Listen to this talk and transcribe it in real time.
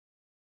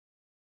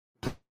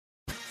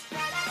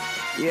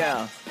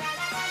Yeah.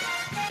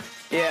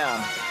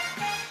 Yeah.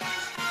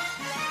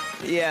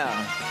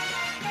 Yeah.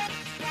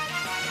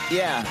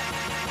 Yeah.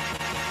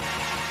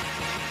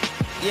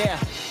 Yeah.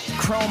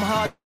 Chrome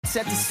heart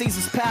set to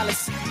Caesar's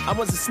palace. I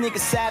was a sneaker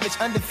savage,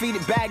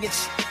 undefeated baggage.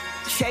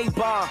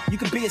 K-bar, you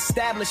could be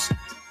established.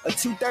 A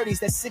 230s,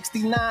 that's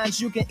 69s.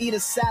 You can eat a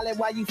salad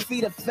while you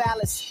feed a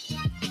phallus.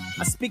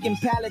 I speak in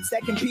palettes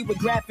that compete with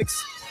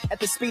graphics. At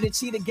the speed of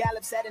cheetah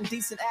gallops at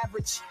indecent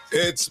average.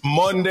 It's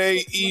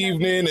Monday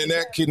evening, and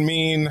that can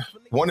mean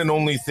one and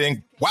only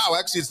thing. Wow,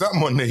 actually, it's not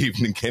Monday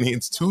evening, Kenny.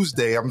 It's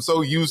Tuesday. I'm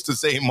so used to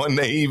saying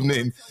Monday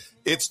evening.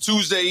 It's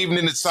Tuesday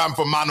evening. It's time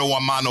for Mano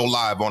a Mano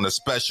Live on a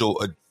special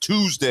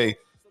Tuesday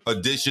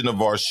edition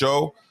of our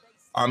show.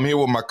 I'm here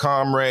with my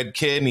comrade,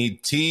 Kenny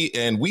T,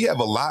 and we have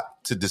a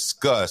lot to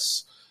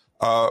discuss.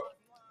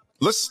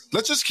 Let's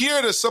just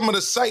hear some of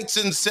the sights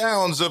and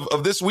sounds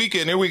of this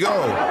weekend. Here we go.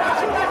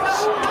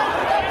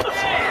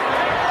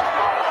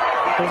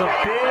 There's a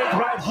big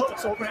right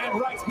hooks, overhand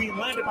rights being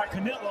landed by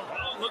Canelo.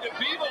 Oh, look at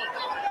Bivol.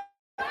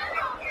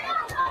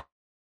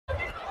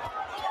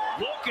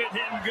 Look at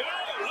him go.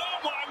 Oh,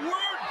 my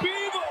word,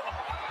 Bivol.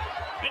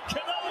 And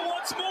Canelo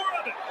wants more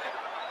of it.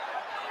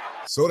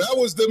 So that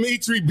was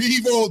Dimitri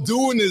Bivol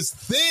doing his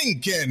thing,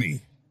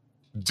 Kenny.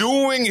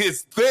 Doing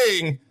his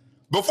thing.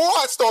 Before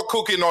I start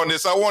cooking on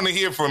this, I want to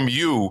hear from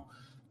you.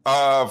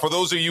 For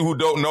those of you who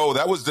don't know,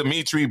 that was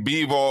Dimitri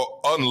Bivol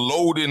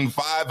unloading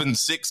 5 and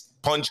 6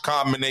 punch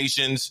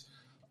combinations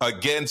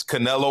against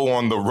Canelo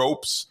on the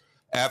ropes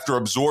after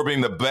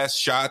absorbing the best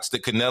shots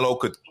that Canelo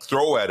could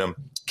throw at him.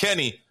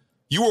 Kenny,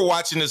 you were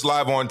watching this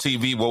live on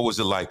TV. What was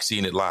it like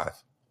seeing it live?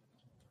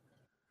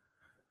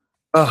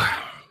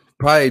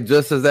 Probably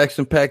just as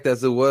action-packed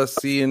as it was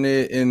seeing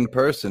it in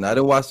person. I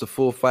didn't watch the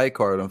full fight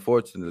card,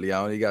 unfortunately.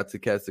 I only got to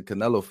catch the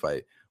Canelo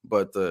fight.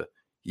 But,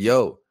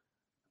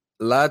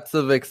 lots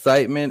of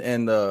excitement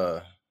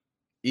and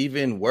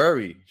even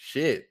worry.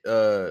 Shit.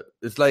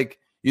 It's like,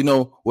 you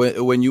know,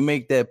 when you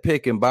make that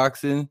pick in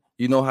boxing,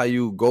 you know how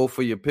you go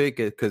for your pick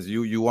because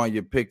you want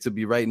your pick to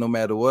be right no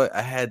matter what.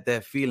 I had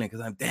that feeling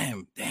because I'm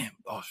damn.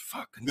 Oh,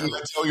 fuck. Canelo. Didn't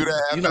I tell you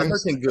that? You're not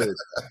looking good.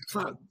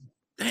 Fuck.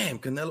 Damn,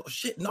 Canelo.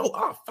 Shit, no.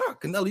 Oh,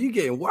 fuck, Canelo. You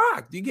getting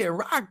rocked. You getting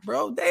rocked,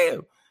 bro.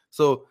 Damn.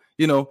 So,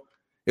 you know,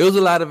 it was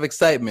a lot of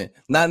excitement.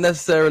 Not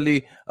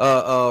necessarily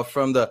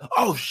from the,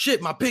 oh,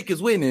 shit, my pick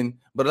is winning,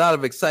 but a lot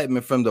of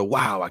excitement from the,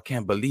 wow, I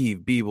can't believe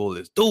Bivol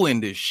is doing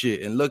this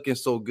shit and looking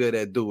so good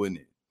at doing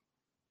it.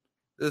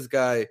 This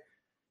guy,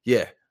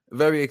 yeah,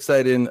 very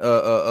exciting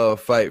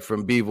fight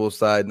from Bivol's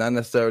side, not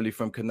necessarily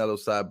from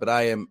Canelo's side, but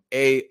I am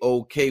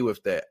A-okay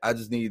with that. I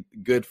just need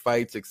good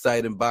fights,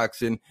 exciting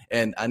boxing,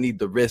 and I need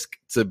the risk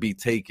to be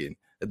taken.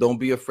 Don't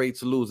be afraid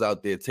to lose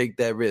out there. Take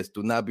that risk.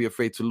 Do not be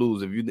afraid to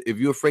lose. If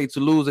you're afraid to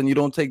lose and you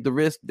don't take the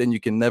risk, then you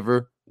can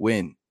never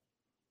win.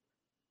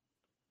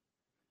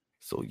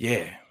 So,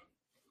 yeah.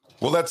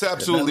 Well, that's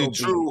absolutely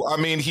true. I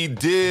mean, he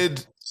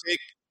did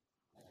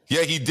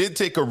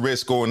take a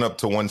risk going up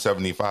to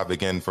 175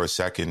 again for a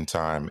second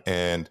time.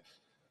 And,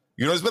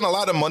 you know, there's been a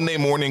lot of Monday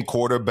morning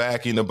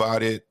quarterbacking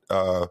about it,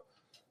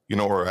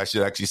 or I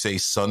should actually say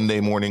Sunday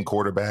morning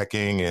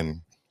quarterbacking.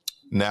 And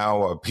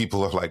now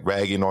people are like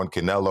ragging on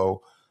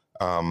Canelo.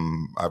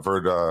 I've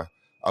heard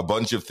a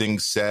bunch of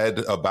things said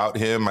about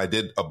him. I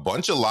did a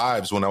bunch of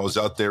lives when I was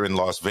out there in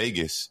Las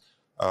Vegas.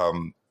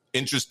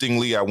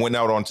 Interestingly, I went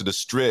out onto the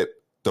strip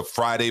the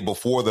Friday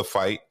before the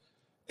fight.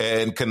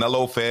 And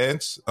Canelo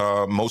fans,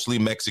 mostly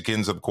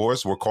Mexicans, of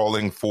course, were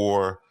calling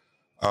for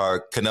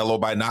Canelo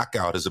by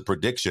knockout as a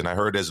prediction. I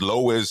heard as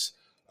low as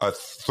a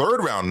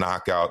third-round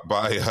knockout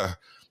by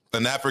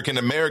an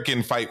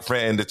African-American fight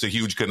friend that's a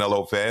huge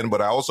Canelo fan.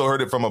 But I also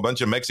heard it from a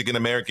bunch of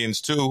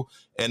Mexican-Americans, too,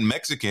 and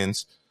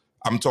Mexicans.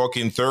 I'm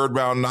talking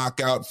third-round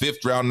knockout,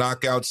 fifth-round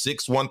knockout,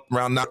 sixth-round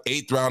knockout,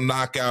 eighth-round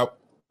knockout.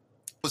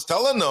 I was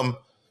telling them,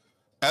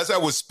 as I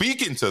was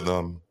speaking to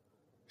them,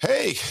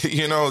 hey,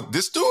 you know,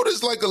 this dude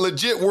is like a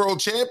legit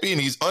world champion.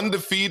 He's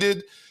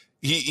undefeated.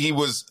 He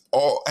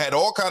had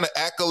all kind of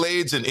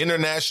accolades and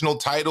international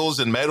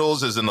titles and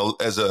medals as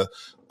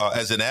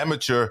an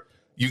amateur.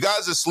 You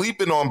guys are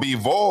sleeping on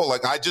Bivol.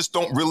 Like, I just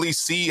don't really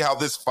see how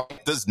this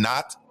fight does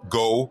not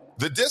go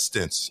the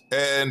distance.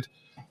 And,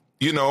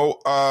 you know,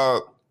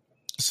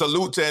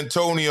 salute to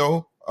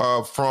Antonio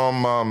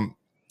from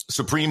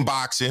Supreme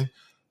Boxing,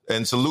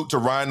 and salute to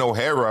Ryan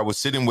O'Hara. I was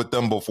sitting with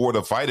them before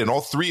the fight, and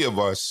all three of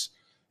us,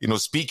 you know,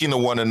 speaking to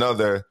one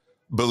another,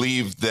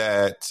 believed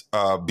that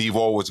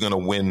Bivol was going to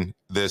win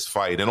this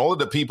fight. And all of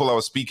the people I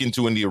was speaking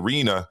to in the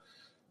arena,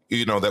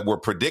 you know, that were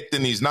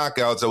predicting these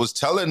knockouts, I was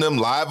telling them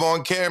live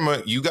on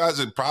camera, you guys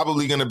are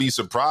probably going to be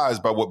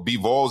surprised by what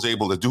Bivol's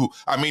able to do.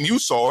 I mean, you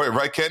saw it,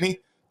 right,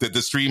 Kenny? That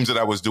the streams that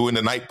I was doing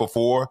the night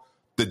before,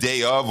 the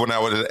day of when I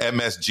was at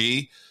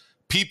MSG,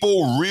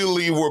 people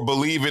really were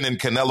believing in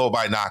Canelo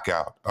by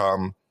knockout.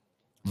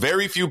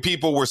 Very few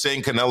people were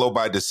saying Canelo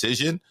by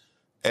decision.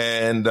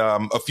 And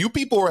a few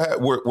people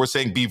were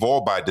saying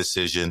Bivol by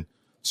decision.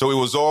 So it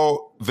was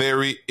all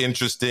very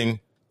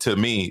interesting to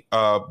me.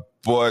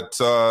 But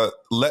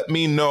let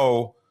me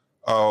know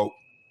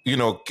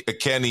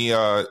Kenny,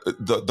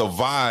 the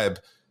vibe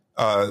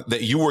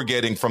that you were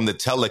getting from the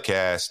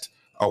telecast,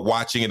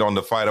 watching it on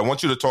the fight. I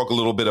want you to talk a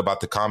little bit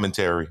about the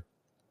commentary.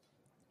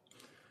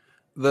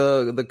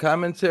 The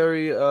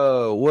commentary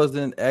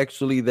wasn't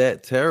actually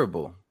that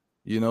terrible.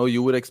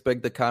 You would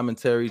expect the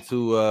commentary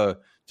to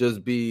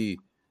just be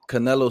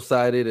Canelo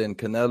sided and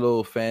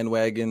Canelo fan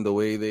wagon the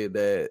way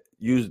they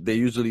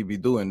usually be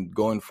doing,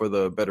 going for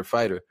the better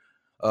fighter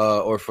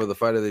or for the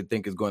fighter they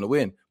think is going to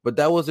win. But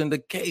that wasn't the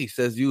case,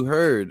 as you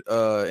heard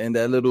in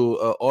that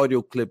little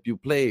audio clip you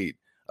played.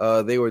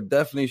 They were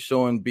definitely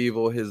showing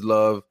Bivol his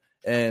love,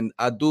 and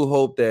I do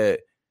hope that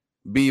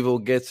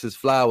Bivol gets his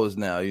flowers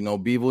now.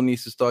 Bivol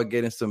needs to start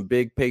getting some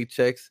big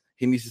paychecks.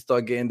 He needs to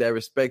start getting that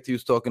respect he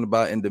was talking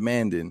about and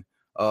demanding.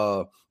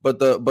 But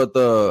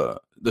the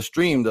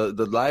stream,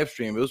 the live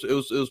stream, it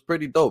was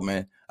pretty dope,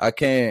 man. I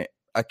can't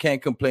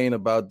complain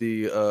about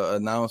the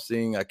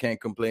announcing. I can't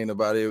complain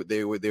about it.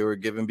 They were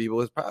giving Bivol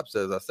his props,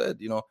 as I said.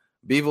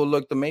 Bivol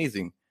looked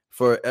amazing.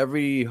 For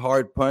every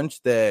hard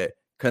punch that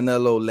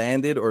Canelo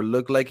landed or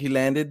looked like he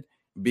landed,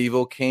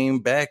 Bivol came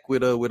back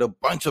with a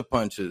bunch of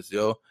punches,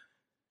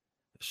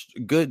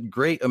 Good,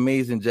 great,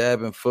 amazing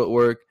jab and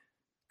footwork.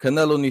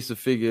 Canelo needs to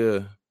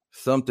figure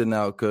something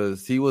out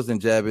because he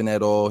wasn't jabbing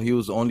at all. He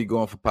was only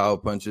going for power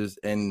punches.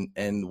 And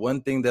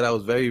one thing that I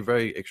was very,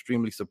 very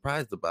extremely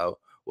surprised about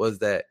was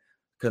that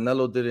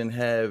Canelo didn't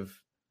have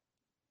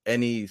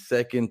any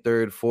second,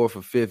 third, fourth,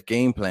 or fifth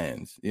game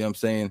plans. You know what I'm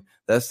saying?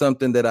 That's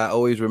something that I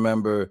always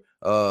remember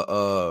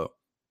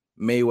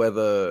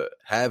Mayweather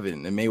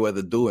having and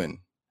Mayweather doing.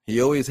 He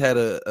always had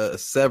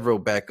several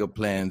backup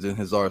plans in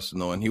his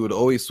arsenal, and he would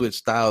always switch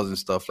styles and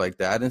stuff like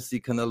that. I didn't see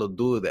Canelo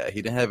do that.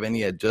 He didn't have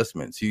any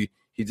adjustments. He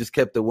just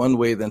kept it one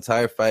way the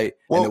entire fight,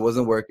 and it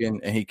wasn't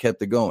working, and he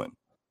kept it going.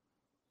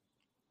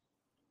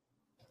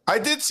 I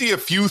did see a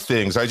few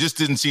things. I just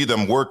didn't see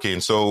them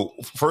working. So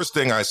first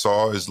thing I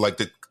saw is like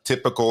the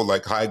typical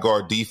like high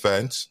guard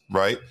defense,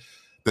 right?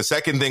 The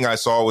second thing I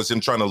saw was him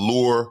trying to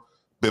lure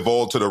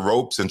Bivol to the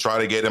ropes and try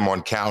to get him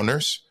on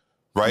counters,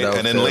 right?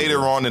 And then later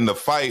on in the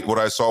fight, what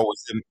I saw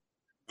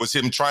was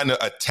him trying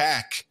to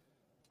attack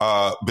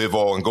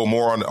Bivol and go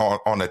more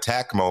on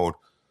attack mode.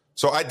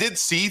 So I did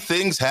see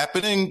things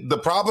happening. The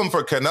problem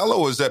for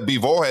Canelo is that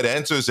Bivol had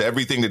answers to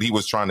everything that he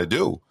was trying to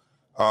do.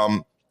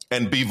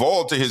 And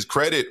Bivol, to his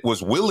credit,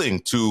 was willing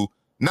to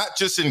not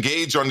just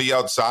engage on the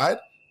outside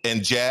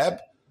and jab,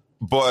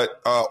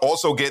 but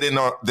also get in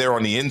there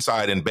on the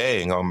inside and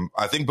bang.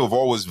 I think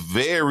Bivol was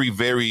very,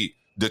 very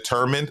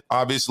determined,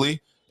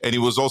 obviously, and he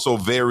was also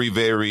very,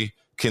 very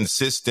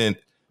consistent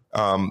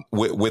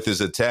with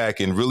his attack,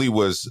 and really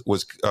was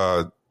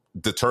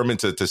determined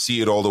to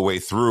see it all the way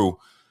through.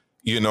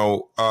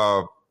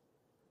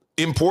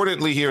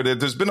 Importantly here,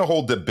 there's been a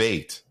whole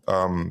debate,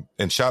 and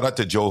shout out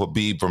to Joe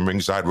Habib from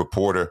Ringside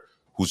Reporter,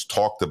 who's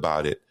talked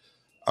about it.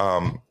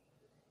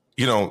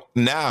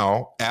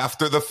 Now,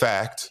 after the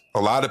fact,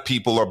 a lot of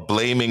people are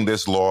blaming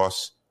this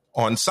loss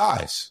on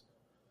size.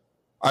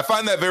 I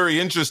find that very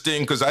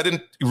interesting because I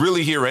didn't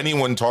really hear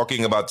anyone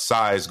talking about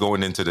size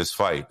going into this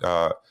fight.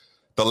 The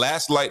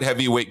last light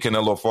heavyweight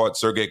Canelo fought,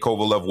 Sergey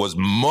Kovalev, was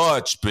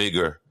much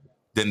bigger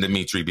than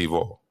Dimitri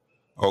Bivol.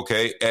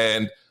 Okay,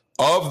 and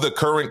of the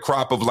current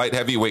crop of light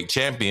heavyweight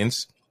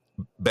champions,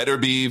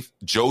 Beterbiev,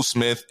 Joe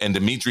Smith, and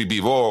Dimitri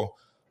Bivol,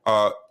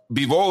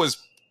 Bivol is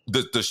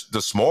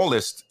the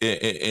smallest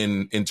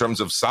in terms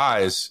of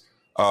size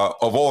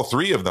of all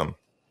three of them.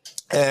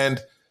 And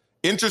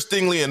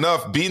interestingly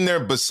enough, being there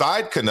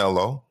beside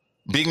Canelo,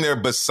 being there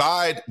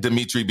beside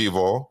Dimitri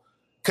Bivol,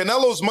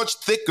 Canelo's much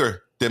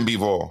thicker than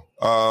Bivol,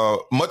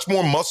 much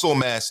more muscle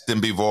mass than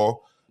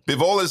Bivol.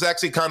 Bivol has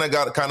actually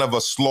got a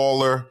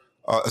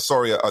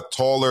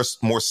taller,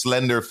 more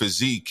slender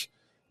physique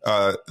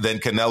than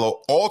Canelo.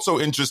 Also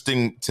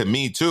interesting to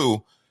me,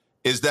 too,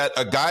 is that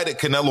a guy that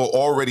Canelo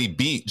already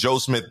beat,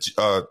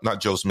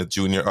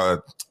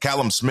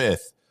 Callum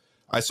Smith.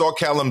 I saw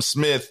Callum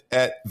Smith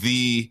at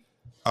the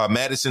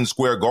Madison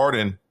Square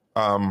Garden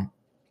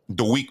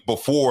the week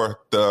before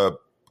the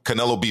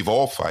Canelo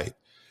Bivol fight.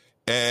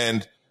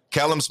 And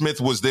Callum Smith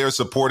was there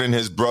supporting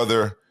his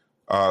brother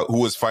who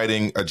was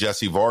fighting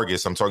Jesse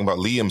Vargas. I'm talking about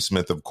Liam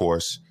Smith, of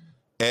course.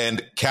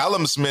 And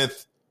Callum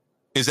Smith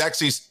is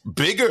actually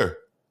bigger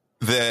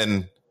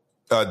than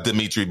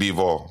Dimitri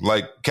Bivol.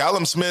 Like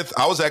Callum Smith,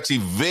 I was actually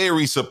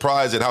very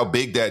surprised at how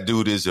big that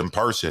dude is in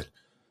person.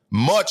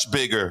 Much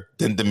bigger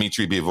than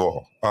Dimitri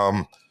Bivol.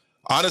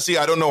 Honestly,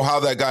 I don't know how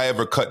that guy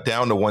ever cut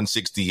down to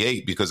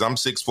 168 because I'm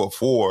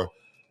 6'4",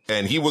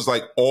 and he was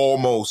like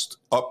almost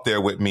up there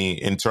with me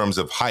in terms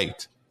of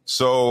height.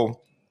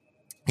 So,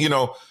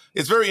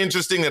 it's very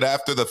interesting that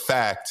after the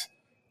fact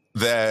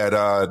that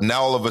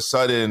now all of a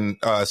sudden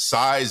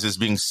size is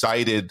being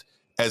cited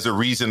as a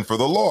reason for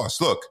the loss.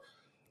 Look,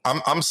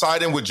 I'm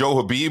siding with Joe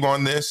Habib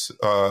on this.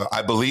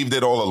 I believed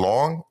it all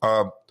along.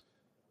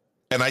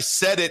 And I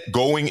said it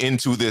going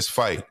into this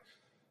fight.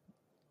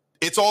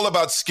 It's all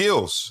about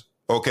skills,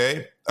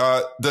 okay?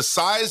 The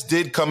size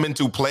did come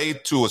into play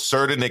to a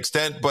certain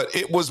extent, but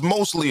it was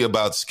mostly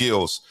about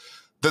skills.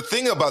 the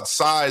thing about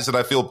size that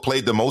I feel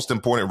played the most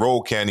important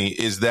role, Kenny,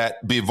 is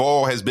that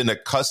Bivol has been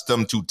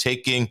accustomed to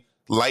taking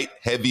light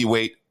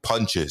heavyweight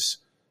punches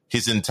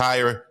his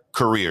entire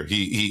career.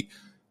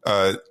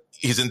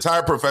 His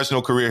entire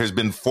professional career has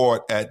been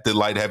fought at the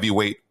light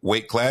heavyweight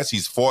weight class.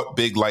 He's fought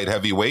big light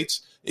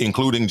heavyweights,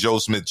 including Joe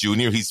Smith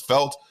Jr. He's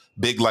felt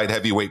big light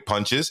heavyweight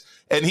punches,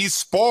 and he's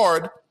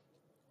sparred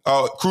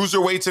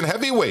cruiserweights and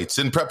heavyweights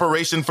in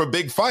preparation for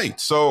big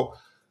fights. So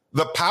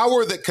the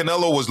power that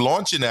Canelo was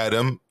launching at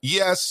him,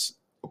 yes,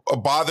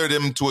 bothered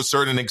him to a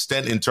certain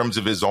extent in terms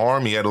of his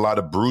arm. He had a lot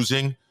of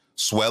bruising,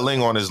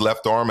 swelling on his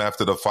left arm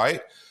after the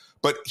fight.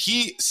 But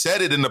he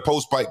said it in the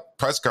post-fight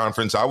press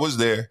conference. I was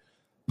there.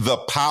 The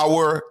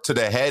power to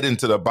the head and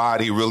to the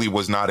body really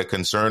was not a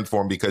concern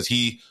for him because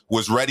he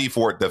was ready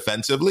for it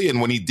defensively. And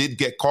when he did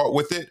get caught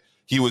with it,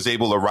 he was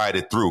able to ride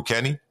it through.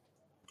 Kenny?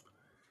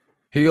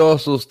 He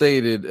also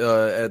stated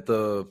at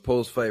the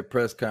post-fight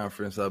press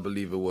conference, I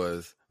believe it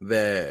was,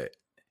 that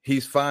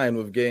he's fine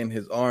with getting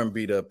his arm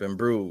beat up and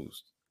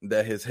bruised,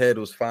 that his head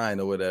was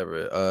fine or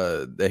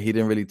whatever, that he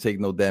didn't really take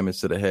no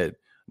damage to the head.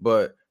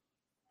 But,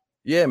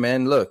 yeah,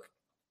 man, look,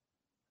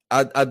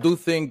 I do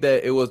think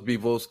that it was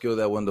Bivol's skill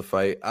that won the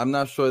fight. I'm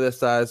not sure that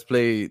size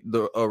played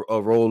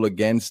a role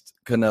against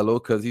Canelo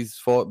because he's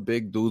fought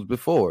big dudes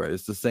before.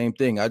 It's the same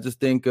thing. I just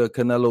think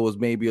Canelo was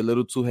maybe a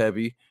little too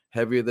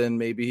heavier than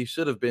maybe he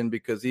should have been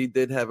because he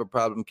did have a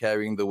problem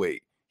carrying the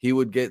weight. He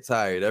would get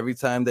tired. Every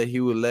time that he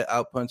would let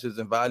out punches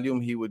in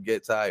volume, he would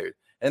get tired.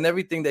 And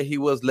everything that he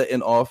was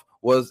letting off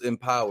was in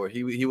power.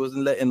 He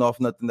wasn't letting off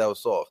nothing that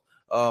was soft.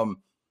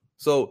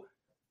 So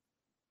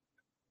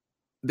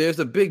there's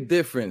a big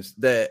difference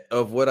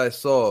of what I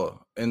saw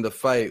in the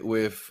fight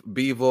with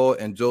Bivol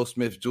and Joe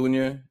Smith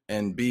Jr.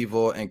 and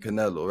Bivol and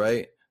Canelo,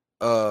 right?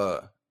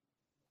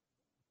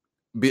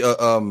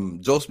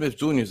 Joe Smith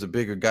Jr. is a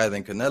bigger guy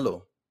than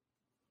Canelo.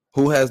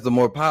 Who has the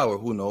more power?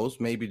 Who knows?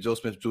 Maybe Joe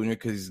Smith Jr.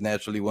 because he's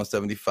naturally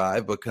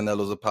 175, but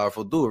Canelo's a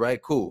powerful dude,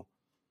 right? Cool.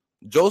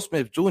 Joe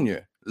Smith Jr.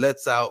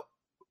 lets out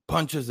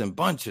punches and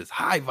bunches,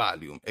 high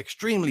volume,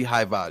 extremely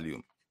high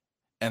volume.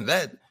 And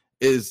that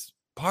is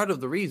part of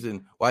the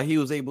reason why he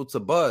was able to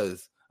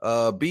buzz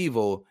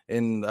Bivol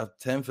in the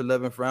 10th,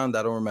 11th round.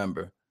 I don't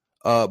remember.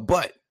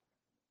 But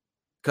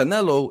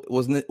Canelo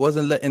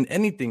wasn't letting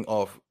anything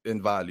off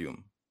in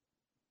volume.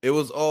 It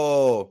was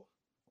all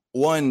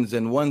ones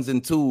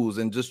and twos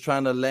and just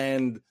trying to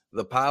land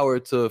the power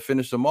to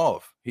finish him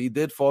off. He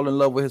did fall in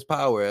love with his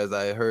power, as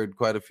I heard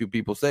quite a few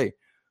people say.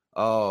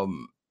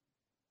 And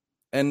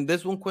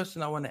there's one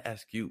question I want to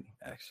ask you,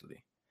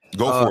 actually.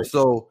 Go for it.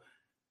 So,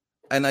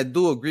 and I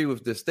do agree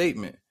with this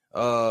statement.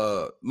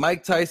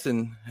 Mike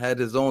Tyson had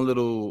his own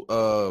little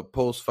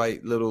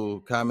post-fight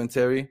little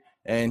commentary,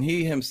 and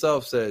he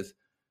himself says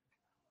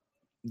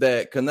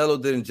that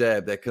Canelo didn't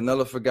jab, that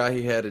Canelo forgot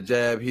he had a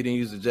jab. He didn't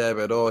use the jab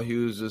at all. He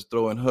was just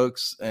throwing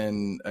hooks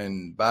and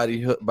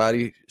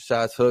body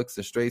shots, hooks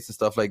and straights and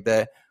stuff like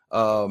that.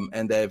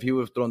 And that if he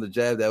would have thrown the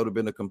jab, that would have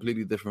been a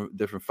completely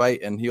different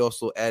fight. And he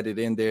also added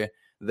in there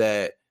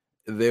that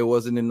there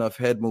wasn't enough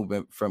head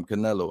movement from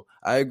Canelo.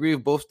 I agree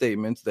with both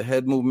statements. The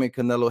head movement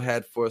Canelo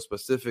had for a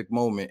specific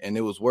moment, and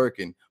it was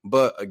working.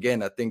 But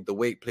again, I think the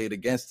weight played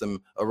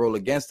a role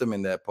against him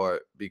in that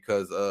part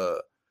because,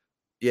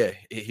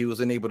 he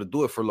wasn't able to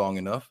do it for long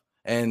enough.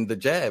 And the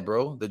jab,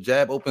 bro, the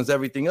jab opens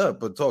everything up.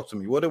 But talk to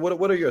me. What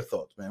are your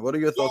thoughts, man? What are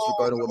your thoughts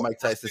regarding what Mike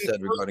Tyson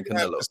said regarding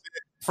Canelo?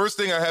 First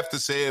thing I have to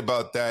say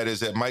about that is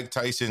that Mike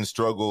Tyson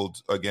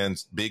struggled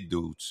against big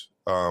dudes.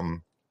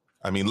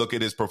 I mean, look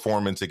at his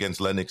performance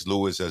against Lennox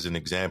Lewis as an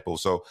example.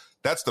 So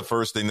that's the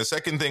first thing. The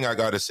second thing I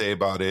got to say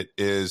about it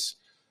is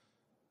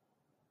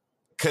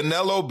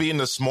Canelo being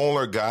the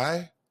smaller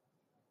guy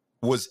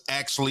was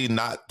actually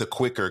not the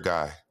quicker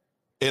guy.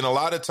 In a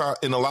lot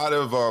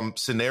of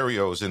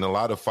scenarios, in a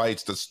lot of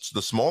fights,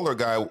 the smaller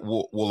guy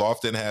will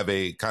often have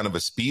a kind of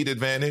a speed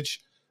advantage.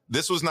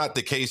 This was not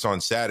the case on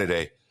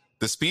Saturday.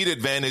 The speed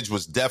advantage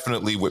was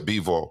definitely with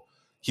Bivol.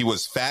 He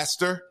was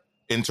faster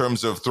in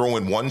terms of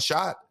throwing one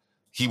shot.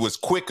 He was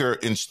quicker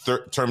in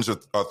terms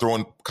of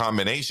throwing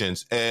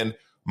combinations. And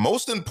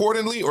most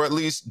importantly, or at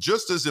least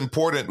just as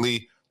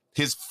importantly,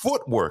 his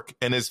footwork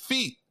and his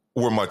feet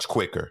were much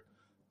quicker.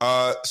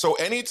 So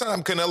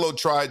anytime Canelo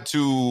tried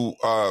to,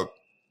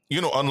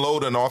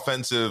 unload an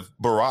offensive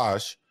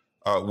barrage,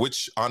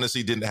 which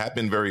honestly didn't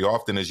happen very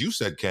often, as you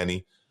said,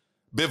 Kenny,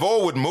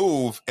 Bivol would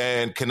move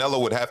and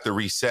Canelo would have to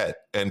reset.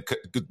 And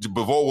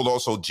Bivol would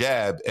also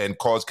jab and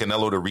cause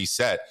Canelo to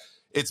reset.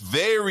 It's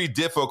very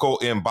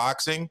difficult in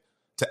boxing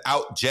to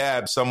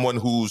out-jab someone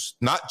who's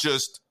not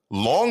just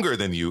longer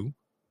than you,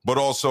 but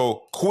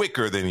also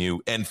quicker than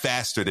you and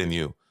faster than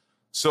you.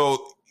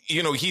 So,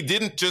 he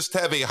didn't just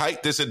have a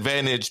height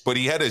disadvantage, but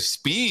he had a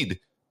speed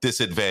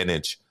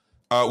disadvantage,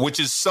 which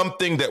is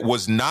something that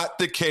was not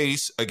the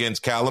case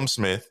against Callum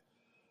Smith,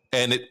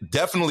 and it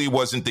definitely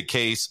wasn't the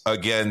case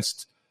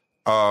against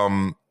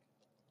Caleb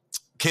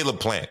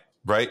Plant,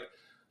 right?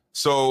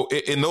 So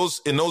in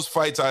those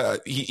fights,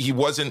 he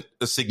wasn't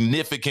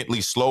significantly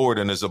slower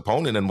than his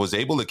opponent and was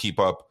able to keep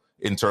up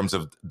in terms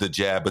of the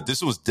jab, but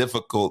this was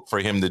difficult for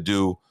him to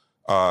do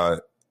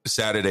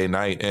Saturday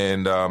night.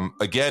 And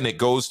again, it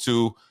goes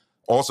to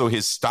also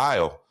his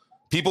style.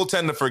 People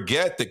tend to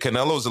forget that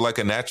Canelo's like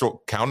a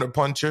natural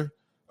counterpuncher.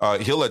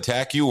 He'll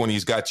attack you when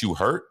he's got you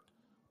hurt,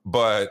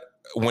 but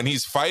when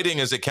he's fighting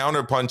as a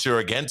counterpuncher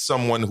against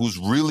someone who's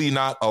really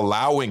not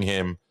allowing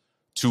him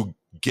to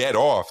get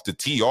off, to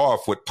tee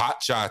off with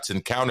pot shots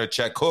and counter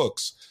check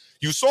hooks.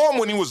 You saw him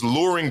when he was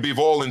luring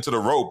Bivol into the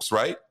ropes,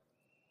 right?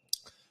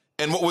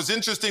 And what was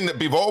interesting that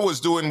Bivol was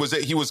doing was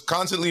that he was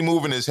constantly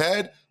moving his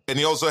head, and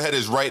he also had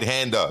his right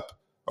hand up,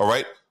 all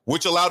right,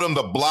 which allowed him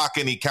to block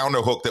any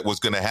counter hook that was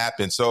going to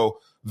happen. So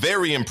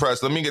very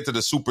impressed. Let me get to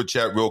the super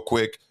chat real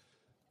quick.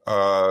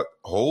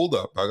 Hold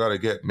up. I got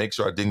to make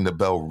sure I ding the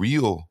bell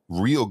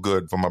real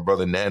good for my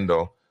brother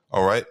Nando.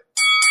 All right.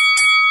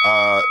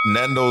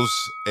 Nando's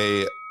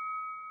a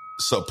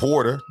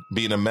supporter,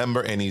 being a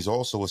member, and he's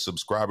also a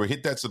subscriber.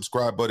 Hit that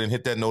subscribe button,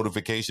 hit that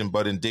notification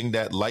button, ding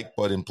that like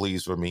button,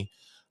 please, for me.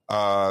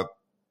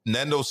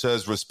 Nando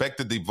says,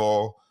 respected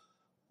Bivol,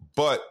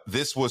 but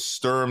this was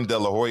Sturm De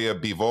La Hoya.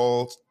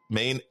 Bivol's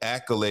main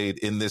accolade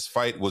in this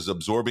fight was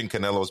absorbing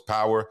Canelo's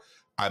power.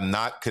 I'm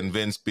not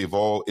convinced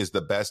Bivol is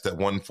the best at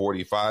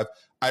 145.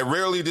 I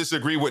rarely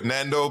disagree with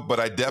Nando, but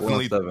I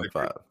definitely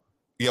 175.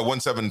 Yeah,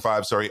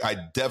 175. Sorry, I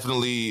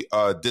definitely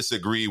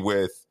disagree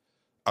with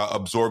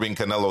absorbing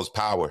Canelo's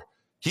power.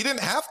 He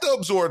didn't have to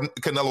absorb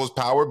Canelo's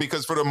power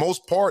because for the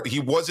most part, he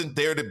wasn't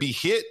there to be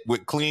hit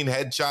with clean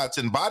headshots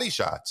and body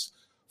shots.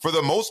 For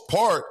the most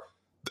part,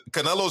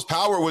 Canelo's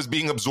power was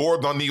being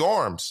absorbed on the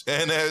arms.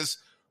 And as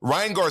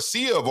Ryan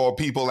Garcia, of all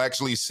people,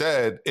 actually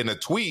said in a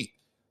tweet,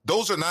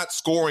 those are not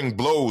scoring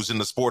blows in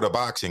the sport of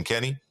boxing,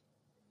 Kenny.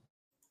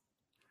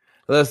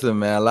 Listen,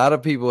 man, a lot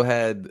of people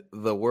had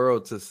the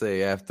world to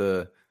say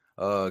after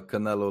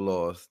Canelo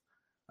lost.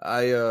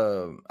 I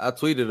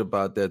tweeted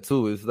about that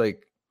too. It's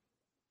like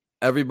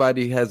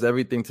everybody has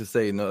everything to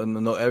say.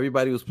 No,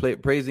 everybody was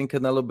praising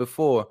Canelo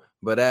before,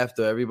 but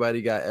after,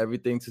 everybody got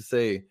everything to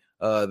say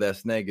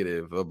that's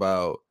negative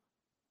about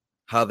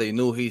how they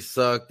knew he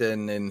sucked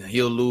and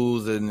he'll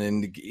lose.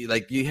 And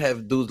like you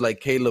have dudes like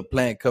Caleb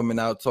Plant coming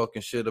out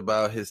talking shit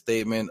about his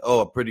statement.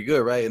 Oh, pretty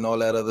good, right? And all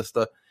that other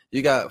stuff.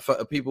 You got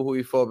people who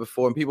he fought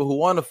before and people who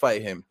want to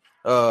fight him,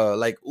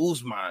 like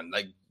Usman,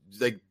 like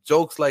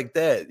jokes like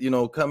that,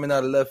 coming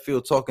out of left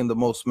field, talking the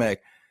most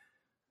smack.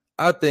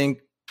 I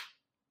think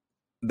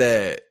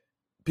that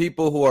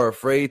people who are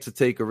afraid to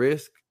take a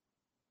risk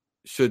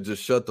should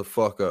just shut the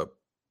fuck up,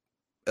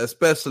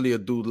 especially a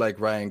dude like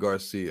Ryan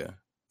Garcia.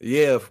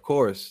 Yeah, of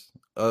course,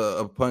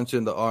 a punch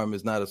in the arm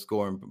is not a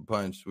scoring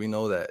punch. We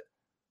know that.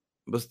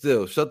 But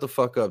still, shut the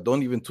fuck up.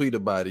 Don't even tweet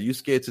about it. You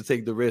scared to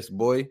take the risk,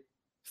 boy.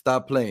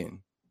 Stop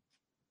playing.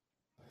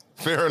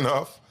 Fair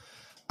enough.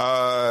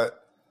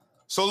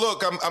 So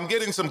look, I'm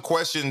getting some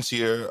questions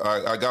here.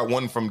 I got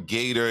one from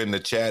Gator in the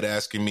chat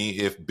asking me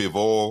if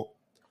Bivol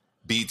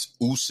beats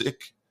Usyk.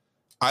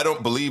 I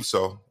don't believe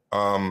so.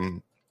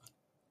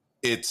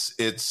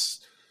 It's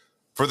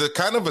for the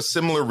kind of a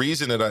similar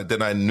reason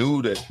that I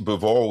knew that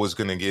Bivol was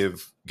going to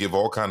give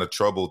all kind of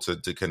trouble to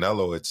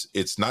Canelo.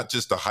 It's not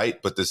just the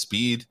height, but the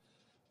speed.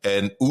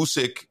 And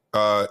Usyk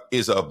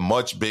is a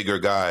much bigger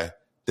guy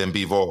than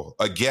Bivol.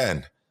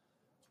 Again,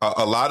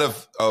 a lot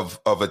of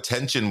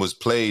attention was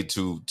played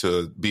to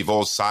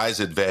Bivol's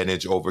size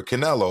advantage over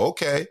Canelo.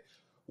 Okay,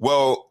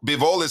 well,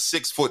 Bivol is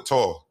 6 foot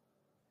tall.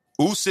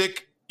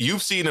 Usyk,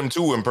 you've seen him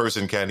too in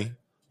person, Kenny.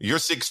 You're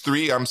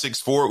 6'3", I'm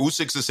 6'4".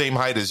 Usyk's the same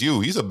height as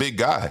you. He's a big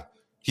guy.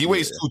 He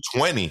weighs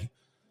 220.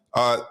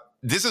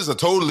 This is a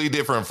totally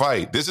different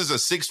fight. This is a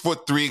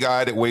 6'3"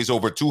 guy that weighs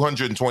over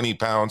 220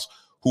 pounds,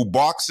 who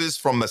boxes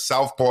from the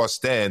southpaw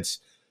stance,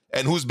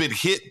 and who's been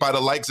hit by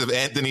the likes of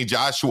Anthony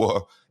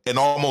Joshua and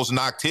almost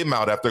knocked him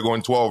out after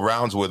going 12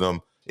 rounds with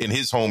him in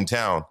his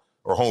hometown,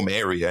 or home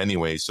area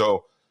anyway.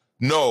 So,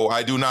 no,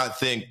 I do not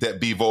think that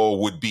Bivol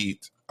would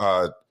beat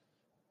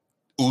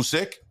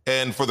Usyk.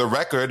 And for the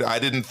record, I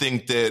didn't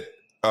think that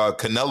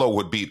Canelo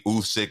would beat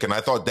Usyk, and I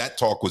thought that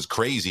talk was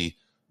crazy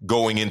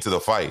going into the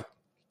fight,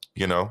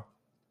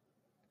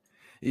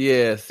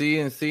 Yeah,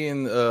 seeing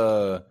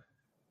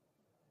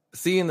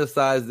the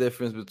size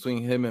difference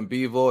between him and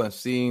Bivol, and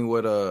seeing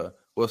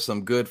what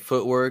some good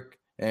footwork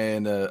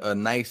and a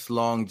nice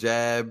long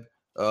jab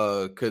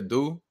could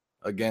do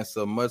against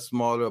a much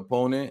smaller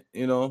opponent,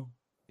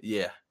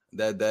 yeah,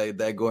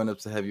 that going up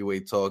to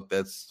heavyweight talk,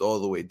 that's all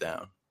the way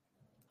down.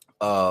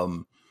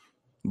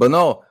 But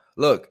no,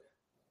 look,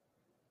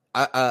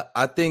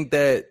 I think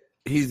that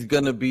he's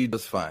gonna be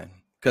just fine,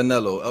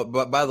 Canelo.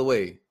 But by the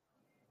way,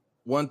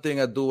 one thing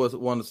I do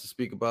want us to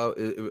speak about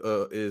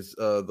is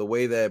the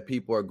way that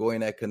people are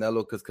going at Canelo,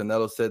 because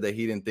Canelo said that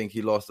he didn't think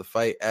he lost the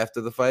fight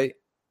after the fight,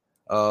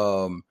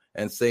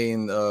 and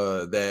saying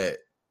that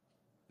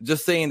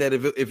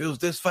if it was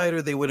this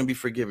fighter, they wouldn't be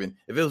forgiven.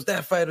 If it was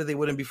that fighter, they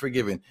wouldn't be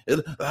forgiven.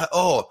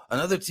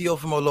 Another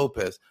Teofimo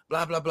Lopez,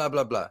 blah blah blah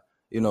blah blah.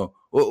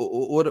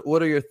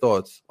 What are your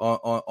thoughts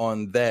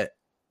on that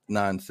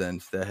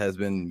nonsense that has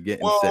been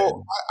getting said?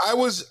 I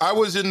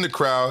was in the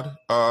crowd.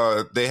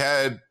 They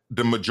had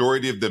the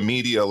majority of the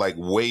media like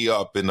way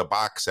up in the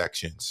box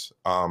sections.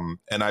 And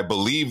I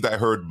believed I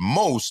heard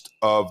most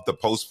of the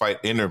post-fight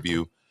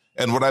interview.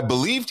 And what I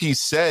believed he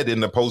said in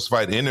the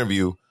post-fight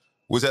interview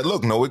was that,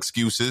 look, no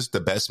excuses. The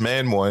best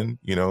man won.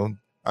 You know,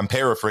 I'm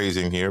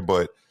paraphrasing here,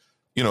 but,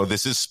 you know,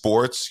 this is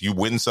sports. You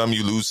win some,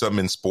 you lose some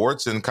in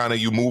sports, and kind of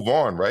you move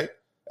on, right?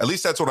 At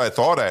least that's what I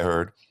thought I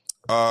heard.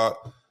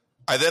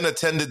 I then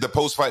attended the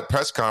post-fight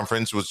press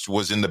conference, which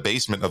was in the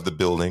basement of the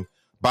building.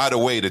 By the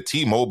way, the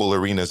T-Mobile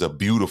Arena is a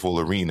beautiful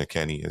arena,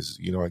 Kenny. Is,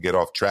 you know, I get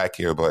off track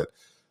here, but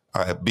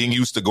being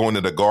used to going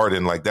to the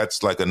Garden, like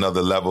that's like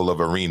another level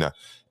of arena.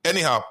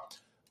 Anyhow,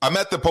 I'm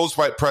at the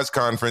post-fight press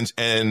conference,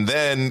 and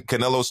then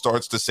Canelo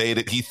starts to say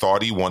that he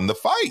thought he won the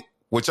fight,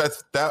 which I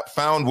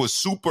found was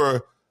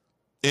super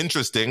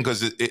interesting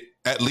because it,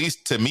 at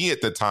least to me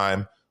at the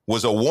time,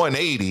 was a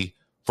 180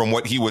 from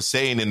what he was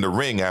saying in the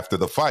ring after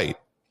the fight,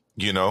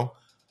 you know?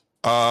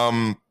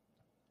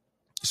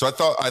 So I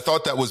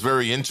thought that was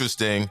very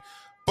interesting,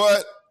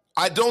 but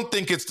I don't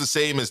think it's the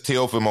same as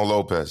Teofimo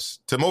Lopez.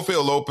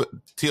 Teofimo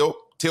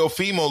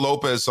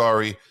Lopez,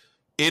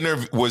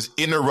 was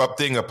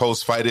interrupting a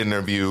post-fight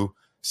interview,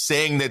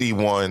 saying that he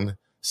won,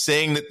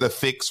 saying that the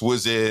fix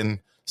was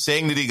in,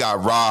 saying that he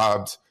got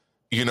robbed.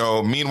 You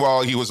know,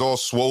 meanwhile, he was all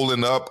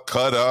swollen up,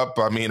 cut up.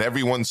 I mean,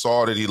 everyone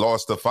saw that he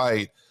lost the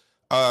fight.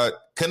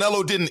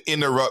 Canelo didn't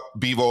interrupt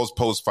Bivol's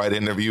post-fight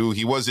interview.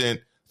 He wasn't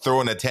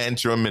throwing a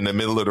tantrum in the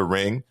middle of the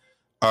ring.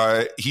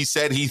 He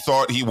said he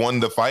thought he won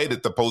the fight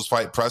at the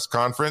post-fight press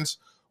conference,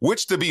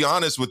 which, to be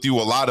honest with you,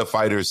 a lot of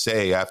fighters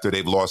say after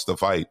they've lost the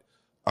fight.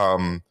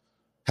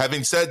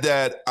 Having said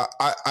that,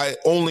 I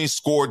only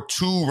scored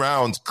 2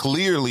 rounds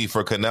clearly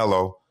for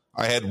Canelo.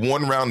 I had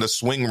 1 round, a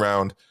swing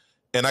round,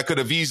 and I could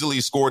have easily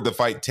scored the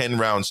fight 10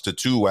 rounds to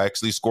 2. I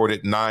actually scored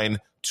it 9,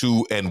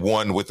 2, and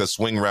 1 with a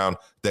swing round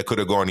that could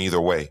have gone either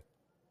way.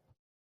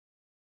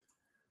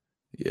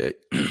 Yeah,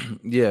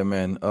 yeah,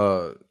 man.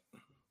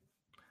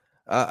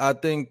 I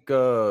think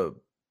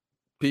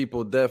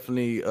people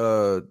definitely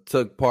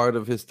took part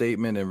of his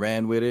statement and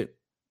ran with it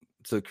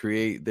to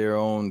create their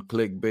own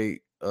clickbait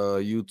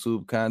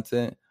YouTube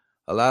content.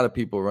 A lot of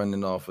people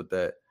running off with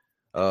that.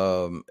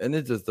 And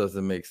it just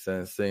doesn't make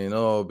sense saying,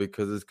 oh,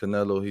 because it's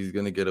Canelo, he's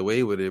going to get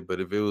away with it. But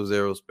if it was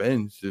Errol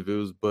Spence, if it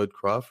was Bud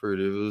Crawford,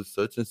 if it was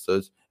such and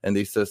such, and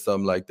they said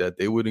something like that,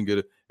 they wouldn't get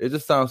it. It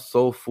just sounds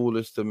so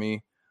foolish to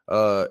me.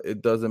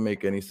 It doesn't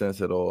make any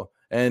sense at all.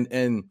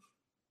 And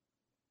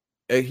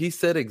he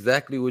said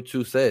exactly what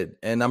you said.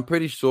 And I'm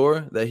pretty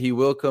sure that he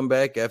will come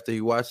back after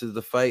he watches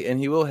the fight, and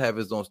he will have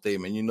his own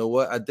statement. You know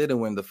what? I didn't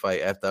win the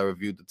fight after I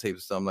reviewed the tape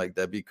or something like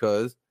that,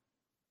 because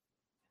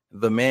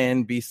the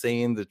man be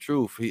saying the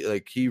truth.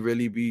 He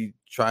really be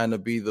trying to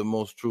be the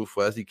most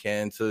truthful as he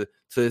can to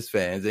his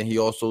fans. And he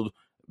also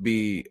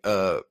be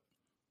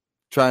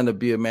trying to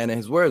be a man of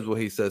his words, what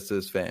he says to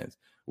his fans.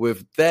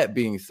 With that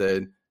being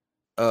said,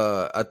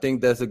 I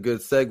think that's a good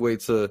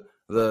segue to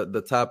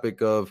the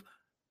topic of,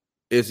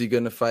 is he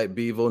going to fight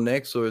Bivol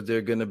next, or is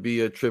there going to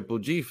be a Triple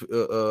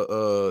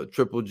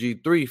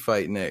G3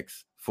 fight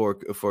next for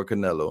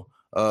Canelo?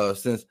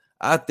 Since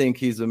I think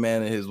he's a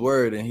man of his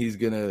word and he's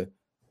going to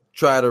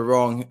try to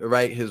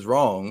right his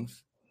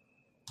wrongs,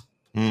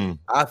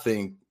 I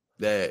think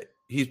that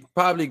he's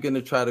probably going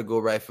to try to go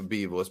right for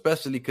Bivol,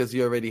 especially because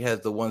he already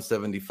has the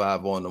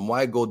 175 on him.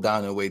 Why go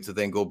down in weight to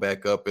then go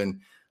back up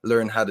and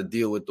learn how to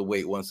deal with the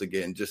weight once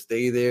again? Just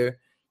stay there,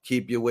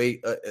 keep your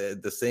weight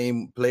at the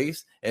same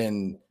place,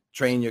 and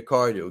train your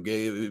cardio.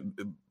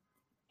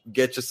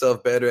 Get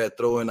yourself better at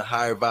throwing a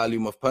higher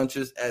volume of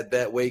punches at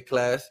that weight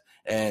class,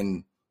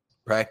 and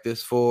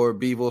practice for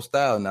Bivol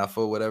style, not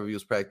for whatever he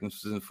was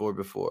practicing for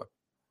before.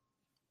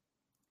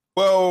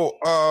 Well,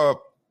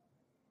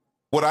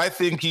 what I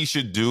think he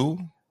should do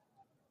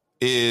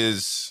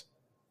is,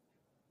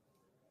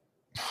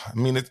 I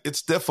mean,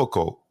 it's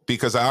difficult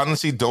because I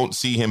honestly don't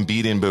see him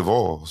beating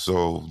Bivol.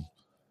 So,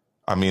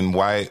 I mean,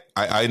 why?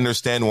 I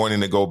understand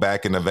wanting to go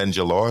back and avenge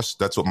a loss.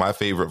 That's what my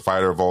favorite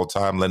fighter of all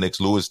time,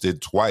 Lennox Lewis,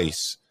 did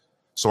twice.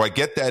 So I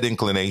get that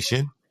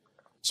inclination.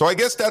 So I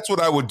guess that's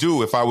what I would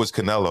do if I was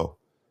Canelo.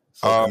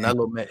 So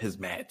Canelo met his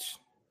match.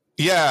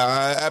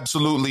 Yeah,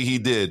 absolutely he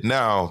did.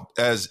 Now,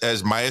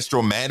 as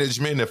Maestro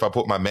Management, if I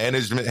put my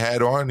management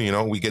hat on, you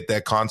know, we get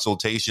that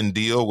consultation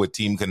deal with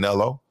Team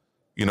Canelo.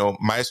 You know,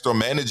 Maestro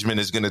Management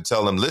is going to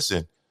tell him,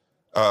 listen,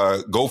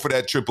 go for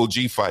that Triple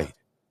G fight,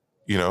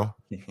 you know.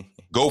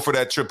 Go for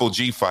that Triple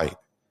G fight.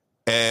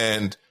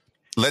 And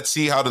let's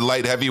see how the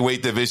light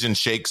heavyweight division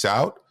shakes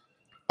out.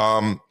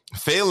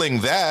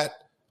 Failing that,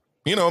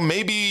 you know,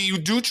 maybe you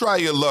do try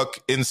your luck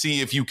and see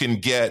if you can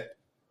get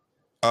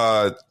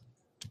Bivol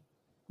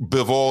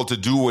to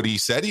do what he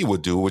said he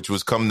would do, which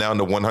was come down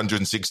to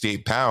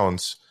 168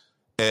 pounds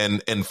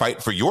and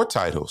fight for your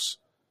titles.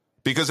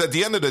 Because at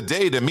the end of the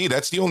day, to me,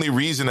 that's the only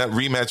reason that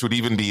rematch would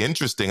even be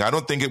interesting. I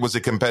don't think it was a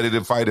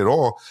competitive fight at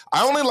all.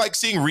 I only like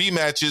seeing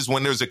rematches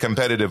when there's a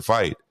competitive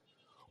fight,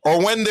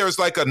 or when there's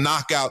like a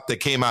knockout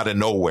that came out of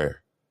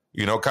nowhere,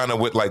 you know, kind of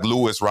with like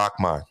Louis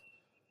Rockman,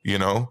 you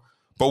know.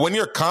 But when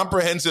you're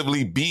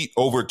comprehensively beat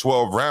over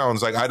 12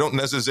 rounds, like I don't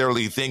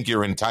necessarily think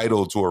you're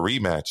entitled to a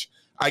rematch.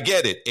 I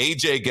get it.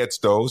 AJ gets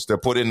those. They're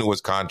put into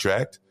his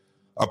contract.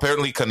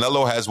 Apparently,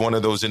 Canelo has one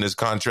of those in his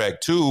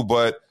contract too.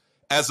 But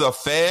as a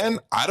fan,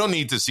 I don't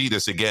need to see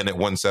this again at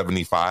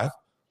 175.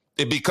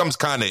 It becomes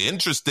kind of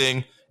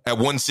interesting at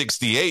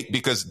 168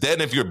 because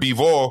then if you're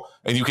Bivol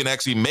and you can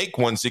actually make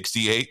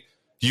 168,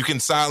 you can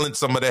silence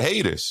some of the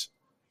haters.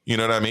 You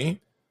know what I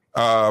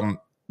mean?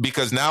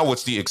 Because now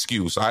what's the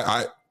excuse?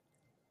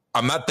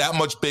 I'm not that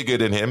much bigger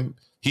than him.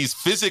 He's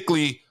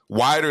physically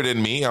wider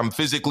than me. I'm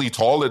physically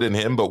taller than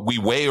him, but we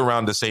weigh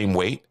around the same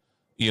weight,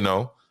 you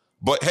know.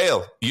 But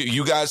hell,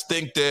 you guys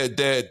think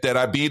that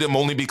I beat him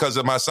only because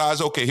of my size?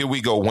 Okay, here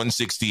we go,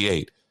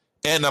 168.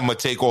 And I'm going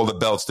to take all the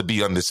belts to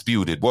be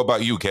undisputed. What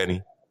about you,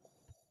 Kenny?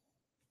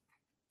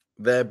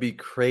 That'd be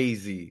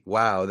crazy.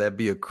 Wow, that'd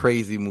be a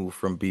crazy move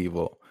from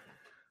Bivol.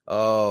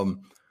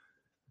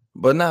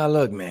 But now,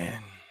 look,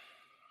 man.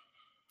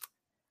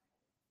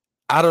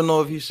 I don't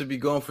know if he should be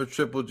going for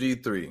Triple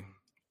G3.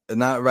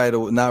 Not right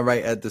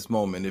at this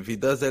moment. If he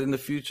does that in the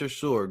future,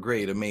 sure,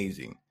 great,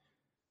 amazing.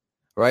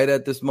 Right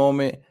at this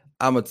moment,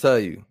 I'm going to tell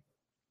you,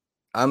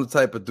 I'm the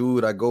type of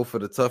dude, I go for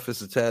the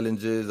toughest of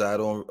challenges. I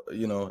don't,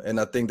 and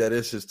I think that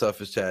is his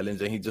toughest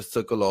challenge, and he just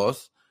took a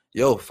loss.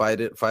 Yo, fight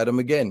him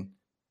again.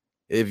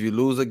 If you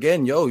lose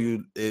again,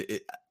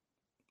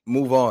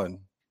 move on.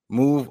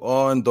 Move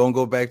on. Don't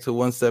go back to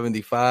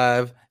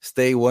 175.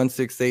 Stay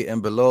 168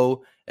 and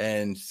below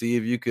and see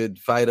if you could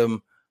fight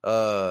him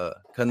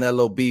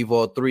Canelo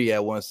Bivol 3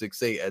 at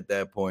 168 at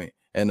that point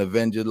and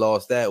avenge your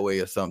loss that way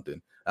or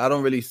something. I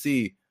don't really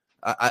see.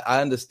 I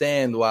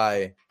understand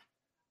why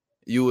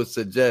you would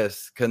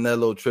suggest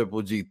Canelo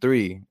Triple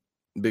G3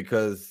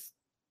 because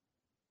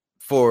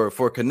for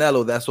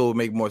Canelo, that's what would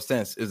make more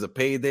sense. Is a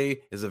payday,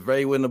 is a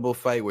very winnable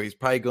fight where he's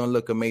probably going to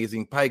look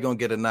amazing, probably going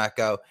to get a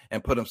knockout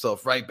and put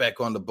himself right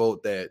back on the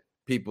boat that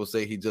people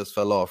say he just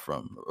fell off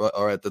from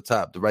or at the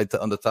top,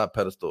 on the top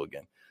pedestal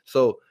again.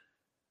 So,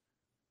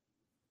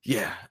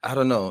 yeah, I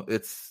don't know.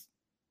 It's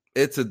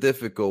a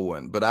difficult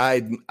one, but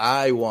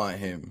I want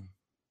him.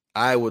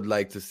 I would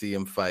like to see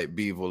him fight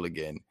Bivol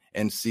again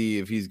and see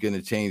if he's going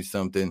to change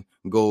something,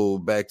 go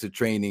back to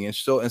training and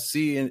show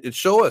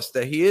us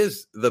that he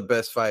is the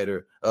best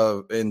fighter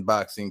in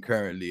boxing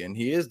currently. And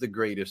he is the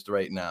greatest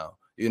right now,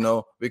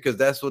 because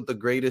that's what the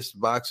greatest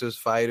boxers,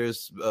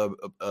 fighters,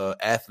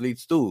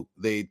 athletes do.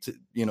 They,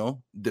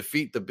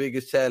 defeat the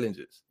biggest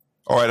challenges.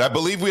 All right, I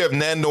believe we have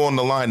Nando on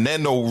the line.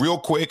 Nando, real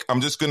quick,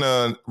 I'm just going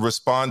to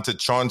respond to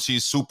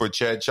Chauncey's super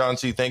chat.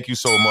 Chauncey, thank you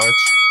so much.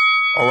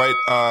 All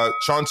right,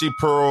 Chauncey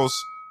Pearls,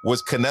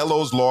 was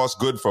Canelo's loss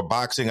good for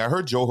boxing? I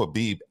heard Joe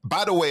Habib.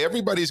 By the way,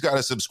 everybody's got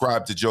to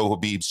subscribe to Joe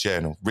Habib's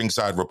channel,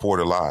 Ringside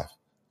Reporter Live.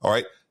 All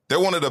right, they're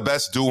one of the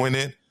best doing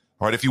it.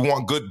 All right, if you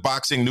want good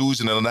boxing news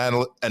and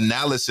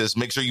analysis,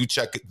 make sure you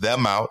check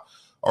them out.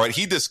 All right,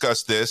 he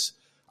discussed this.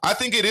 I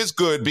think it is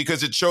good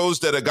because it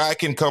shows that a guy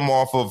can come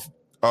up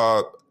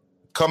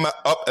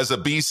as a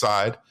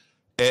B-side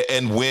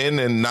and win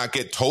and not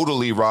get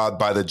totally robbed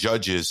by the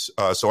judges.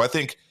 So I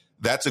think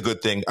that's a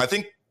good thing. I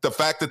think the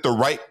fact that the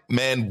right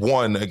man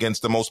won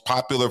against the most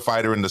popular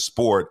fighter in the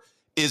sport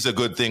is a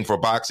good thing for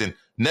boxing.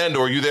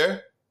 Nando, are you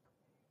there?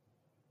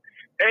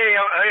 Hey,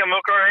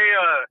 Amilcar. Hey,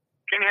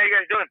 Kenny, how you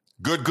guys doing?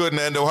 Good,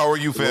 Nando. How are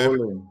you, fam?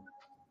 Good.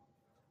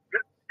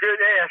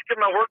 Hey, I skipped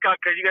my workout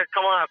because you guys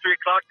come on at 3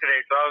 o'clock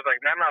today, so I was like,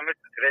 man, I'm not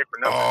missing today for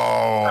nothing.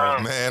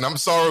 Oh, man, I'm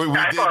sorry we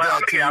did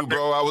that to you,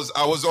 bro. I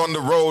was on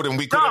the road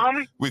and we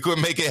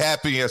couldn't make it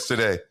happen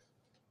yesterday.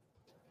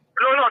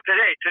 No,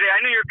 today. I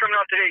knew you were coming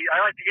out today.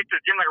 I like to get to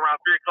the gym like around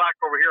 3 o'clock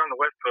over here on the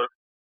West Coast.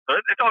 So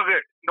it's all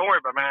good. Don't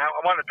worry about it, man. I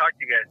wanted to talk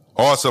to you guys.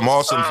 Awesome.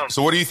 So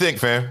what do you think,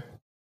 fam?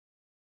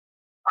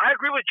 I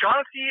agree with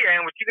Chauncey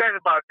and with you guys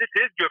about this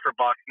is good for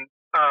boxing.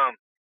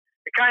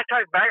 It kind of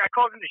ties back. I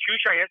called him the shoe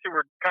shine yesterday.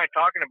 We were kind of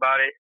talking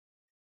about it.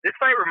 This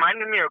fight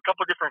reminded me of a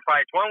couple of different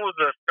fights. One was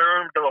the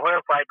Sturm De La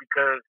Hoya fight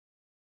because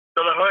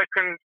De La Hoya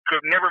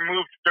could never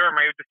move Sturm.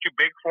 Right? It was just too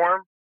big for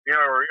him,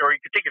 or he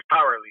could take his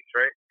power at least,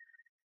 right?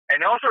 And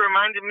it also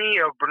reminded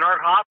me of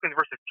Bernard Hopkins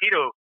versus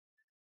Tito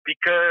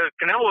because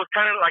Canelo was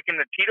kind of like in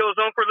the Tito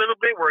zone for a little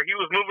bit where he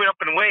was moving up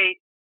in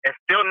weight and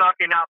still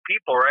knocking out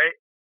people, right?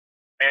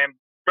 And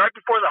right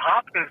before the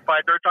Hopkins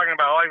fight, they were talking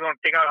about, he's going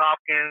to take out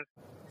Hopkins.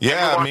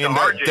 Yeah, I mean,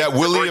 that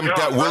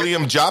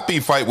William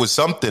Joppy fight was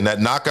something. That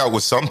knockout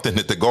was something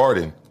at the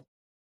Garden.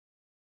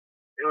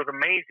 It was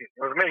amazing.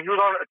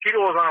 Tito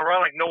was on a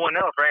run like no one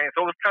else, right? And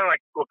so it was kind of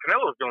like what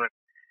Canelo was doing.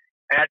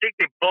 And I think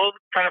they both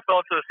kind of fell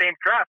into the same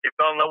trap. They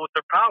fell in love with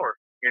their power,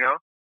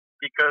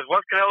 because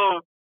once Canelo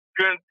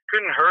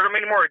couldn't hurt him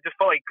anymore, it just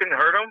felt like he couldn't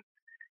hurt him.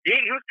 He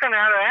was kind of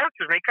out of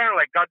answers, and he kind of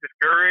like got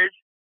discouraged.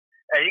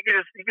 And you could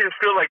just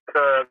feel like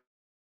the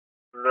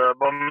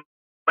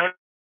momentum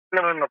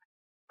in the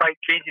fight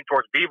changing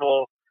towards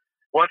Bivol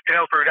once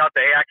Canelo figured out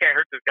that, hey, I can't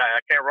hurt this guy. I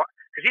can't,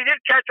 because he did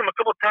catch him a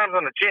couple times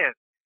on the chin,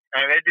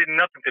 and it did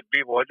nothing to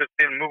Bivol. It just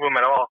didn't move him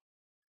at all.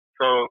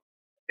 So,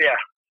 yeah.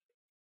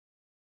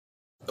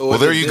 Well,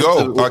 there you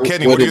go.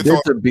 Kenny, what are your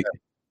thoughts?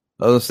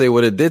 I was gonna say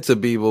what it did to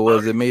Bivol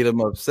was it made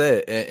him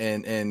upset,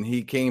 and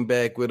he came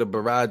back with a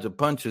barrage of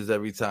punches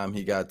every time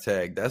he got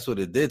tagged. That's what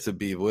it did to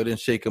Bivol. It didn't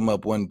shake him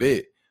up one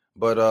bit.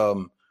 But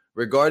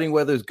regarding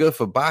whether it's good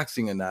for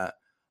boxing or not,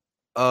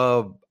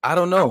 I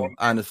don't know,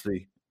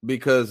 honestly,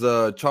 because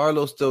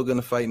Charlo's still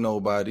gonna fight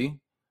nobody.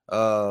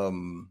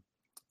 The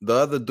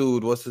other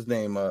dude, what's his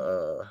name?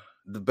 The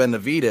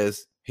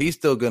Benavidez, he's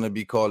still gonna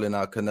be calling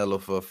out Canelo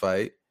for a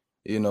fight.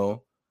 You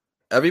know,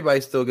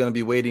 everybody's still gonna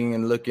be waiting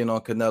and looking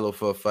on Canelo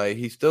for a fight.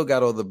 He still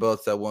got all the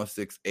belts at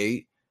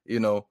 168. You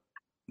know,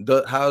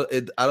 I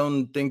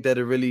don't think that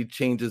it really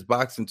changes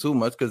boxing too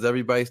much because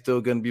everybody's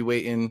still gonna be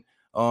waiting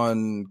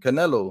on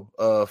Canelo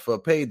for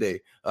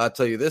payday. I'll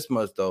tell you this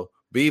much though.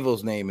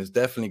 Bivol's name is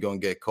definitely going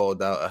to get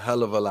called out a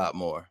hell of a lot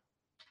more.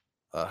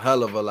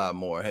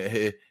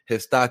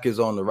 His stock is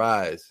on the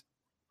rise.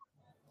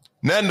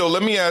 Nando,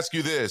 let me ask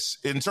you this.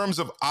 In terms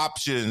of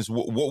options,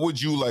 what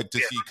would you like to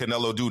see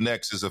Canelo do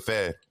next as a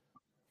fan?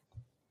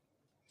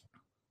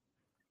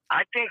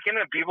 I think him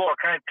and Bivol are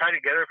kind of tied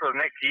together for the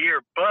next year,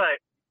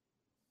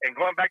 and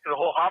going back to the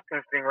whole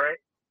Hopkins thing,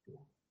 right?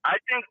 I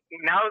think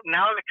now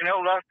that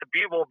Canelo lost to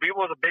Bivol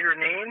is a bigger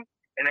name,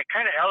 and it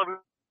kind of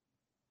elevated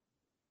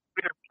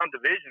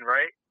division,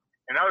 right?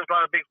 And now there's a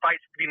lot of big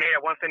fights to be made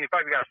at 175.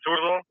 You got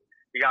Surlo,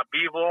 you got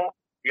Bivol,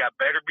 you got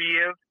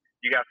Beterbiev,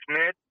 you got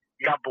Smith,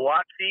 you got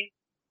Buatsi,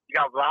 you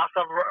got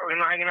Vlasov,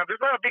 hanging up.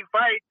 There's a lot of big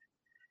fights.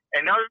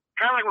 And now it's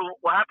kind of like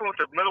what happened with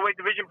the middleweight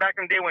division back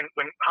in the day when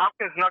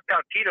Hopkins knocked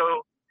out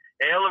Tito.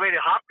 It elevated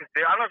Hopkins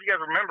there. I don't know if you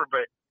guys remember,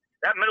 but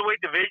that middleweight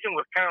division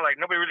was kind of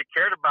like nobody really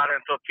cared about it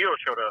until Tito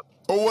showed up.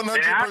 Oh,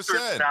 100%.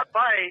 After that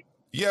fight.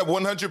 Yeah,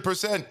 100%.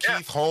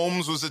 Keith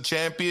Holmes was a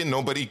champion.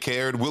 Nobody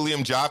cared.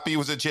 William Jaffe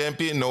was a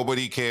champion.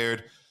 Nobody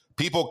cared.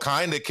 People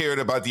kind of cared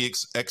about the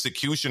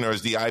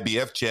Executioners, the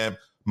IBF champ,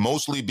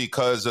 mostly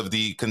because of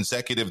the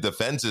consecutive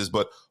defenses.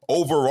 But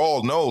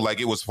overall, no,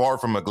 like it was far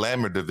from a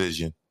glamour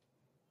division.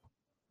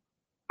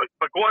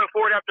 But going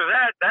forward after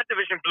that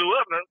division blew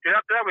up. Because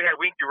after that, we had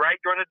Winky Wright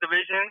join the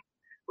division.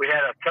 We had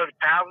Kelly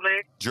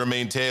Pavlik.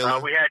 Jermaine Taylor.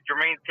 We had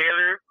Jermaine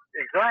Taylor.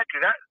 Exactly.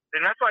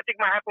 And that's what I think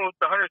might happen with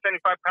the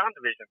 175-pound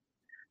division.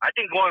 I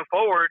think going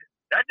forward,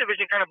 that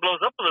division kind of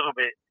blows up a little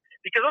bit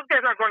because those guys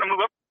aren't going to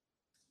move up.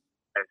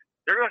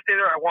 They're going to stay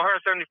there at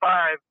 175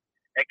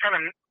 and kind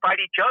of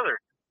fight each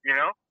other, you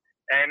know?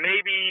 And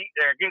maybe,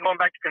 again, going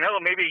back to Canelo,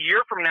 maybe a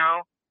year from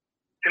now,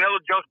 Canelo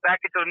jumps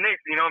back into the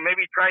mix, you know,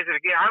 maybe he tries it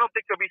again. I don't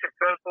think he'll be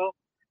successful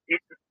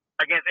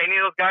against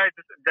any of those guys,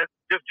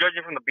 just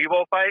judging from the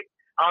Bivol fight.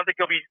 I don't think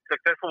he'll be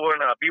successful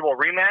in a Bivol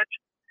rematch.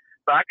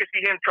 But I could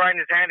see him trying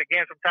his hand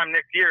again sometime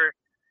next year.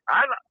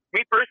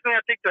 Me personally,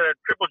 I think the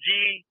Triple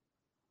G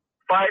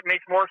fight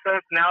makes more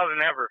sense now than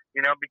ever,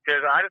 you know,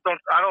 because I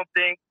don't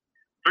think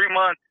 3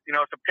 months, you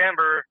know,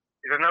 September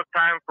is enough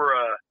time for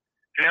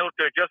Canelo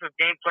to adjust his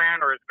game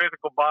plan or his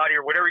physical body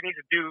or whatever he needs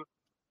to do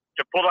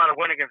to pull out a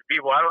win against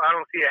Bivol. I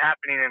don't see it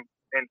happening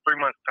in 3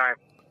 months' time.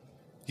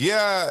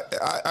 Yeah,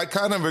 I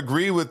kind of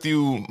agree with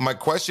you. My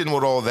question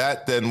with all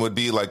that then would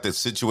be like the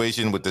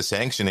situation with the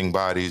sanctioning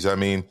bodies. I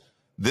mean,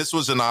 this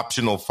was an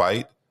optional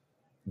fight.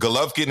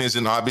 Golovkin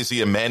isn't obviously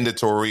a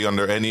mandatory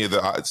under any of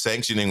the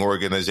sanctioning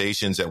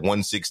organizations at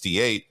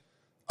 168.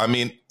 I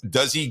mean,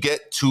 does he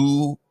get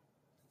two,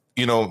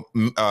 you know,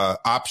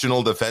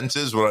 optional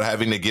defenses without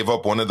having to give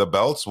up one of the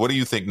belts? What do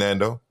you think,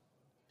 Nando?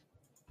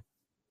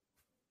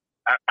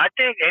 I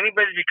think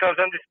anybody becomes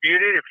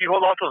undisputed. If you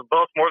hold on to those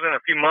belts more than a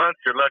few months,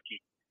 you're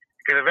lucky.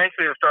 Because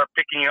eventually they'll start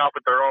picking you off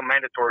with their own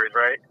mandatories,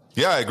 right?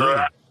 Yeah, I agree.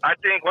 So I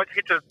think once you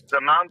get to the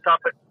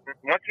mountaintop,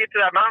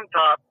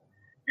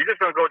 you're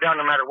just going to go down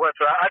no matter what.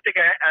 So I think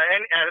at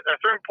a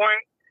certain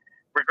point,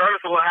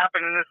 regardless of what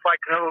happened in this fight,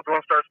 Canelo's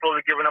going to start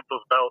slowly giving up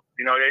those belts.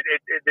 You know,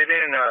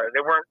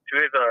 they weren't to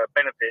his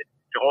benefit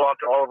to hold on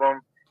to all of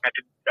them and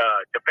to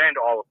defend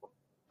all of them.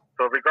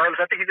 So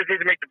regardless, I think he just needs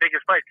to make the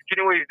biggest fight.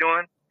 Continue what he's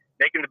doing,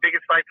 making the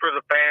biggest fight for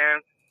the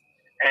fans,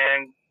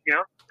 and, you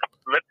know,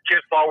 let the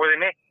chips fall where they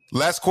may.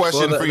 Last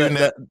question for you,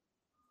 Nando.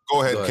 Go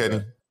ahead,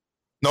 Kenny.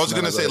 No, I was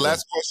going to say,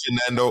 last question,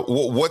 Nando.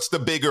 What's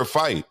the bigger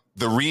fight,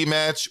 the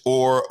rematch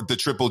or the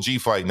Triple G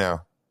fight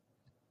now?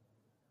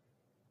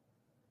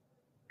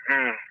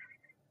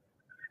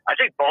 I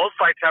think both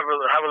fights have a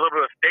little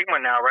bit of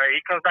stigma now, right? He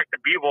comes back to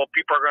Bivol,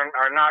 people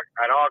are not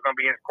at all going to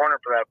be in his corner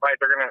for that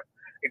fight. They're going to,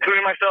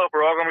 including myself,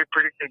 we're all going to be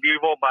predicting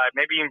Bivol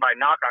maybe even by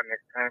knockout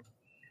next time.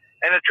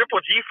 And the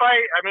Triple G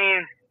fight, I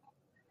mean,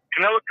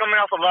 Canelo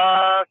coming off a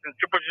loss and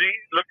Triple G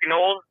looking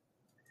old.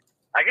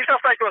 I guess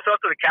that fight goes out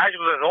to the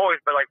casuals as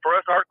always, but like for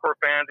us hardcore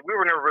fans, we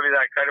were never really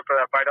that excited for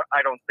that fight. I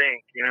don't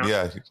think, you know.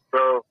 Yeah.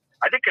 So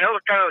I think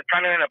Canelo's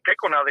kind of in a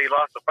pickle now that he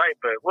lost the fight,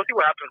 but we'll see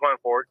what happens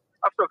going forward.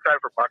 I'm still excited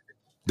for boxing.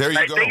 There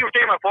you go. Thank you for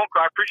taking my phone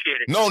call. I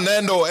appreciate it. No,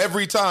 Nando,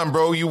 every time,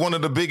 bro. You're one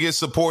of the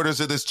biggest supporters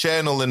of this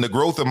channel and the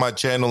growth of my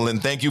channel,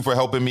 and thank you for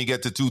helping me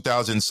get to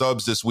 2,000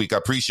 subs this week. I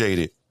appreciate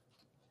it.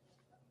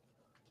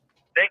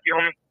 Thank you,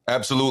 homie.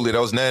 Absolutely.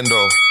 That was Nando.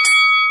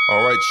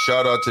 All right,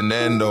 shout out to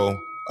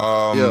Nando.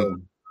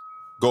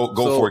 Go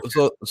for it.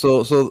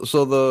 So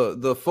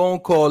the phone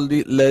call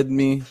led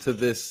me to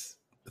this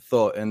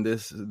thought in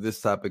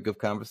this topic of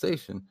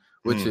conversation,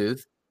 which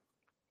is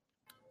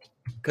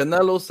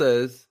Canelo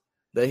says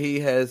that he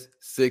has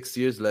 6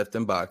 years left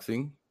in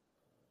boxing.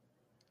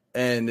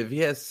 And if he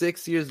has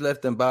 6 years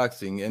left in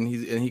boxing and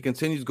he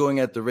continues going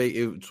at the rate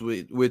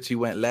which he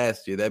went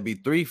last year, that'd be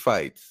 3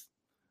 fights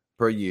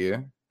per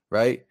year,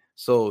 right?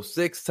 So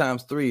 6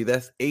 times 3,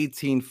 that's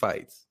 18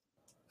 fights,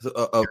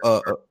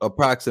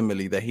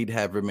 approximately, that he'd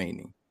have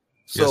remaining.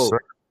 So yes,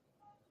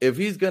 if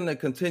he's gonna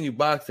continue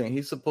boxing,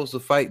 he's supposed to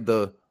fight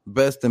the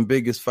best and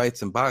biggest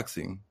fights in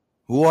boxing.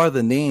 Who are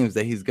the names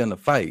that he's gonna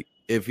fight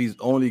if he's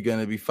only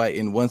gonna be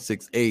fighting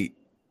 168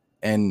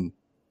 and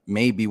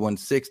maybe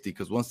 160,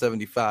 because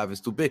 175 is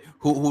too big?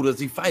 Who does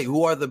he fight?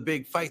 Who are the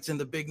big fights and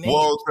the big names?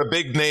 Well, the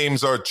big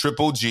names are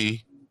Triple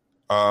G.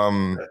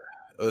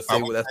 Let's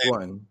say that's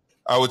 1.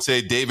 I would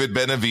say David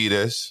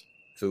Benavidez.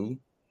 2.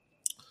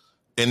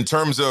 In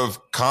terms of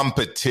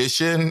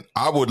competition,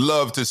 I would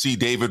love to see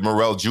David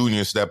Morrell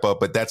Jr. step up,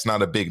 but that's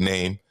not a big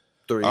name.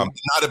 3.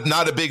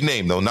 Not a big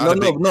name though.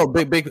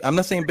 Big. I'm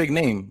not saying big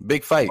name.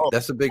 Big fight.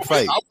 That's a big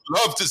fight. I would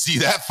love to see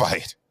that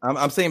fight.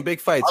 I'm saying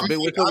big fights.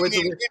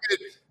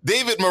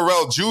 David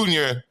Morrell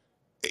Jr.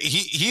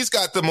 He's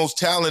got the most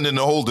talent in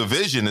the whole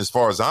division, as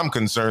far as I'm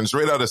concerned.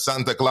 Straight out of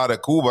Santa Clara,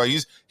 Cuba,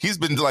 he's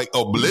been like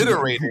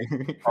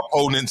obliterating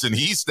opponents, and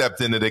he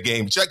stepped into the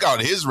game. Check out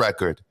his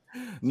record.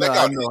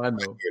 I know.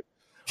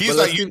 He's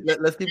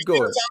let's keep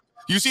going.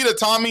 You see the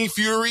Tommy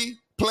Fury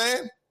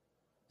plan,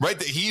 right?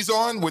 That he's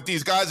on with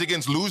these guys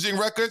against losing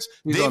records.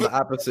 He's David on the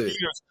opposite.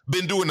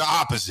 Been doing the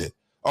opposite.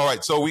 All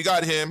right, so we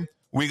got him.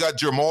 We got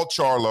Jermall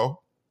Charlo.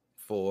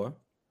 4.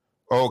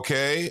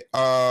 Okay.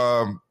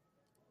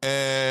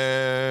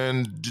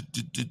 And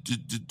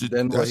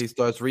then when he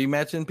starts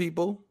rematching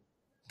people,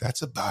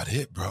 that's about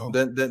it, bro.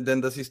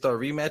 Then does he start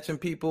rematching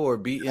people or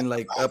beating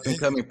like up and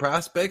coming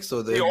prospects?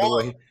 Or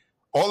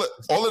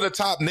all of the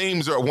top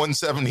names are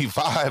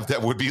 175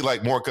 that would be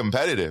like more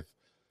competitive.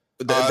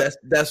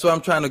 That's what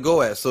I'm trying to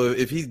go at. So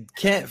if he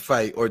can't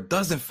fight or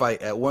doesn't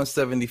fight at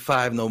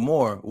 175 no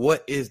more,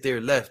 what is there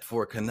left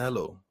for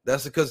Canelo?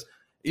 That's because,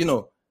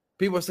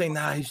 people are saying,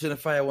 he shouldn't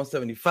fight at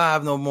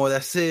 175 no more.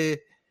 That's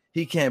it.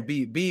 He can't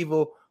beat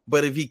Bivol.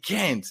 But if he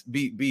can't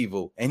beat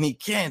Bivol and he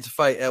can't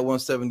fight at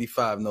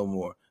 175 no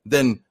more,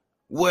 then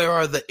where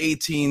are the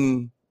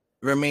 18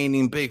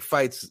 remaining big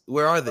fights?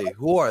 Where are they?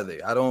 Who are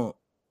they? I don't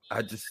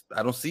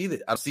see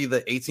that. I see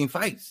the 18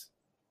 fights.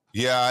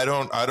 Yeah, I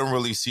don't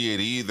really see it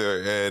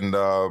either. And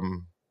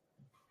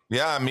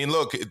I mean,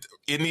 look,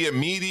 in the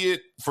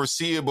immediate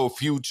foreseeable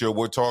future,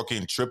 we're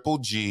talking Triple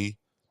G,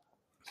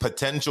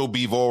 potential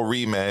Bivol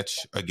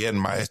rematch. Again,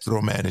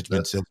 Maestro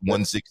Management says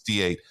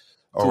 168.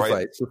 All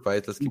right. Two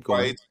fights. Let's keep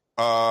going.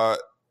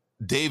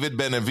 David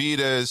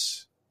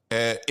Benavidez,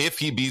 if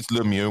he beats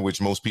Lemieux,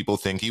 which most people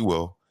think he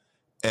will,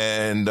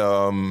 and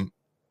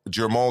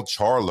Jermall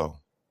Charlo.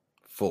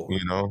 4.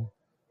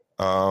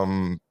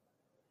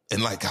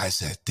 And like I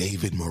said,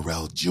 David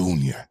Morrell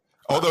Jr.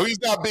 Although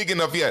he's not big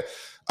enough yet.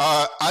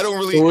 I don't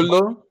really.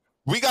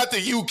 We got the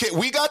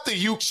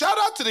UK. Shout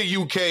out to the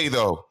UK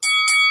though,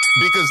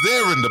 because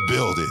they're in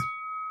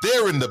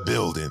the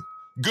building.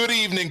 Good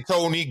evening,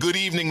 Tony. Good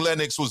evening,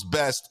 Lennox was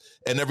best,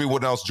 and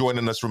everyone else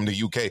joining us from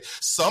the UK.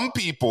 Some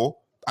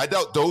people, I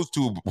doubt those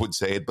two would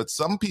say it, but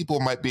some people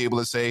might be able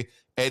to say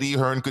Eddie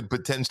Hearn could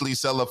potentially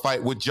sell a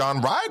fight with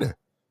John Ryder.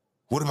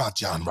 What about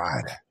John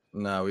Ryder?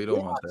 No, we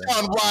don't want that.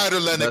 John Ryder,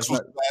 Lennox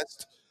was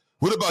best.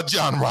 What about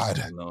John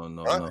Ryder?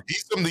 No.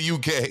 He's from the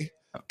UK.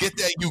 Get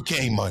that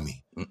UK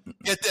money.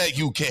 Get that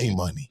UK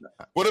money.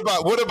 What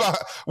about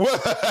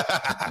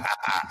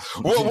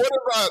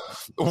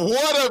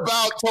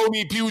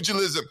Tony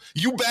Pugilism?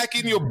 You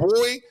backing your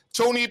boy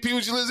Tony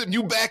Pugilism?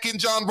 You backing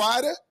John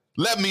Ryder?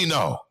 Let me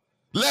know.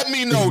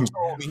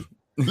 Tony.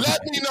 Let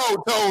me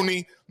know,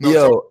 Tony.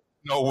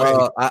 No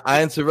way.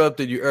 I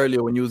interrupted you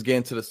earlier when you was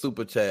getting to the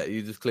super chat.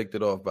 You just clicked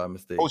it off by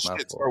mistake. Oh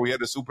shit! Sorry, we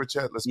had a super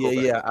chat. Let's go.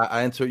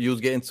 Yeah. You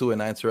was getting to it,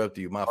 and I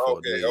interrupted you. My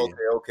fault.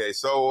 Okay.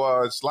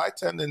 So, Sly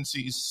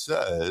Tendencies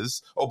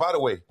says, "Oh, by the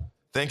way,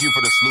 thank you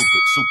for the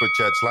super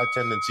chat. Sly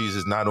Tendencies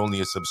is not only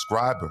a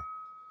subscriber,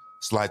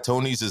 Sly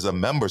Tony's is a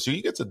member, so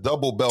he gets a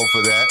double bell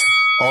for that.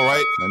 All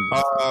right.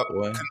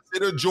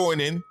 Consider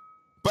joining,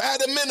 but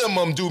at a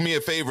minimum, do me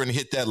a favor and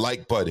hit that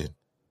like button."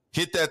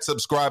 Hit that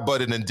subscribe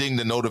button and ding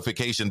the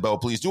notification bell,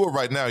 please. Do it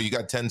right now. You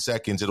got 10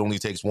 seconds. It only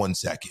takes 1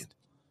 second.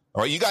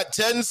 All right, you got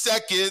 10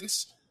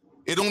 seconds.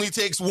 It only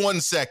takes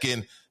 1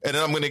 second. And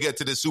then I'm going to get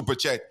to the super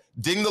chat.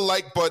 Ding the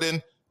like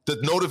button,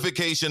 the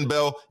notification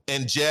bell,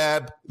 and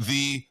jab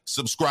the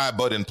subscribe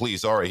button,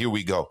 please. All right, here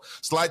we go.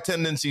 Sly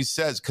Tendency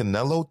says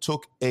Canelo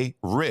took a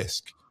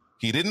risk.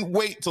 He didn't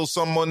wait till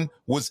someone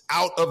was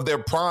out of their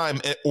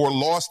prime or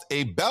lost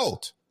a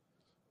belt.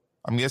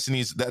 I'm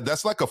guessing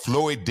that's like a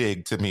Floyd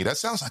dig to me. That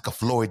sounds like a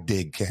Floyd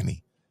dig,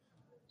 Kenny.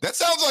 That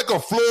sounds like a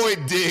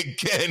Floyd dig,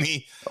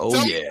 Kenny. Oh,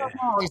 Tell yeah. me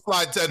wrong,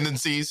 Sly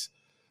Tendencies.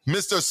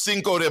 Mr.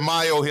 Cinco de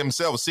Mayo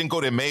himself,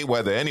 Cinco de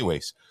Mayweather.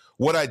 Anyways,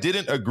 what I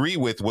didn't agree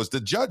with was the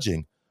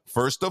judging.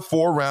 First of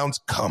 4 rounds,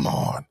 come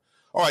on.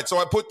 All right, so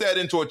I put that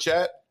into a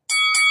chat.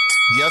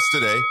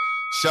 yesterday.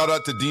 Shout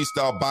out to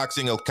D-Style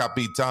Boxing, El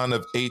Capitan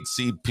of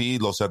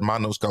 8CP, Los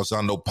Hermanos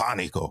Causando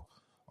Pánico.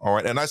 All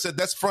right. And I said,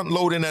 that's front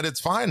loading at its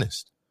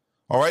finest.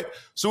 All right.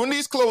 So in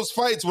these close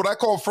fights, what I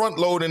call front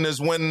loading is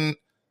when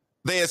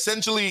they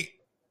essentially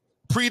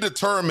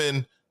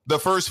predetermine the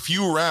first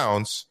few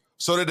rounds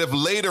so that if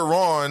later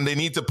on they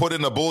need to put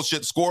in a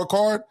bullshit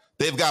scorecard,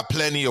 they've got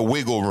plenty of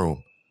wiggle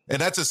room.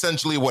 And that's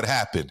essentially what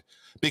happened,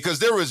 because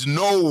there is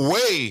no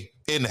way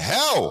in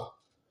hell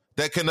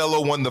that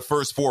Canelo won the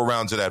first 4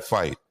 rounds of that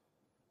fight.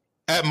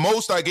 At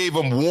most, I gave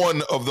him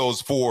one of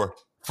those 4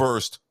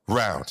 first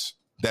rounds.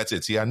 That's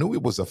it. See, I knew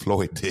it was a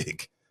Floyd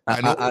dig.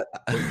 I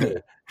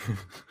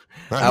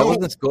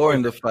wasn't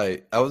scoring the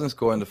fight.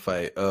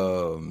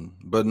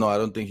 But no, I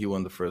don't think he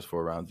won the first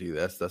 4 rounds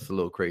either. That's a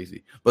little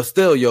crazy. But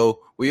still, yo,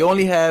 we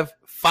only have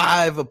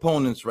 5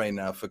 opponents right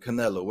now for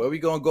Canelo. Where are we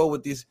gonna go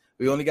with these?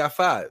 We only got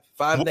 5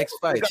 next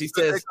fights. He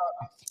says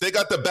they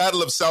got the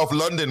Battle of South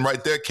London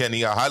right there,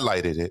 Kenny. I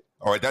highlighted it.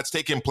 All right, that's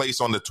taking place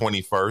on the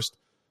 21st.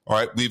 All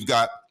right, we've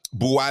got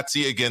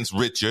Buatsi against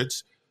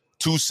Richards.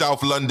 2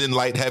 South London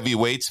light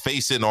heavyweights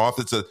facing off.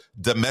 It's a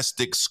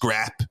domestic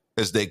scrap,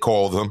 as they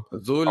call them.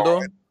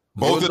 Zuldo. Right.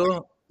 Both Zuldo. of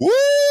them. Woo!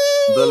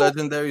 The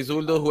legendary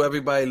Zuldo, who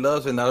everybody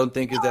loves, and I don't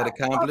think is that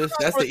accomplished.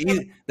 That's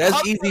easy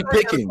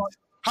picking.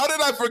 How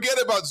did I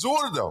forget about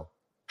Zuldo?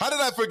 How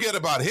did I forget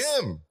about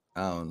him?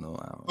 I don't know.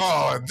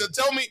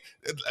 Tell me.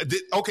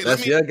 Okay,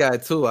 that's your guy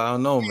too. I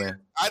don't know, man.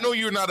 I know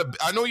you're not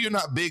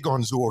big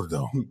on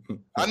Zordo.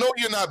 I know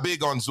you're not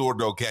big on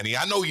Zordo, Kenny.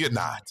 I know you're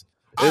not.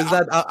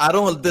 I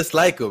don't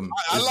dislike him.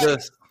 I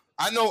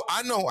know.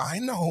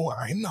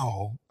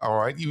 All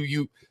right,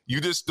 you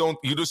just don't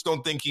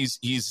think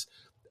he's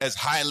as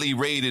highly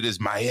rated as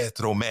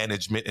Maestro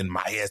Management and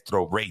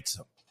Maestro rates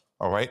him.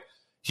 All right,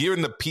 here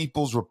in the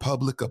People's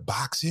Republic of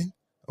Boxing,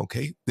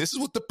 okay, this is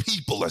what the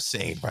people are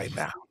saying right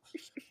now.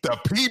 The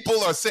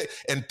people are saying,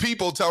 and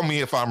people tell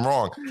me if I'm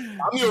wrong.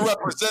 I'm your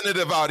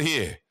representative out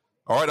here.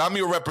 All right, I'm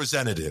your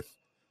representative.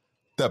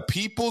 The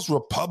People's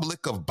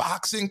Republic of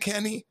Boxing,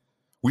 Kenny,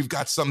 we've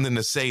got something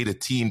to say to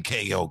Team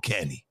KO,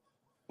 Kenny.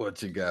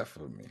 What you got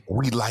for me?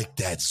 We like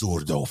that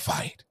Zurdo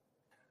fight.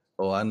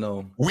 Oh, I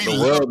know. The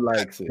world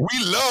likes it.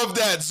 We love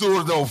that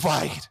Zurdo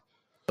fight.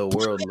 The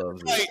world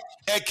loves it.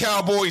 At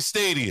Cowboy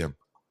Stadium.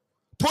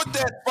 Put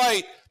that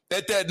fight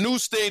at that new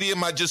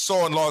stadium I just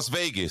saw in Las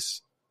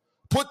Vegas.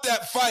 Put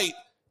that fight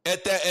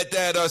at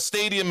that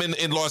stadium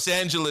in Los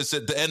Angeles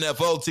that the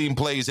NFL team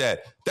plays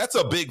at. That's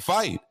a big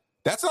fight.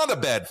 That's not a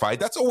bad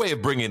fight. That's a way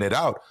of bringing it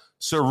out.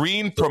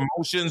 Serene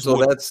Promotions. So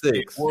that's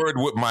 6. Word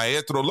with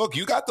Maestro. Look,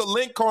 you got the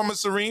link, Karma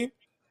Serene.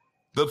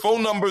 The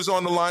phone number's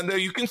on the line there.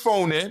 You can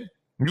phone in.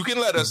 You can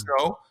let us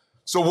know.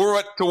 So we're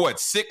up to what,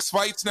 6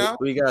 fights now?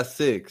 We got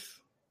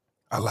 6.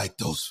 I like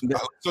those.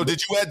 So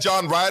did you add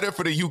John Ryder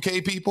for the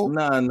UK people?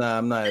 Nah, I'm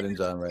not adding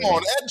John Ryder. Come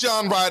on, add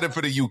John Ryder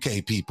for the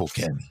UK people,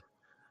 Kenny.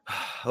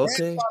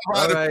 Okay.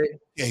 All right.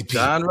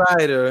 John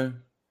Ryder.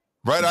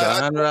 Right.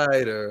 John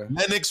Ryder.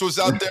 Lennox was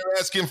out there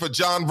asking for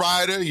John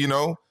Ryder, you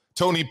know.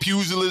 Tony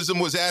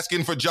Pugilism was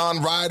asking for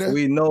John Ryder.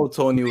 We know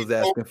Tony was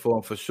asking for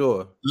him for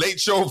sure.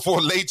 Late Show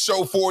 42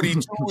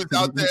 was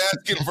out there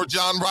asking for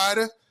John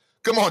Ryder.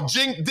 Come on,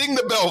 ding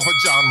the bell for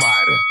John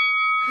Ryder.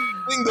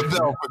 Ding the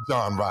bell for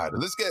John Ryder.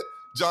 Let's get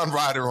John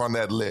Ryder on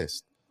that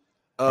list.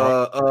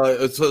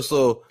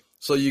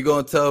 So you're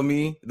gonna tell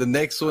me the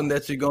next one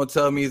that you're gonna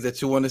tell me is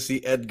that you want to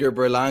see Edgar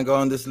Berlanga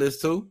on this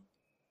list too?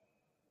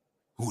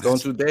 Ooh,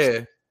 don't you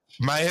dare.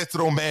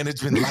 Maestro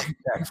Management like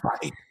that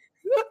fight.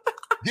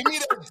 Give me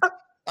that.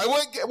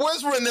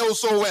 Where's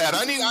Reynoso at?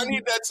 I need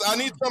that. I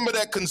need some of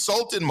that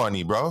consulting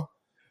money, bro.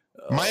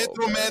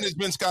 Maestro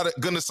Management's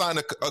gonna sign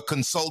a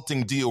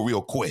consulting deal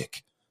real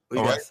quick. We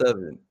got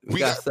 7.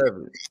 We got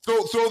 7.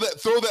 Throw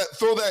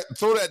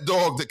that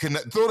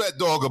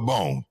dog a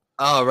bone.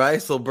 All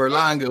right, so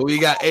Berlanga, we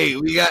got 8.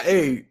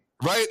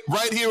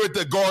 Right here at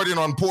the Garden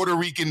on Puerto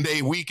Rican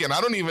Day weekend.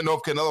 I don't even know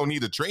if Canelo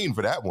need to train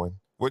for that one.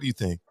 What do you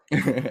think?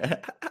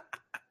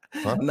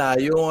 Huh? Nah,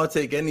 you don't want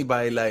to take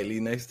anybody lightly.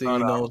 Next thing you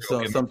know,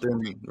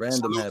 something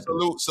random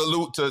happens.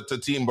 Salute to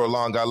Team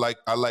Berlanga.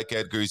 I like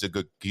Edgar. He's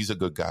a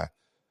good guy.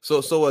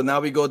 So now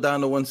we go down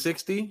to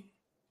 160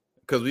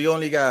 because we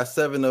only got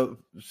 7 of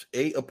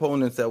 8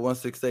 opponents at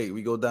 168.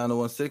 We go down to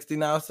 160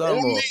 now.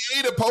 Only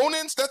 8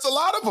 opponents? That's a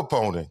lot of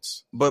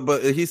opponents.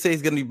 But he says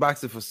he's gonna be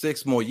boxing for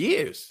 6 more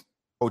years.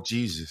 Oh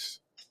Jesus!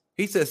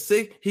 He said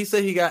 6. He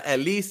said he got at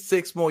least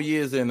 6 more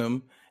years in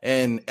him.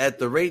 And at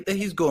the rate that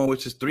he's going,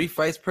 which is 3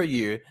 fights per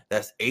year,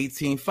 that's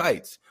 18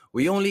 fights.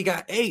 We only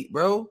got 8,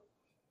 bro.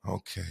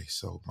 Okay,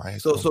 so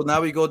now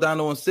we go down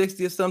to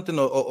 160 or something,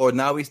 or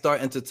now we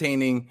start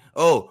entertaining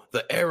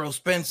the Errol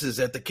Spencers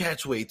at the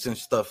catchweights and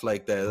stuff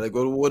like that. Like,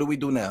 what do we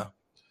do now?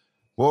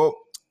 Well,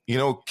 you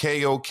know,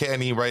 KO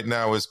Kenny right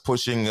now is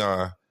pushing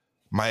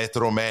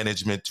Maestro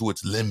Management to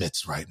its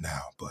limits right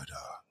now, but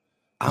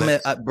I'm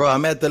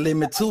at the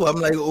limit too. I'm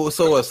like,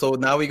 so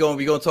now we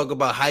gonna talk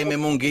about Jaime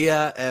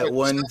Munguia at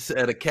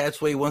a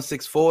catchweight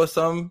 164 or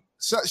something.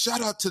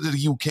 shout out to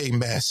the UK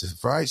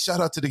Massive, right? Shout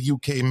out to the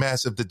UK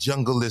Massive. The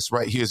Jungle List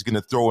right here is going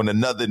to throw in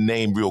another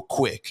name real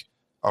quick,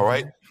 all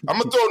right? I'm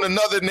going to throw in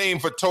another name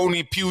for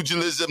Tony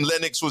Pugilism.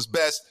 Lennox was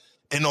best,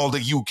 and all the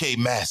UK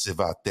Massive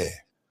out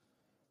there.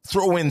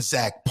 Throw in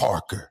Zach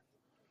Parker.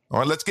 All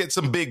right, let's get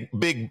some big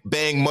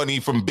bang money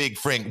from Big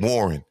Frank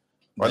Warren.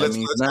 All right, let's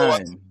go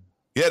out.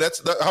 Yeah,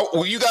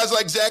 will you guys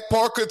like Zach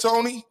Parker,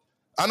 Tony?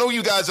 I know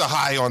you guys are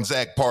high on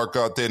Zach Parker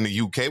out there in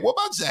the UK. What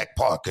about Zach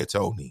Parker,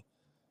 Tony?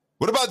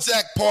 What about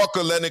Zach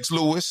Parker, Lennox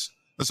Lewis?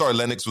 Sorry,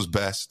 Lennox was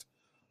best.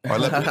 All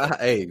right,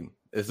 hey,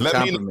 it's a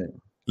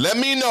compliment. Let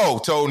me know,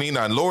 Tony.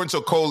 Now, Lawrence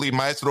Okoli,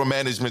 Maestro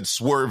Management,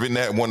 swerving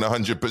that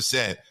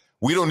 100%.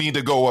 We don't need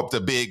to go up to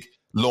big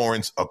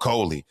Lawrence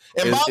Okoli.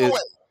 And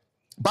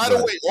by the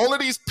way, all of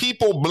these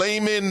people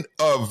blaming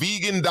a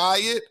vegan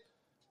diet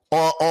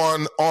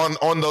on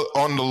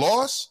the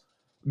loss,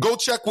 go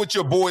check with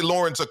your boy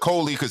Lawrence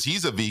Okoli, because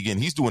he's a vegan.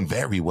 He's doing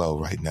very well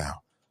right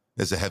now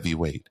as a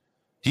heavyweight.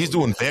 He's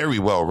doing very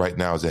well right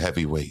now as a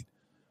heavyweight.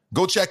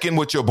 Go check in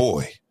with your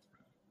boy.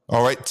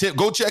 All right,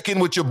 go check in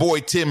with your boy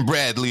Tim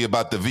Bradley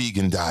about the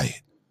vegan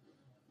diet.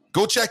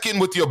 Go check in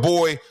with your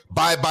boy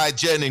Bye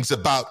Jennings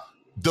about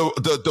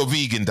the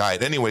vegan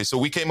diet. Anyway, so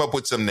we came up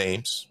with some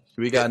names.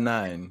 We got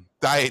 9.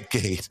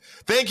 Dietgate.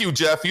 Thank you,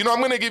 Jeff. You know, I'm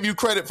going to give you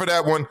credit for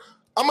that one.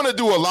 I'm going to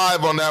do a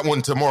live on that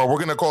one tomorrow. We're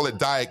going to call it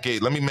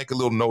Dietgate. Let me make a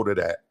little note of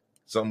that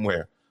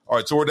somewhere. All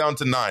right, so we're down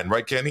to 9,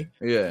 right, Kenny?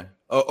 Yeah.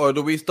 Or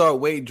do we start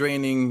weight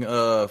draining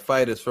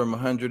fighters from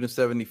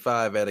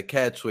 175 at a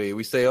catch weight?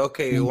 We say,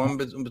 okay, one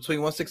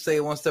between 168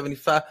 and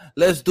 175.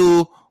 Let's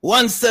do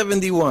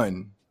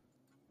 171.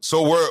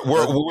 So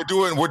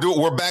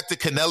we're back to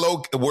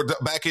Canelo. We're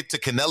back into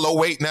Canelo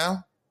weight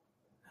now.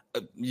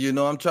 You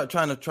know, I'm trying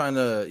to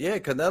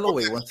Canelo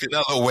weight.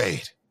 Canelo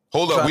weight.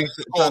 Hold up, we're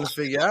trying to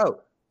figure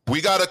out.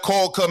 We got a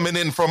call coming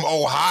in from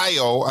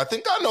Ohio. I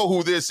think I know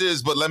who this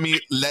is, but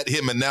let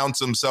him announce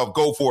himself.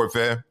 Go for it,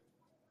 fam.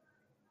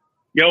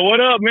 Yo,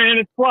 what up, man?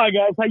 It's Sly,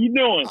 guys. How you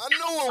doing? I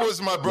knew it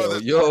was my brother.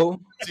 Yo.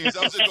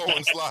 How's it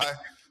going, Sly?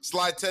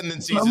 Sly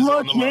Tendencies is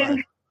on the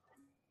line.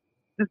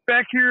 Just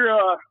back here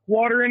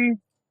watering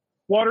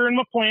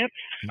my plants.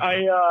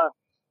 I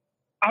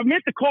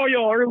meant to call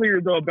y'all earlier,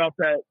 though, about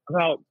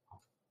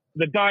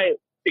the diet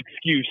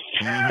excuse.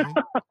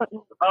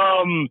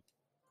 Mm-hmm.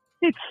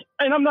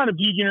 And I'm not a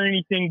vegan or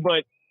anything,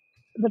 but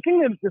the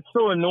thing that's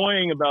so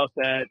annoying about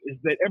that is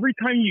that every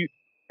time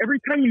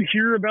you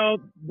hear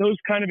about those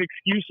kind of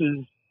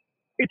excuses,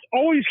 it's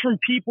always from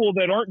people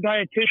that aren't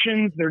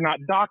dietitians. They're not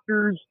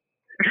doctors.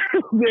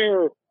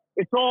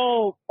 It's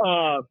all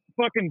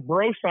fucking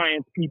bro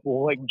science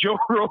people like Joe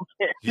Rogan.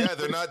 Yeah,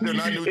 they're not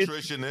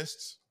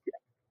nutritionists.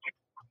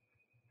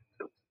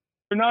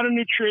 They're not a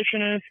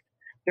nutritionist.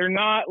 They're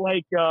not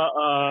like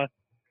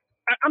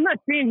I'm not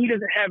saying he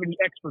doesn't have any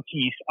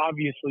expertise.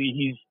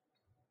 Obviously,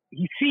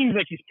 he seems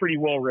like he's pretty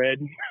well read,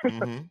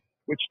 mm-hmm.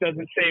 which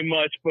doesn't say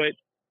much, but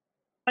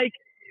like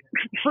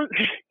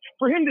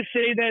for him to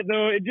say that,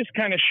 though, it just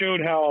kind of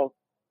showed how,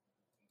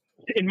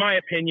 in my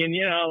opinion,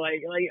 you know,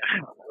 like I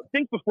don't know,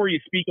 think before you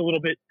speak a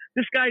little bit.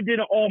 This guy did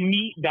an all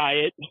meat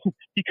diet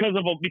because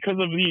of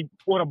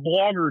what a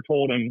blogger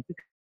told him. This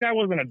guy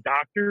wasn't a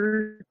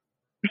doctor.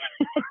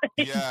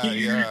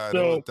 Yeah.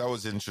 So, that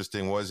was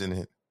interesting, wasn't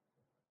it?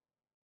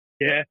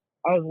 Yeah,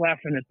 I was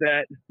laughing at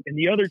that. And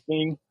the other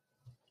thing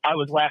I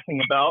was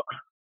laughing about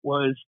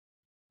was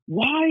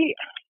why.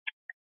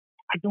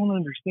 I don't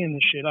understand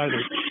this shit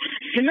either.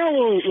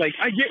 Canelo, like,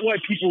 I get why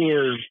people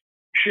are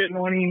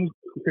shitting on him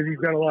because he's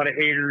got a lot of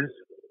haters.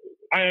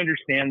 I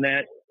understand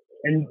that.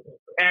 And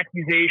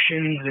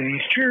accusations and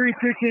he's cherry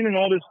picking and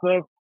all this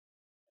stuff.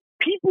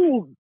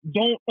 People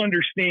don't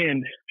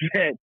understand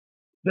that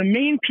the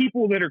main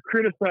people that are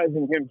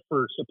criticizing him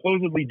for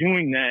supposedly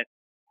doing that,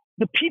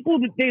 the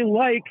people that they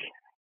like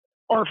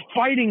are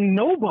fighting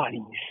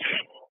nobodies.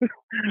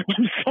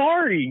 I'm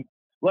sorry.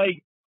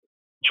 Like,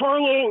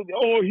 Charlo,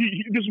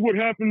 this is what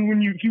happened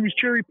when he was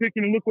cherry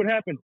picking, and look what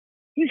happened.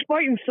 He's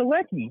fighting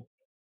Selecki,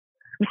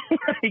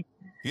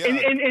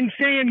 and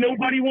saying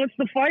nobody wants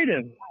to fight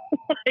him.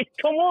 Like,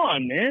 come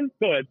on, man.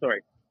 Go ahead,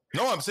 sorry.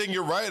 No, I'm saying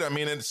you're right. I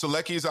mean, and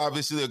Selecki is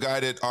obviously the guy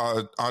that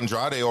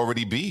Andrade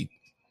already beat.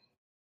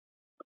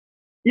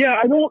 Yeah,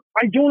 I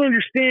don't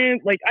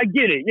understand. Like, I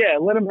get it. Yeah,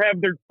 let them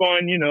have their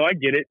fun. You know, I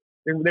get it.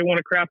 They want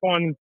to crap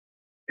on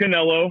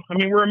Canelo. I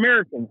mean, we're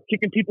Americans.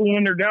 Kicking people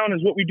when they're down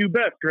is what we do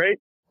best, right?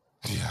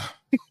 Yeah.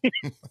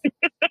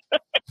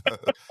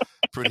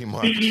 Pretty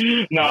much.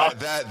 No,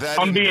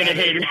 I'm being a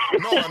hater.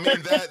 No, I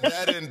mean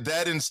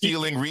that and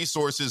stealing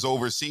resources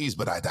overseas,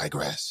 but I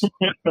digress.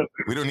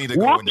 We don't need to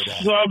go into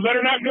that. So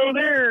better not go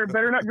there.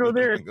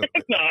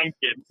 No, I'm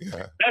kidding.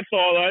 Yeah. That's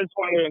all. I just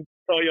wanted to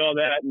tell you all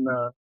that, and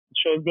the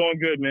show's going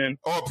good, man.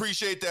 Oh,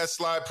 appreciate that,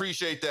 Sly.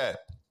 Appreciate that.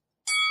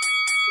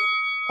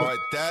 All right,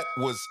 that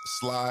was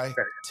Sly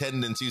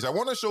Tendencies. I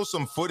want to show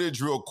some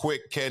footage real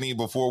quick, Kenny,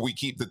 before we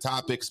keep the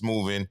topics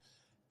moving.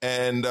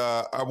 And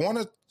I want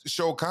to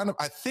show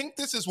I think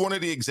this is one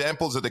of the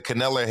examples of the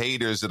Canelo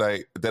haters that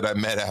I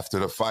met after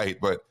the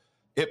fight. But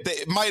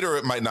It might or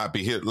it might not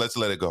be. Here, let's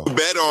let it go.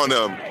 Bet on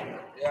them.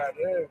 Yeah, I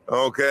did.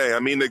 Okay, I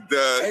mean the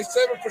Hey,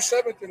 7 for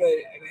 7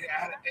 today. And he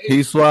had an 8.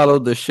 He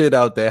swallowed the shit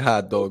out that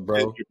hot dog,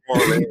 bro.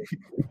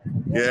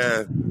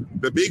 yeah,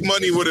 the big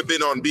money would have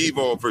been on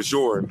Bivol for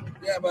sure.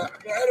 Yeah, but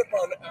I had a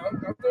parlay.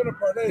 I'm doing a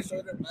parlay, so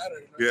it didn't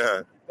matter. You know?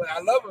 Yeah, but I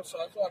love him, so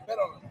that's why I bet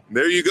on him.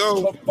 there you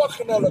go. But fuck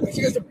Canelo, because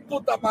he has a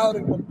puta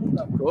madre con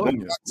puta.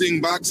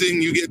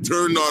 Boxing, you get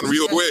turned on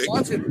real quick.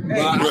 Watch it. Hey,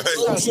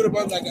 I should have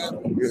won that guy.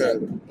 Yeah.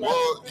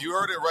 Well, you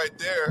heard it right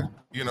there.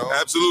 You know,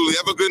 absolutely.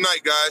 Have a good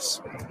night,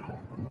 guys.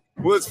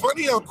 Well, it's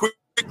funny how quickly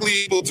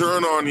people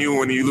turn on you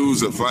when you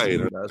lose a fight.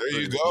 There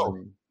you go.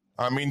 Funny.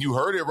 I mean, you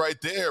heard it right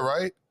there,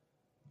 right?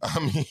 I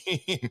mean,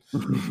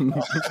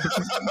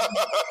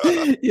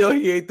 yo,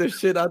 he ate the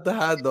shit out the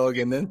hot dog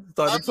and then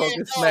started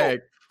talking smack.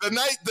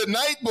 The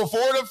night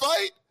before the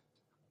fight,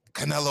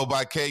 Canelo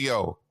by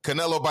KO,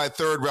 Canelo by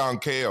 3rd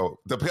round KO,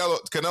 the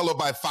Canelo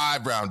by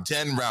 5 round,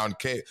 10 round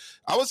KO.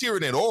 I was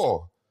hearing it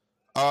all.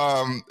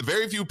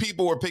 Very few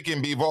people were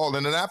picking Bivol,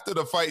 and then after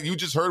the fight, you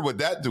just heard what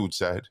that dude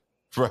said,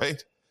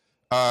 right?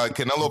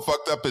 Canelo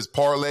fucked up his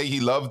parlay. He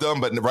loved him,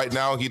 but right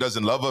now he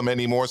doesn't love him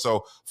anymore.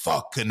 So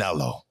fuck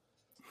Canelo.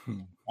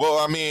 Well,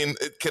 I mean,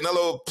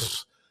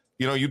 Canelo,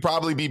 you know, you'd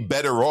probably be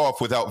better off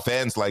without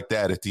fans like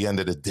that at the end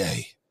of the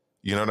day.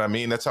 You know what I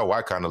mean? That's how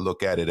I kind of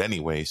look at it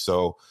anyway.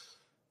 So,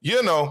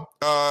 you know,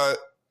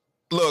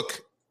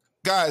 look,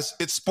 guys,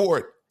 it's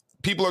sport.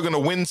 People are going to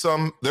win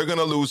some. They're going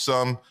to lose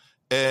some.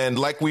 And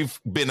like we've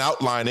been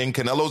outlining,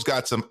 Canelo's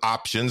got some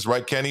options,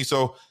 right, Kenny?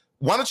 So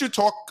why don't you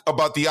talk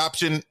about the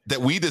option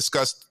that we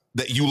discussed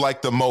that you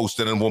like the most,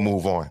 and then we'll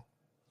move on.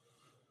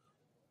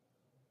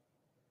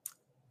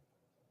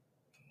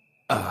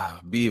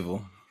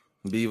 Bivol.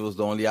 Bivol's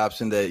the only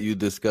option that you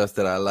discussed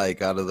that I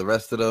like. Out of the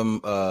rest of them,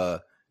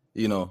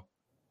 you know,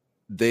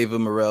 David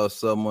Morrell is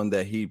someone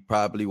that he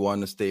probably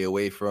want to stay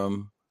away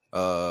from.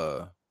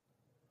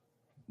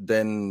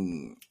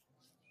 Then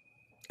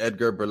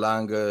Edgar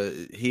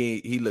Berlanga,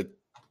 he looked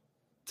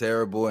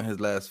terrible in his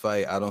last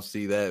fight. I don't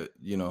see that.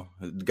 You know,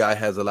 the guy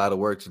has a lot of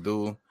work to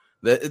do.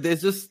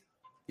 There's just,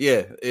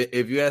 yeah,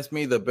 if you ask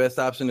me, the best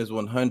option is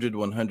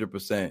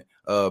 100%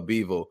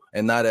 Bivol,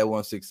 and not at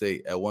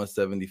 168, at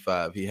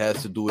 175. He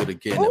has to do it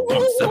again at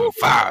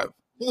 175.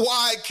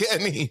 Why,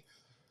 Kenny?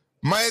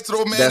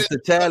 Maestro man. That's the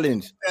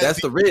challenge.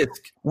 That's the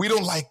risk. We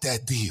don't like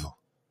that deal.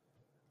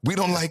 We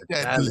don't like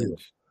that deal.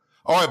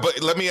 All right,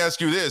 but let me ask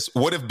you this.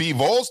 What if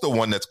Bivol's the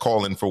one that's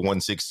calling for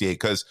 168?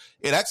 Because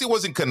it actually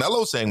wasn't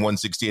Canelo saying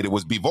 168. It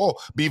was Bivol.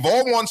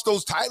 Bivol wants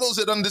those titles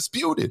at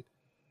undisputed.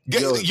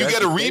 You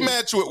get a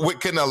rematch with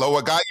Canelo,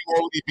 a guy you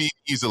already beat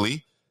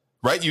easily,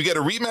 right? You get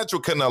a rematch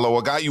with Canelo,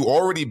 a guy you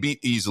already beat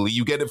easily.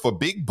 You get it for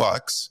big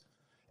bucks,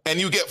 and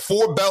you get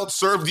 4 belts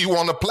served you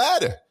on a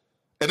platter.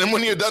 And then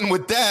when you're done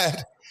with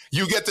that,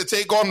 you get to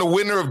take on the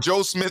winner of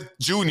Joe Smith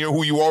Jr.,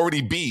 who you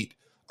already beat,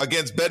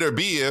 against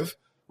Beterbiev,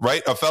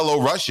 right? A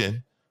fellow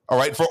Russian, all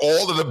right, for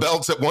all of the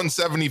belts at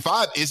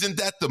 175. Isn't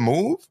that the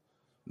move?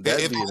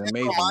 That'd be an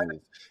amazing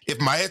move. If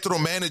Maestro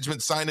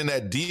Management signing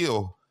that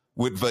deal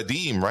with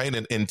Vadim, right,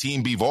 and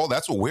Team Bivol,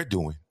 that's what we're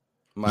doing.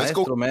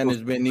 Maestro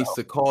Management needs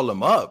to call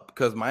him up,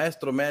 because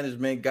Maestro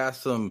Management got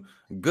some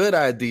good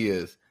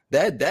ideas.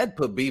 That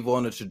put Bivol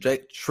on a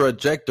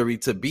trajectory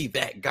to be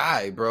that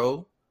guy,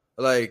 bro.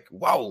 Like,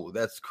 wow,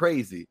 that's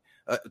crazy.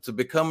 To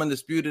become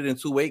undisputed in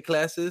 2 weight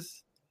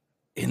classes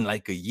in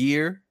like a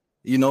year,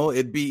 you know,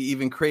 it'd be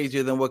even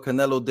crazier than what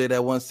Canelo did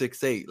at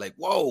 168. Like,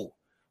 whoa.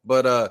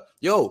 But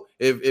yo,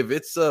 if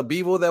it's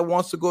Bivol that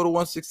wants to go to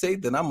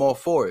 168, then I'm all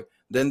for it.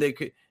 Then they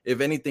could, if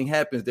anything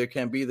happens, there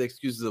can't be the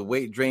excuses of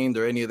weight drained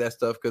or any of that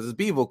stuff, because it's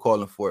Bivol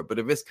calling for it. But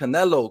if it's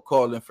Canelo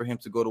calling for him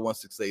to go to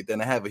 168,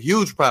 then I have a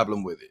huge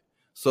problem with it.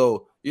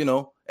 So, you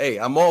know, hey,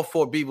 I'm all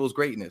for Bivol's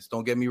greatness.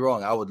 Don't get me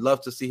wrong. I would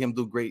love to see him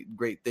do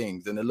great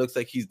things. And it looks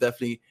like he's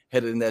definitely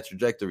headed in that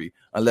trajectory,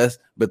 unless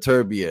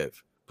Beterbiev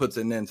puts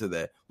an end to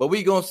that. But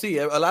we going to see.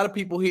 A lot of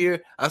people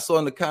here, I saw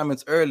in the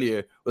comments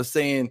earlier, was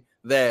saying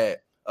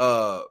that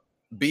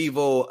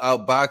Bivol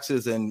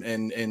outboxes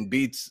and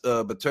beats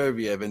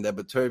Beterbiev, and that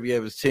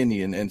Beterbiev is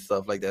chinny and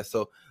stuff like that.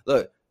 So,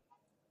 look,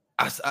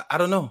 I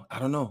don't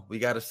know. We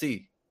got to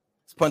see.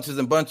 It's punches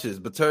and bunches.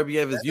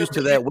 Beterbiev is used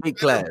to that weight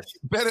class.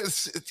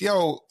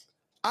 Yo,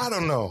 I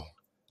don't know.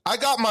 I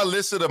got my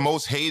list of the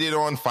most hated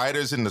on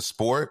fighters in the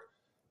sport.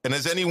 And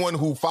as anyone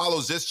who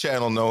follows this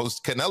channel knows,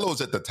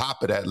 Canelo's at the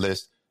top of that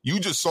list. You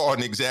just saw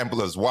an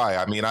example as why.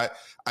 I mean, I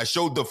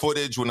showed the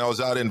footage when I was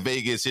out in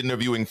Vegas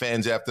interviewing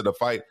fans after the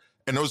fight,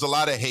 and there was a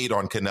lot of hate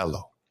on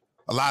Canelo.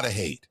 A lot of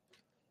hate.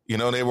 You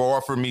know, they were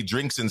offering me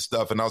drinks and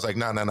stuff, and I was like,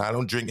 no, I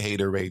don't drink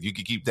haterade. You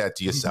can keep that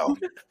to yourself.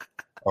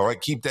 All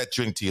right, keep that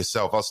drink to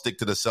yourself. I'll stick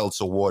to the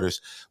seltzer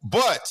waters.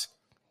 But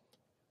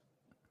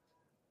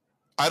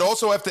I'd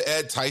also have to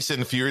add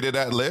Tyson Fury to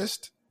that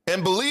list.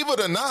 And believe it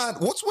or not,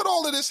 what's with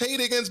all of this hate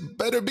against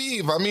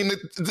Beterbiev? I mean,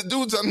 the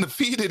dude's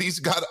undefeated. He's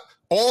got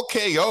all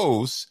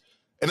KOs.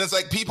 And it's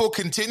like people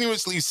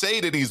continuously say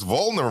that he's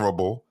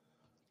vulnerable.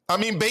 I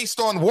mean,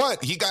 based on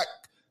what? He got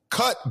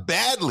cut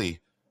badly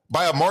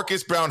by a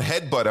Marcus Brown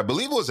headbutt. I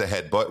believe it was a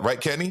headbutt, right,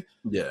 Kenny?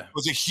 Yeah. It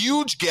was a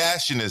huge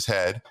gash in his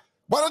head.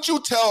 Why don't you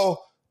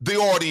tell the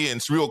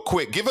audience real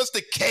quick? Give us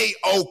the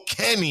K.O.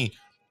 Kenny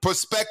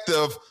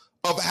perspective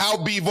of how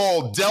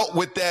Bivol dealt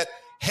with that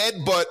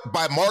headbutt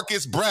by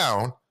Marcus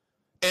Brown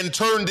and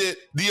turned it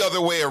the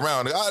other way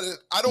around.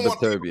 I don't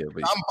want –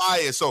 I'm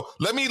biased, so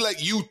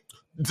let you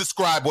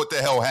describe what the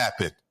hell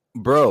happened.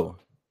 Bro,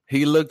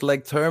 he looked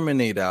like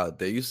Terminator out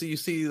there. You see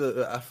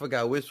I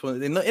forgot which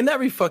one. In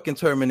every fucking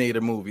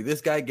Terminator movie,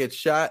 this guy gets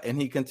shot and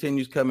he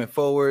continues coming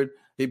forward.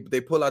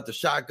 They pull out the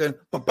shotgun,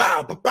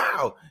 ba-bow,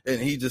 ba-bow, and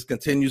he just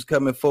continues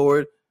coming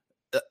forward.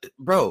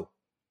 Bro,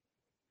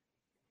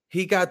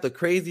 he got the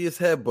craziest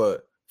headbutt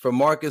from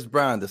Marcus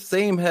Brown, the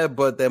same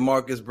headbutt that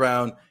Marcus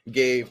Brown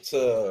gave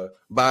to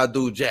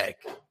Badou Jack.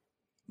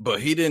 But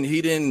he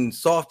didn't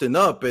soften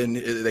up, and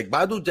like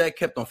Badou Jack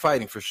kept on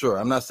fighting for sure.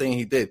 I'm not saying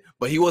he did,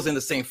 but he wasn't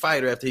the same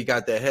fighter after he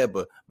got that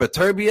headbutt. But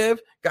Beterbiev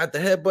got the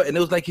headbutt, and it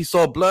was like he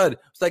saw blood.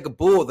 It's like a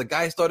bull. The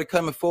guy started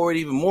coming forward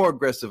even more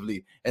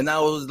aggressively, and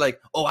now it was like,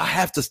 oh, I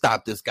have to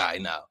stop this guy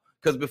now.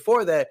 Because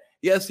before that,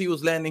 yes, he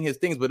was landing his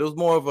things, but it was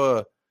more of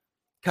a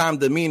calm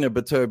demeanor,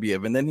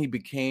 Beterbiev, and then he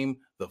became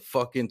the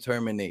fucking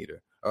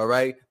Terminator. All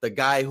right, the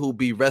guy who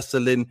be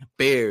wrestling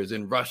bears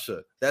in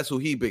Russia. That's who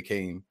he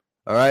became.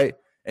 All right.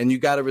 And you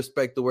got to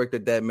respect the work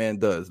that man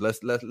does.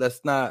 Let's not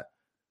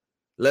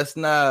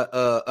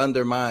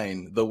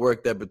undermine the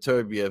work that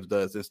Beterbiev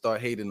does and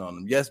start hating on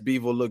him. Yes,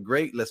 Bivol looked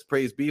great. Let's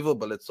praise Bivol,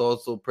 but let's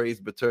also praise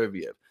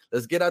Beterbiev.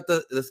 Let's get out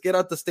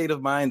the state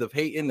of mind of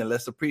hating and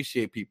let's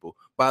appreciate people.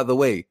 By the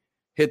way,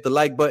 hit the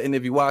like button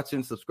if you're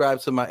watching. Subscribe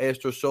to my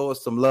Astro. Show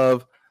us some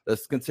love.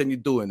 Let's continue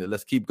doing it.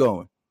 Let's keep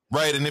going.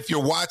 Right, and if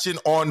you're watching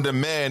on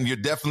demand, you're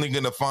definitely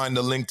going to find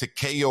the link to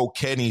K.O.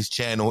 Kenny's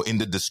channel in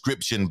the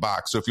description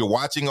box. So if you're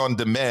watching on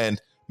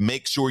demand,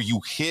 make sure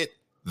you hit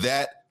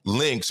that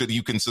link so that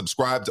you can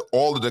subscribe to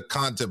all of the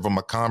content from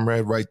my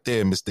comrade right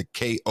there, Mr.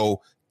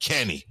 K.O.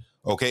 Kenny.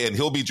 Okay, and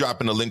he'll be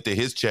dropping a link to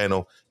his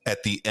channel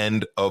at the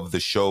end of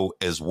the show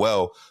as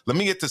well. Let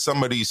me get to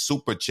some of these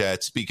super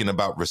chats speaking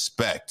about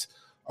respect.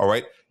 All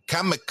right,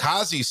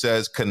 Kamikaze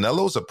says,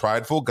 Canelo's a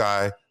prideful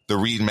guy. The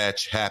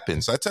rematch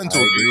happens. I tend to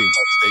agree with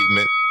that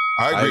statement.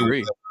 I agree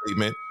with that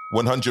statement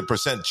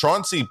 100%.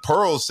 Chauncey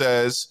Pearl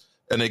says,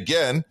 and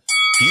again,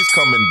 he's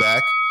coming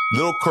back.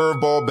 Little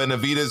curveball,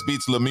 Benavidez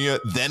beats Lemieux,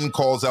 then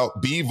calls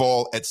out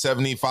Bivol at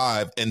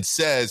 75 and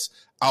says,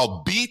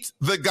 I'll beat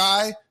the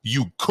guy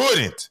you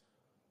couldn't.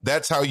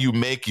 That's how you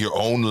make your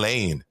own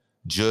lane.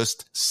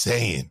 Just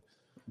saying.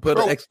 Put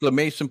an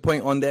exclamation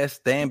point on that,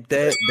 stamp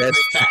that.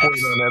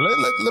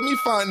 Let me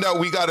find out.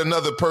 We got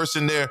another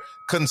person there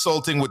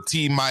consulting with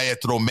Team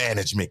Maestro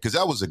Management, because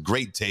that was a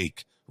great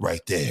take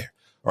right there.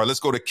 All right, let's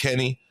go to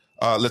Kenny.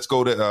 Let's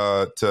go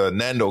to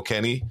Nando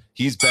Kenny.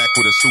 He's back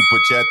with a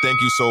super chat. Thank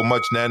you so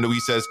much, Nando. He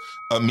says,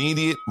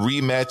 immediate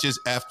rematches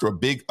after a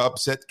big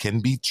upset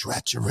can be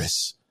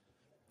treacherous.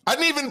 I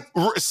didn't even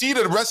see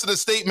the rest of the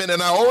statement,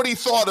 and I already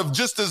thought of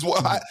just as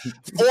well.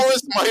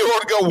 Forrest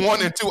Mayorga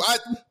 1 and 2. I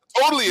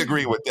totally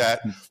agree with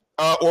that.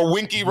 Or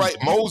Winky Wright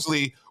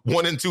Mosley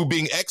 1 and 2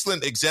 being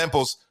excellent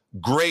examples.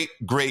 Great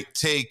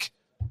take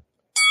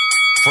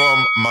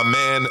from my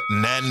man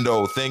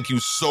Nando. Thank you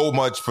so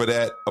much for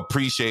that.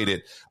 Appreciate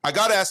it. I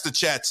got to ask the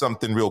chat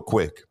something real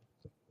quick.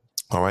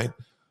 All right.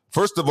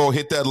 First of all,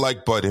 hit that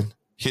like button.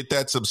 Hit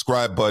that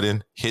subscribe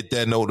button. Hit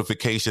that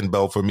notification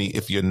bell for me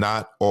if you're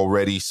not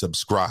already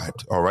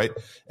subscribed. All right.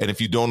 And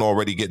if you don't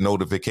already get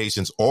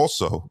notifications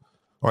also,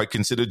 all right,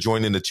 consider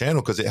joining the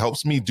channel because it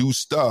helps me do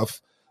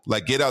stuff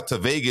like get out to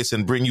Vegas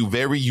and bring you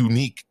very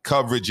unique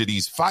coverage of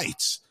these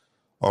fights.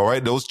 All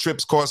right. Those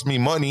trips cost me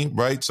money.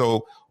 Right.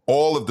 So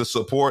all of the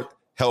support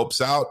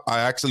helps out. I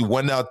actually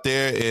went out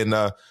there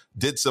and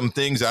did some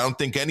things I don't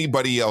think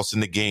anybody else in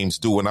the game's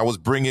doing. I was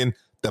bringing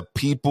the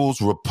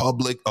People's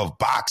Republic of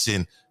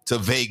Boxing to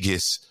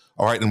Vegas.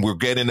 All right. And we're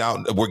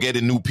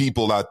getting new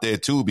people out there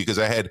too, because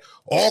I had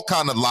all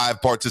kind of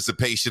live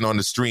participation on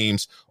the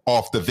streams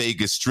off the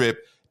Vegas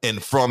Strip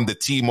and from the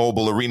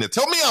T-Mobile Arena.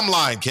 Tell me I'm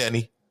lying,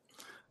 Kenny.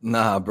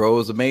 Nah, bro, it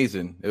was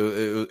amazing.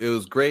 It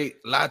was great.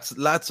 Lots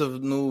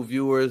of new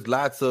viewers,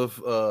 lots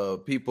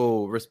of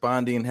people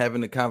responding,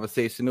 having a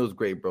conversation. It was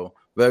great, bro.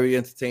 Very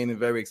entertaining,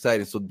 very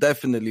exciting. So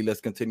definitely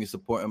let's continue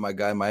supporting my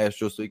guy,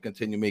 Maestro, so he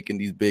continue making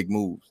these big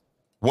moves.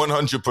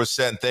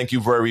 100%. Thank you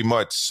very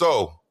much.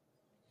 So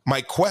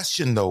my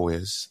question, though,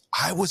 is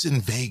I was in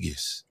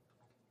Vegas.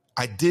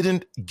 I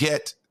didn't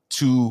get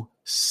to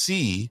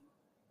see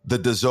the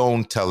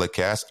DAZN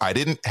telecast. I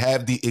didn't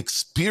have the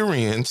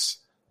experience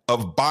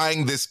of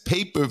buying this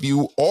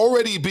pay-per-view,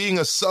 already being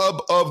a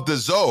sub of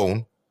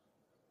DAZN.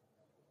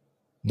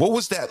 What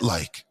was that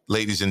like,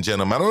 ladies and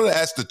gentlemen? I want to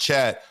ask the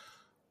chat,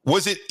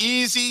 was it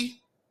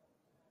easy?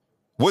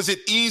 Was it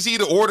easy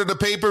to order the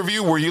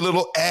pay-per-view? Were you a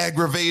little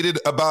aggravated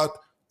about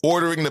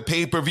ordering the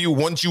pay-per-view?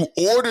 Once you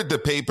ordered the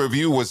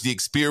pay-per-view, was the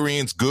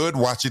experience good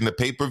watching the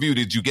pay-per-view?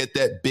 Did you get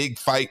that big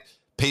fight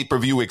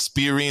pay-per-view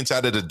experience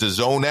out of the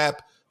DAZN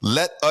app?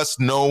 Let us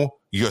know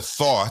your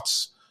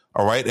thoughts,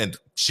 all right? And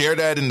Share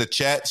that in the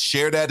chat.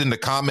 Share that in the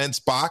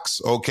comments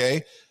box,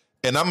 okay?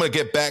 And I'm going to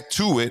get back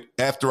to it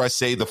after I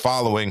say the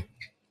following.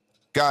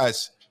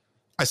 Guys,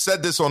 I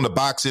said this on the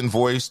Boxing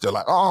Voice. They're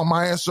like, oh,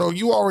 Maestro,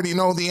 you already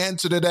know the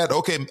answer to that.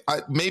 Okay,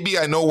 maybe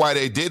I know why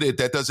they did it.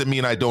 That doesn't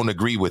mean I don't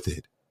agree with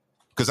it,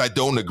 because I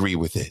don't agree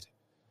with it,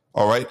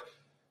 all right?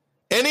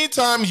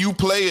 Anytime you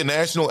play a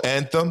national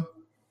anthem,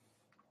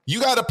 you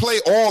got to play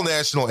all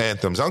national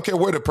anthems. I don't care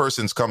where the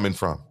person's coming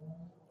from,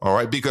 all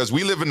right? Because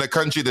we live in a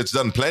country that's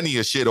done plenty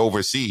of shit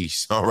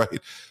overseas, all right?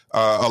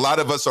 A lot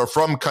of us are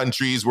from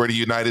countries where the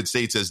United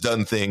States has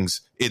done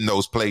things in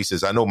those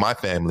places. I know my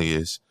family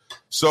is.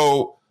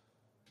 So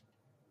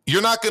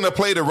you're not going to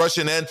play the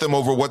Russian anthem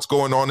over what's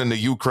going on in the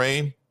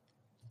Ukraine?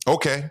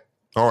 Okay,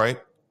 all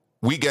right.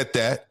 We get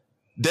that.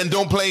 Then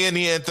don't play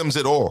any anthems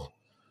at all,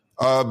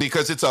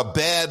 because it's a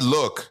bad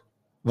look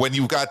when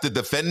you've got the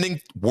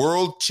defending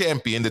world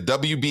champion, the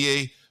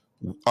WBA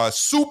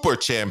super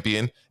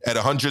champion at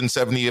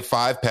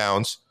 175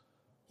 pounds,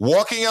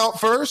 walking out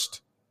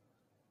first,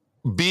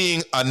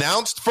 being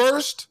announced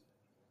first,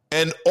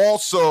 and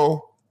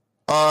also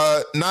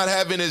not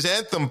having his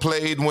anthem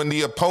played when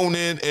the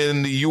opponent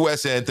in the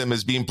U.S. anthem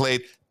is being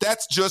played.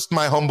 That's just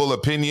my humble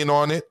opinion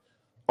on it.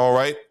 All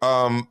right.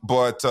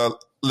 But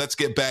let's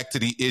get back to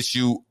the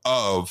issue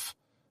of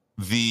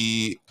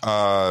the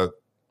DAZN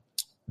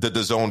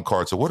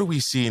card. So what are we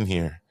seeing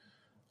here?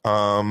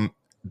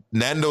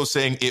 Nando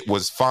saying it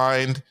was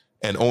fined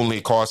and only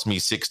cost me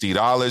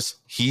 $60.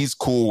 He's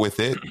cool with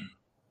it.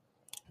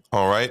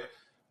 All right.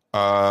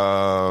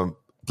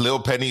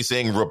 Lil Penny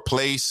saying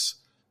replace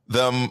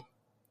them.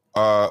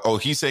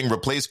 He's saying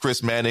replace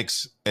Chris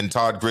Mannix and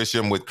Todd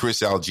Grisham with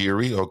Chris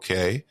Algieri.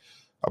 Okay.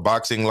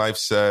 Boxing Life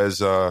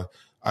says, I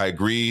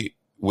agree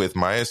with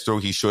Maestro.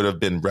 He should have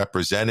been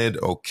represented.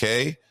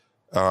 Okay.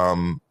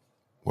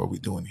 What are we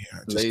doing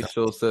here? Late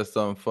Show says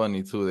something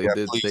funny too. They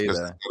did say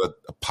that.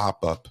 A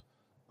pop-up.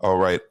 All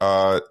right.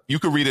 You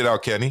can read it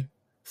out, Kenny.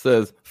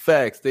 Says,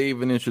 facts, they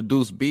even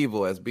introduced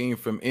Bevo as being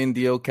from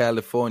Indio,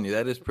 California.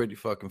 That is pretty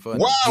fucking funny.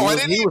 Wow,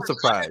 he was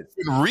surprised. I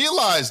didn't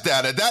realize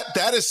that.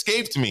 That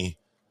escaped me.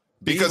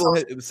 Because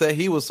Bevo said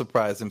he was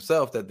surprised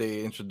himself that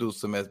they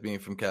introduced him as being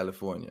from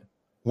California.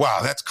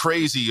 Wow, that's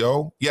crazy,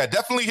 yo. Yeah,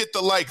 definitely hit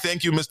the like.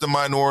 Thank you, Mr.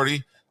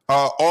 Minority.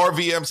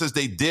 RVM says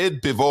they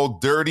did Bevo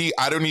dirty.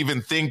 I don't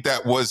even think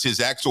that was his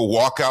actual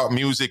walkout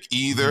music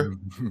either.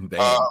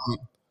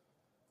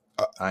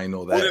 I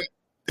know that.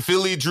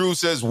 Philly Drew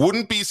says,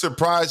 wouldn't be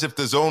surprised if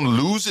DAZN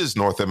loses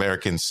North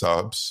American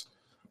subs.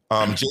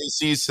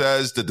 JC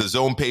says the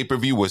DAZN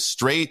pay-per-view was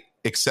straight,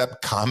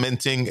 except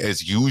commenting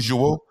as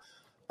usual.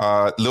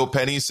 Lil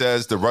Penny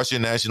says the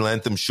Russian national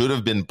anthem should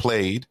have been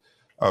played.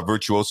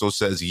 Virtuoso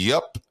says,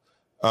 yup.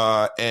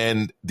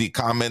 And the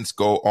comments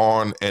go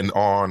on and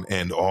on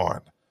and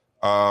on.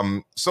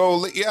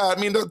 So, yeah, I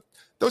mean, that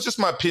was just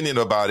my opinion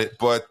about it.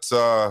 But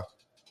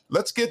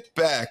let's get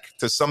back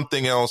to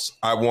something else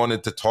I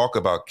wanted to talk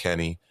about,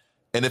 Kenny.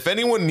 And if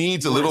anyone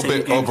needs a little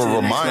bit of a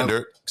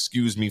reminder,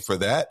 excuse me for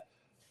that,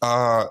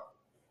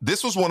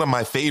 this was one of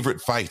my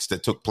favorite fights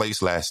that took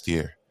place last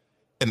year.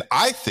 And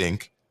I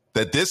think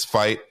that this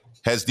fight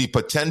has the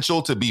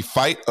potential to be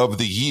fight of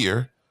the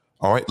year.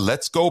 All right,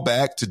 let's go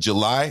back to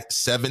July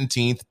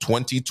 17th,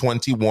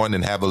 2021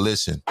 and have a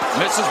listen.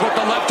 Misses with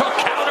the left hook.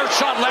 Counter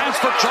shot lands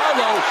for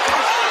Charlo.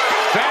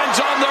 Fans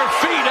on their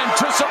feet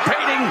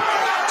anticipating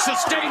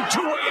sustained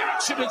two-way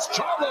action as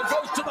Charlo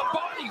goes to the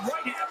body.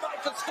 Right hand by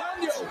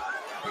Castaño.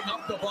 Bring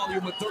up the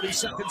volume with 30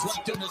 seconds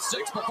left in the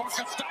sixth before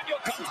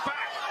Castaño comes back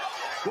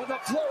with a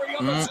flurry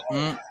of his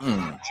own.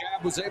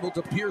 Jab was able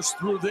to pierce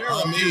through there.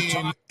 I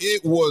mean,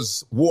 it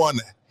was one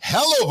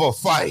hell of a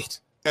fight,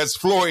 as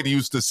Floyd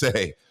used to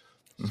say.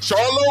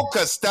 Charlo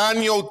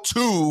Castaño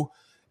 2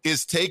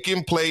 is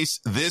taking place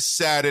this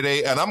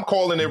Saturday, and I'm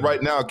calling it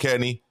right now,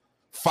 Kenny,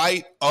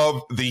 fight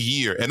of the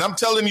year. And I'm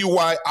telling you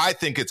why I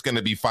think it's going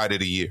to be fight of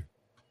the year.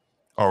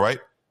 All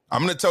right?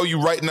 I'm going to tell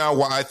you right now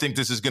why I think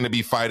this is going to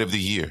be fight of the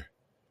year.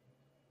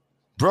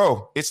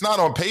 Bro, it's not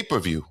on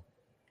pay-per-view.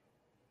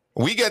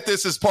 We get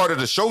this as part of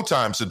the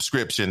Showtime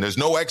subscription. There's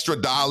no extra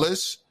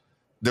dollars.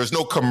 There's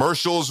no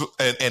commercials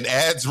and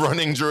ads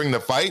running during the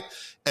fight.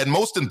 And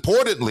most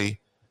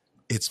importantly,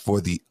 it's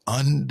for the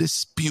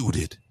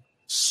undisputed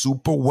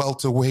super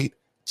welterweight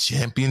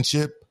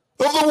championship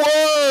of the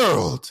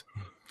world.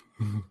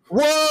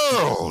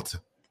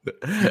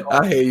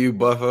 I hear you,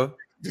 Buffer.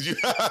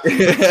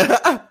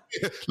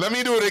 Let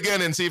me do it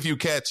again and see if you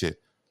catch it.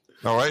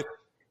 All right.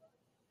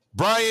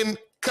 Brian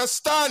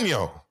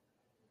Castaño.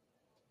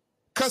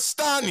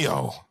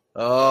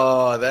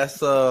 Oh,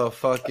 that's a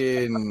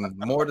fucking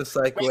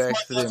motorcycle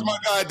accident. That's my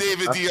guy,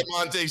 David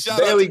Diamante.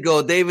 There we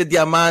go, David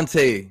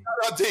Diamante.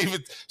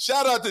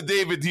 Shout out to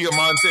David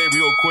Diamante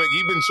real quick.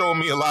 He's been showing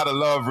me a lot of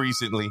love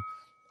recently.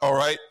 All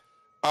right.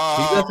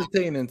 He's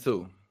entertaining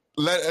too.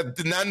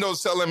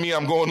 Nando's telling me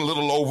I'm going a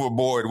little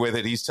overboard with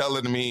it. He's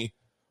telling me,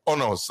 oh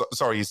no,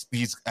 sorry,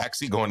 he's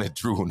actually going at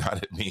Drew,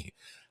 not at me.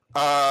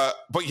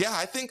 But yeah,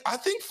 I think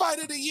fight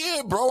of the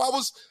year, bro.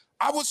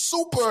 I was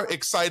super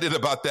excited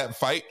about that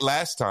fight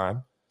last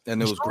time.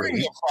 And it was During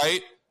great. the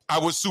fight, I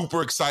was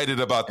super excited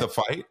about the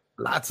fight.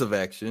 Lots of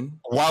action.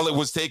 While it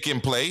was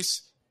taking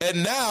place.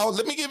 And now,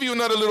 let me give you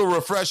another little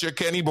refresher,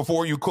 Kenny,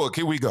 before you cook.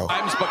 Here we go.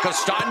 But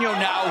Castaño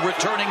now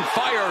returning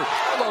fire.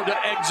 Hello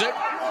to exit.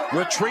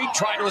 Retreat,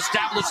 try to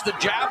establish the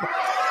jab.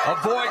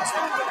 Avoids.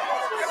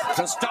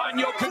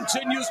 Castaño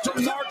continues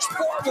to march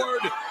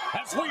forward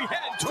as we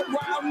head to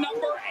round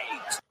number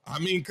 8. I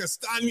mean,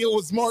 Castaño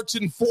was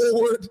marching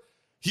forward.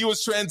 He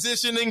was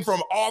transitioning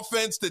from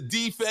offense to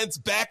defense,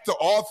 back to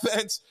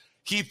offense.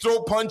 He'd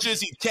throw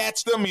punches, he'd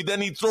catch them,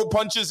 he'd throw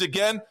punches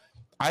again.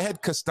 I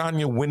had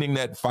Castaño winning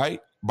that fight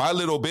by a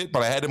little bit,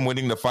 but I had him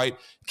winning the fight.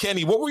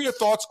 Kenny, what were your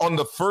thoughts on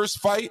the first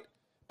fight?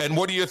 And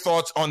what are your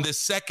thoughts on the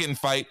second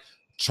fight?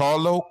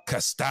 Charlo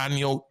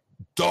Castaño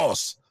 2,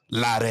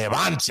 La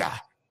Revancha.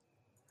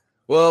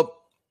 Well,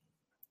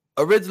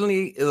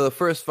 originally, the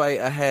first fight,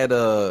 I had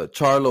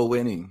Charlo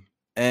winning.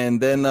 And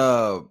then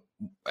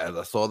as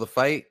I saw the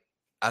fight,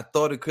 I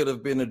thought it could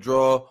have been a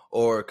draw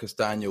or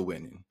Castaño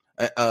winning.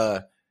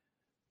 Right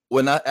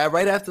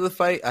after the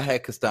fight, I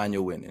had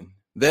Castaño winning.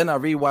 Then I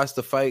rewatched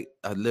the fight.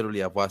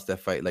 I've watched that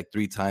fight like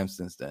 3 times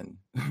since then.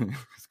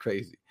 It's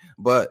crazy.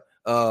 But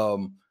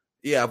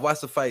I've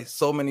watched the fight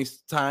so many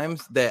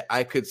times that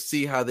I could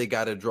see how they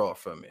got a draw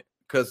from it.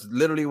 Because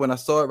literally when I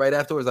saw it right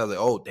afterwards, I was like,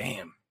 oh,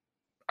 damn.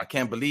 I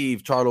can't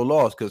believe Charlo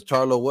lost, because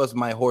Charlo was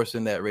my horse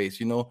in that race.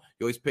 You know,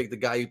 you always pick the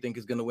guy you think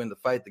is going to win the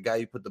fight, the guy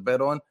you put the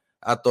bet on.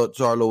 I thought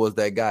Charlo was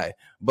that guy.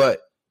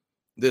 But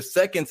the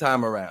second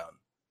time around,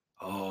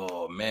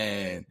 oh,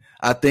 man,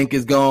 I think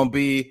it's going to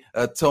be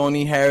a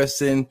Tony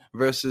Harrison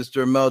versus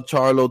Jermell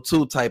Charlo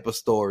 2 type of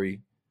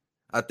story.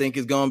 I think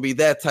it's going to be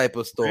that type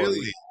of story.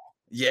 Really?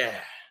 Yeah.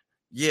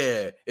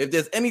 If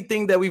there's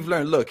anything that we've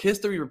learned, look,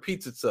 history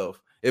repeats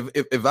itself.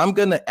 If I'm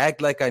going to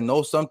act like I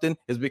know something,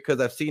 it's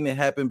because I've seen it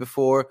happen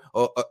before.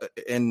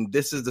 And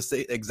this is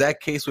the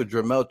exact case with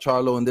Jermell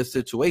Charlo in this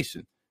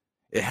situation.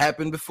 It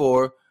happened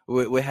before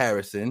with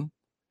Harrison,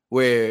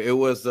 where it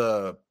was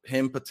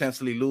him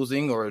potentially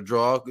losing or a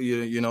draw,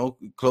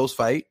 close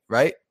fight,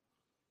 right?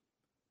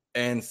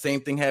 And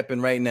same thing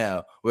happened right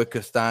now with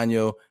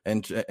Castaño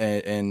and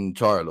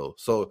Charlo.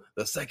 So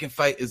the second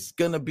fight is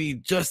going to be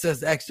just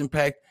as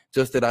action-packed,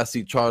 just that I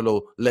see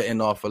Charlo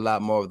letting off a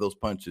lot more of those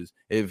punches.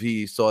 If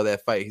he saw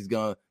that fight, he's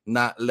going to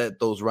not let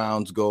those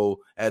rounds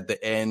go at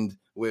the end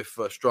with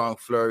strong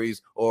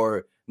flurries,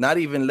 or not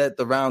even let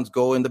the rounds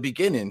go in the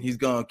beginning. He's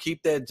going to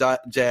keep that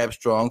jab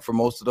strong for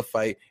most of the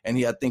fight, and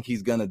I think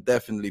he's going to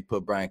definitely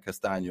put Brian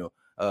Castaño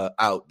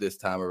out this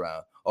time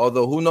around.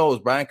 Although, who knows?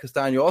 Brian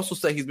Castaño also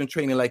said he's been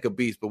training like a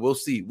beast, but we'll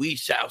see. We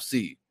shall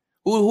see.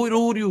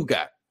 Who do you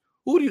got?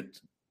 Who do you...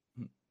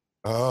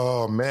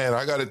 Oh man,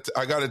 I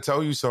gotta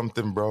tell you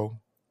something, bro.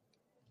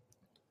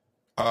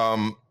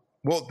 Well,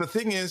 the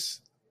thing is,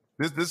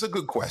 this is a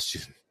good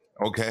question.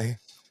 Okay,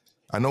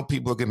 I know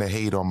people are gonna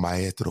hate on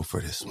Maestro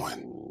for this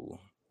one.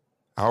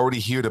 I already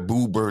hear the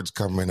boo birds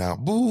coming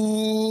out.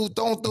 Boo!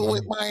 Don't do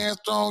it,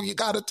 Maestro. You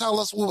gotta tell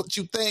us what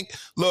you think.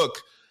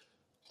 Look,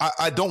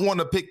 I don't want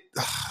to pick.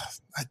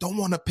 I don't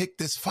want to pick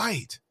this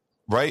fight,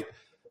 right?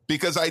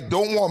 Because I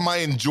don't want my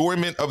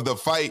enjoyment of the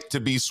fight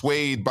to be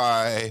swayed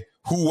by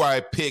who I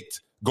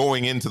picked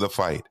going into the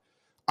fight.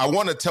 I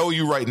want to tell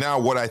you right now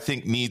what I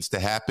think needs to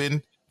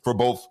happen for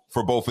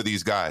both of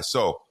these guys.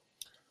 So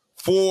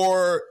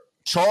for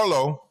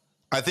Charlo,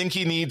 I think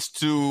he needs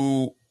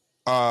to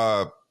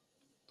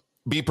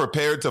be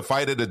prepared to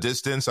fight at a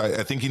distance.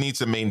 I think he needs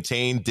to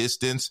maintain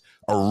distance,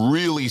 a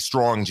really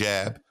strong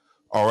jab,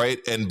 all right,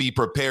 and be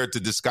prepared to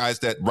disguise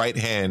that right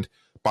hand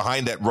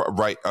behind that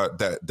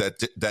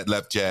that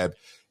left jab,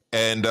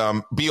 and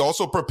be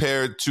also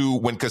prepared to,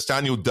 when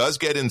Castaño does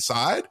get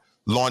inside,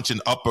 launch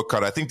an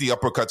uppercut. I think the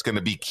uppercut's going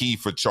to be key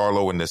for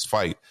Charlo in this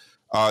fight.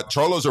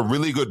 Charlo's a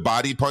really good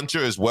body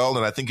puncher as well,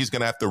 and I think he's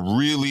going to have to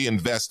really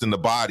invest in the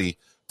body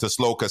to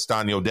slow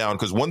Castaño down,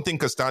 because one thing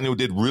Castaño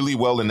did really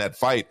well in that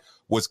fight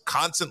was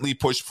constantly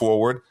push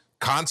forward,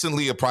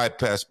 constantly apply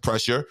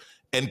pressure,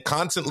 and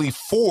constantly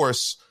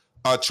force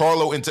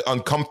Charlo into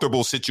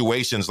uncomfortable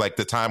situations, like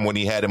the time when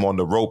he had him on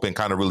the rope and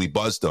kind of really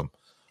buzzed him.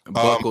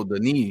 Buckled the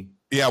knee.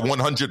 Yeah,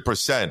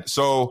 100%.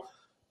 So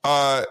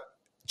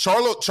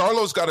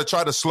Charlo's got to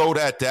try to slow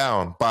that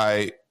down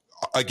by,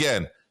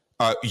 again,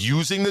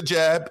 using the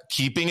jab,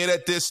 keeping it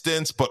at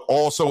distance, but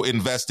also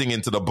investing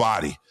into the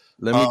body.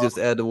 Let me just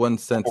add one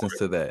sentence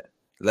to that.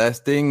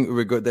 Last thing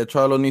that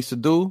Charlo needs to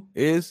do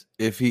is,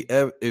 if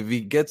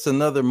he gets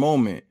another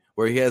moment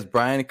where he has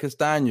Brian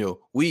Castaño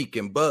weak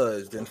and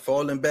buzzed and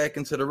falling back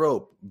into the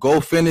rope, go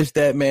finish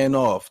that man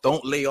off.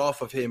 Don't lay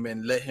off of him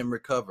and let him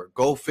recover.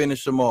 Go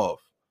finish him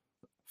off.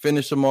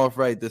 Finish him off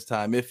right this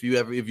time if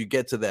you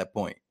get to that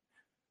point.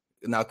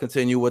 Now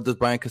continue. What does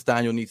Brian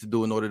Castaño need to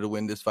do in order to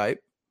win this fight?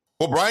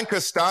 Well, Brian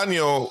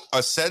Castaño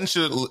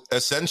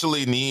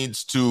essentially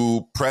needs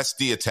to press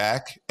the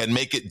attack and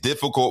make it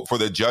difficult for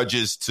the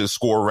judges to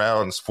score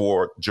rounds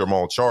for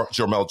Jermell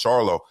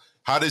Charlo.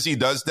 How does he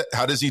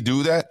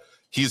do that?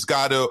 He's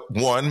got to,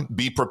 one,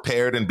 be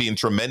prepared and be in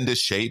tremendous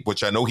shape,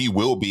 which I know he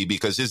will be,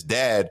 because his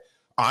dad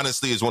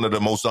honestly is one of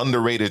the most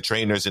underrated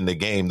trainers in the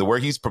game. The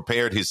way he's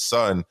prepared his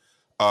son,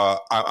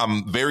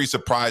 I'm very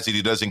surprised that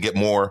he doesn't get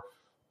more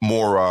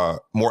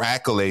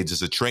accolades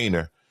as a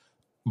trainer.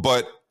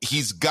 But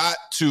he's got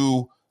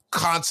to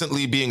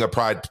constantly being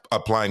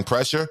applying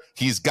pressure.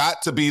 He's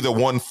got to be the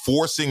one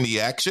forcing the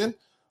action.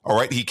 All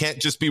right, he can't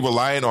just be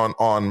relying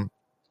on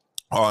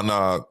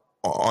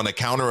a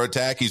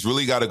counterattack. He's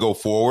really got to go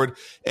forward,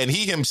 and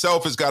he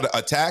himself has got to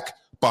attack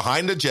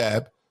behind the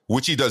jab,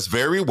 which he does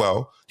very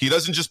well. He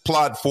doesn't just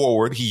plod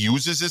forward. He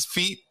uses his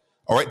feet,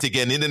 all right, to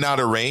get in and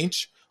out of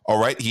range. All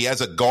right, he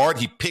has a guard.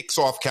 He picks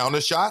off counter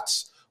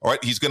shots. All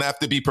right, he's going to have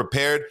to be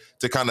prepared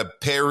to kind of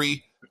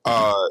parry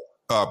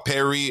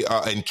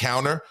and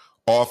counter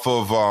off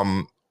of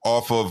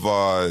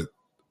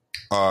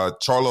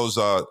Charlo's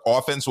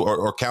offense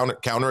or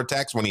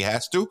counterattacks when he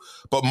has to.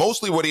 But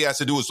mostly what he has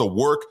to do is to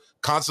work,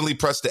 constantly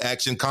press the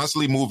action,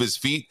 constantly move his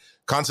feet,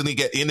 constantly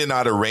get in and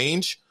out of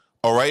range.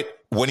 All right.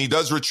 When he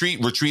does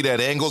retreat at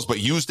angles,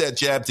 but use that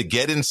jab to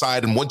get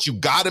inside. And once you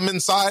got him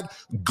inside,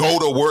 go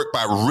to work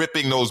by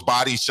ripping those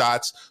body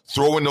shots,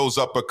 throwing those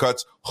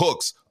uppercuts,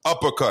 hooks,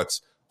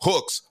 uppercuts.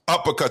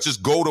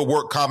 Just go to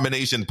work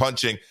combination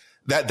punching.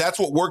 That's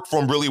what worked for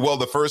him really well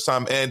the first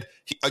time. And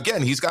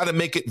he's got to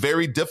make it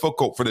very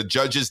difficult for the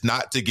judges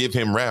not to give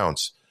him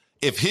rounds.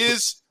 If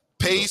his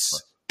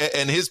pace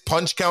and his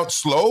punch count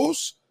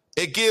slows,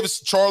 it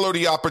gives Charlo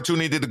the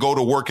opportunity to go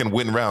to work and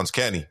win rounds.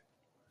 Kenny?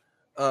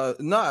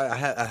 No, I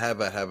have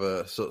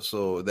a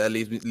so that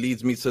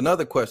leads me to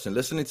another question.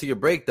 Listening to your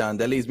breakdown,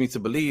 that leads me to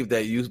believe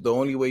that the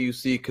only way you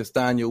see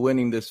Castaño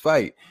winning this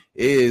fight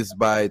is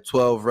by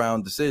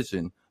 12-round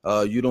decision.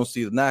 You don't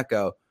see the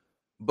knockout.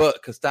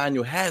 But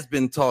Castaño has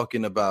been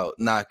talking about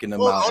knocking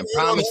him out and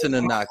promising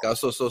a knockout.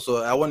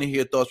 So I want to hear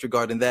your thoughts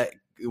regarding that.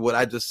 What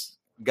I just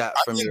got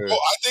from your.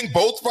 I think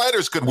both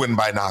fighters could win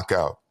by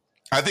knockout.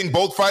 I think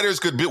both fighters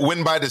could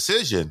win by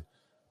decision.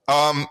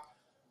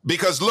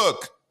 Because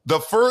look, the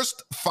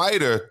first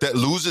fighter that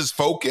loses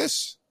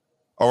focus,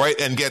 all right,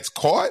 and gets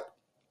caught,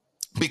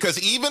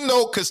 because even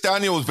though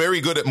Castaño is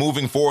very good at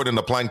moving forward and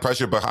applying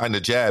pressure behind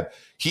the jab,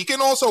 he can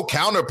also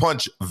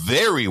counterpunch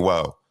very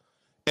well.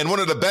 And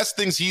one of the best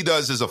things he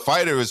does as a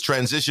fighter is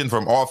transition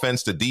from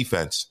offense to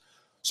defense.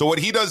 So what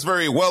he does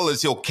very well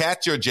is he'll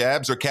catch your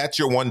jabs or catch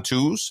your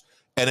 1-2s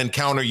and then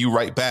counter you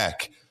right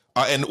back.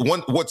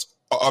 What's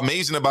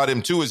amazing about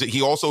him, too, is that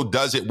he also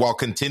does it while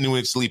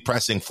continuously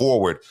pressing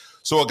forward.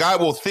 So a guy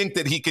will think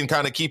that he can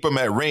kind of keep him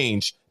at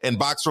range and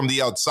box from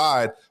the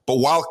outside. But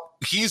while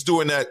he's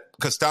doing that,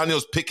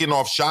 Castaño's picking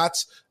off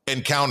shots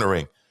and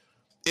countering.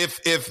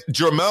 If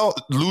Jermell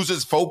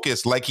loses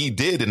focus like he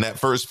did in that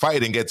first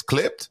fight and gets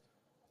clipped,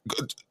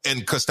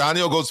 and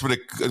Castaño goes for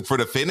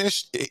the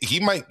finish, he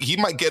might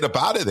get up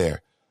out of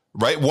there,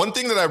 right? One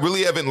thing that I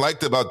really haven't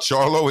liked about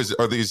Charlo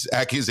are these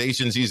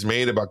accusations he's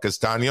made about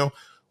Castaño,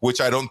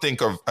 which I don't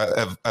think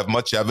have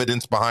much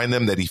evidence behind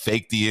them, that he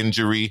faked the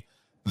injury,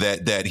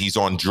 that he's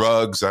on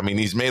drugs. I mean,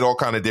 he's made all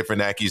kind of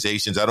different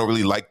accusations. I don't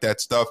really like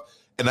that stuff,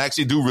 and I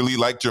actually do really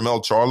like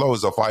Jermell Charlo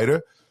as a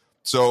fighter.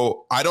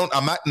 So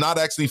I'm not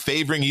actually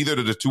favoring either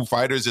of the two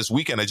fighters this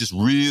weekend. I just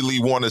really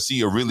want to see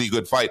a really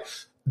good fight.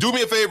 Do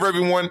me a favor,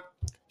 everyone.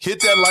 Hit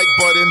that like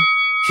button.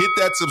 Hit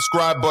that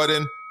subscribe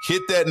button.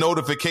 Hit that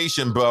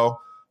notification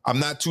bell. I'm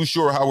not too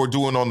sure how we're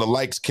doing on the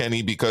likes,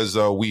 Kenny, because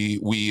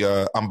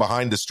I'm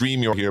behind the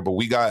stream here, but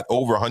we got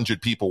over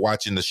 100 people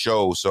watching the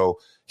show. So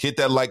hit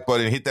that like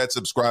button, hit that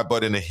subscribe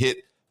button, and hit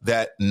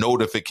that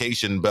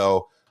notification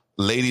bell.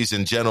 Ladies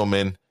and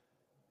gentlemen,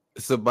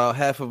 it's about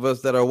half of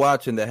us that are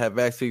watching that have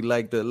actually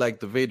liked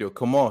the video.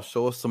 Come on,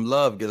 show us some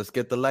love. Let's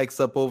get the likes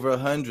up over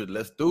 100.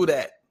 Let's do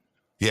that.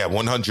 Yeah,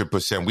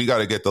 100%. We got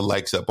to get the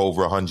likes up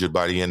over 100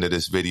 by the end of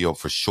this video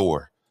for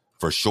sure.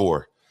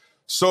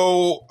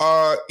 So,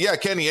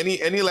 Kenny,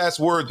 any last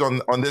words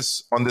on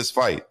this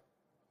fight?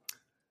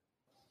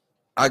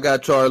 I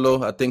got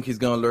Charlo. I think he's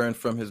going to learn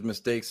from his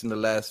mistakes in the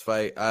last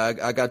fight.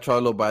 I got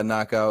Charlo by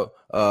knockout.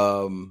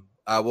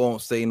 I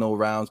won't say no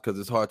rounds because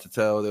it's hard to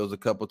tell. There was a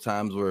couple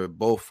times where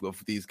both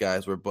of these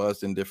guys were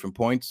buzzed in different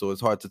points, so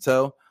it's hard to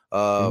tell.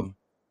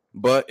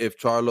 But if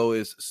Charlo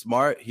is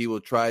smart, he will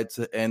try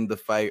to end the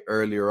fight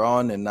earlier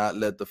on and not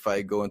let the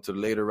fight go into the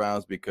later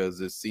rounds, because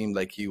it seemed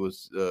like he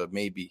was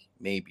maybe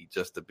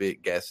just a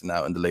bit gassing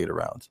out in the later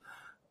rounds.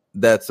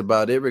 That's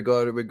about it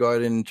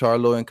regarding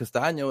Charlo and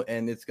Castaño,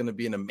 and it's going to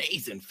be an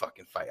amazing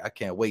fucking fight. I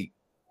can't wait.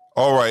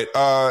 All right.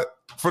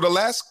 For the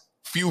last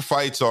few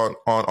fights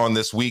on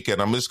this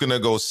weekend, I'm just going to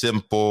go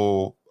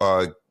simple.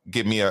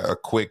 Give me a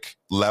quick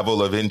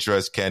level of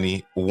interest,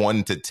 Kenny,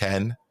 1 to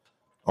 10.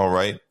 All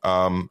right.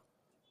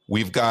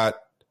 We've got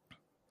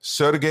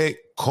Sergey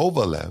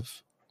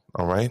Kovalev,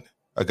 all right,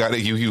 a guy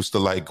that you used to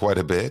like quite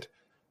a bit,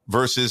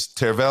 versus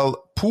Tervel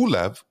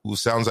Pulev, who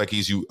sounds like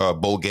he's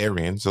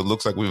Bulgarian. So it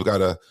looks like we've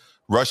got a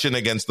Russian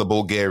against the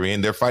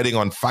Bulgarian. They're fighting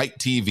on Fight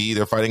TV.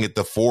 They're fighting at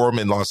the Forum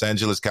in Los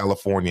Angeles,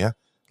 California.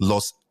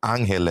 Los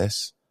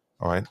Angeles,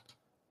 all right,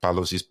 para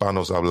los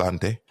hispanos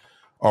hablante.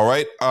 All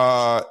right,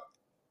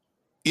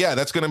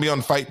 that's going to be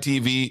on Fight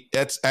TV.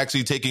 That's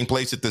actually taking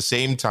place at the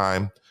same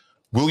time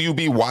Will you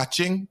be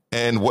watching?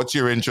 And what's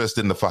your interest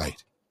in the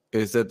fight?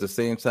 Is at the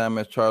same time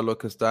as Charlo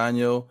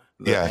Castaño?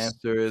 The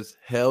answer is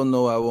hell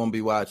no, I won't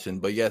be watching.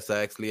 But yes,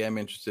 I actually am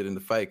interested in the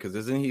fight because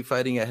isn't he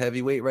fighting at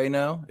heavyweight right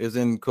now?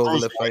 Isn't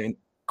Kovalev fighting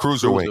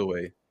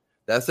cruiserweight?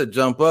 That's a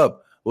jump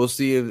up. We'll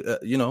see if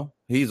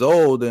he's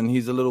old and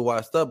he's a little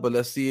washed up, but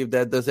let's see if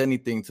that does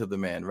anything to the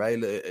man, right?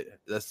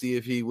 Let's see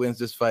if he wins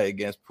this fight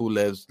against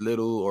Pulev's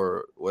little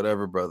or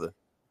whatever brother.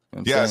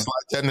 You know it's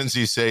a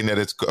tendency saying that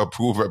it's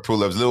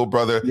Pulev's little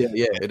brother. Yeah,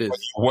 it is.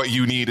 What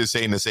you need is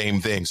saying the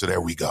same thing. So there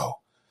we go.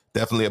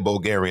 Definitely a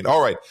Bulgarian.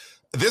 All right.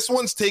 This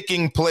one's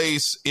taking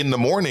place in the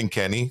morning,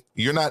 Kenny.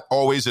 You're not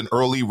always an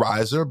early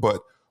riser,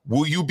 but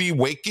will you be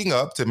waking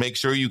up to make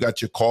sure you got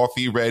your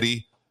coffee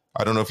ready?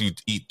 I don't know if you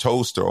eat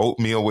toast or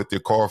oatmeal with your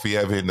coffee.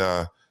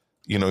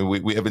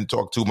 We haven't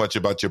talked too much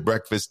about your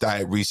breakfast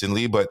diet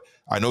recently, but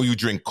I know you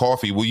drink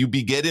coffee. Will you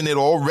be getting it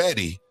all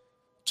ready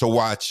to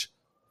watch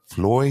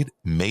Floyd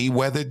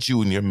Mayweather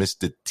Jr.,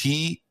 Mr.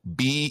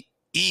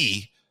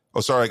 TBE? Oh,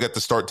 sorry, I got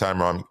the start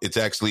time wrong. It's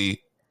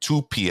actually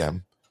 2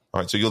 p.m. All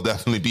right, so you'll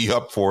definitely be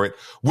up for it.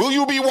 Will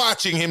you be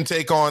watching him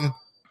take on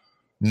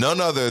none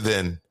other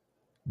than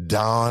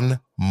Don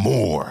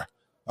Moore?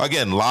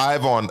 Again,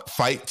 live on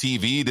Fight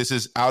TV. This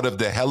is out of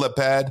the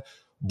helipad,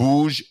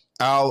 Burj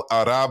Al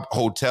Arab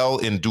Hotel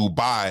in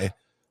Dubai.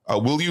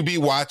 Will you be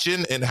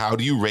watching, and how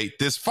do you rate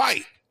this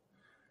fight?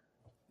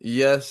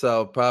 Yes,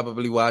 I'll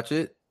probably watch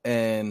it.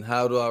 And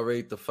how do I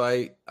rate the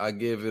fight? I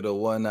give it a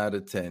 1 out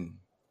of 10.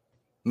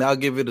 Now I'll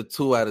give it a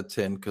 2 out of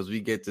 10 because we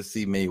get to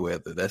see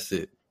Mayweather. That's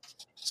it.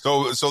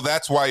 So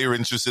that's why you're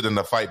interested in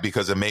the fight,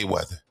 because of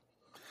Mayweather.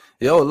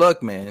 Yo,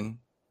 look, man,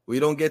 we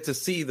don't get to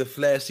see the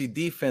flashy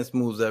defense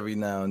moves every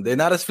now and they're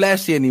not as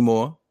flashy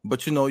anymore.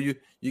 But you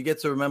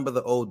get to remember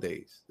the old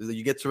days.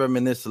 You get to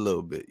reminisce a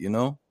little bit.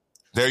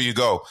 There you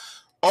go.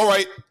 All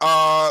right,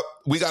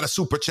 we got a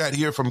super chat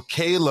here from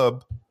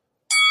Caleb.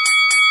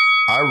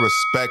 I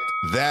respect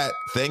that.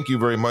 Thank you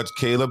very much,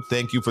 Caleb.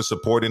 Thank you for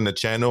supporting the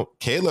channel.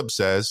 Caleb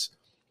says,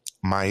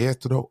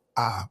 Maestro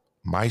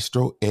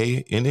A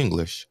in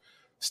English.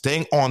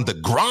 Staying on the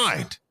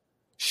grind.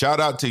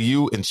 Shout out to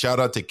you and shout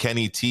out to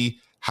Kenny T.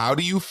 How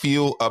do you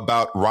feel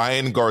about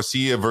Ryan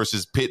Garcia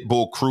versus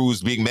Pitbull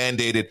Cruz being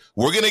mandated?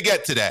 We're going to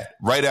get to that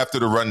right after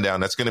the rundown.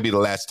 That's going to be the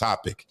last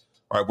topic.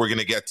 All right, we're going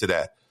to get to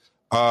that.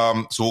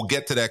 So we'll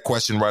get to that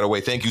question right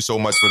away. Thank you so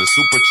much for the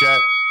super chat.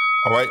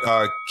 All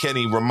right,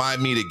 Kenny,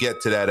 remind me to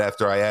get to that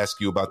after I ask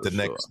you about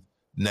the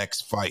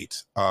next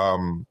fight.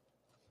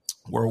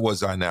 Where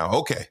was I now?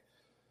 Okay.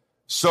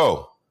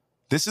 So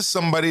this is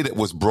somebody that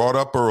was brought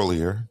up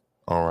earlier,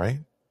 all right?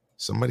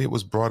 Somebody that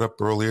was brought up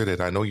earlier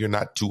that I know you're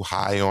not too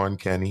high on,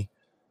 Kenny.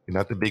 You're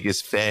not the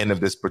biggest fan of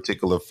this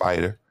particular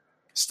fighter.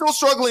 Still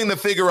struggling to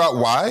figure out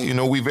why.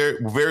 We very,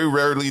 very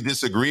rarely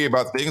disagree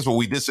about things, but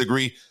we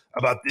disagree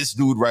about this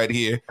dude right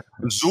here.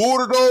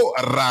 Zurdo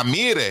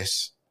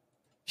Ramirez.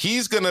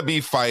 He's going to be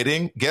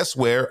fighting, guess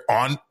where?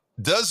 On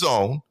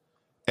DAZN.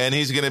 And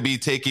he's going to be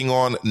taking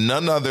on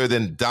none other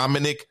than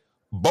Dominic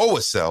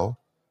Boesel.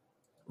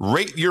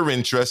 Rate your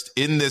interest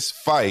in this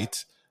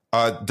fight.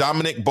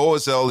 Dominic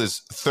Boesel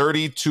is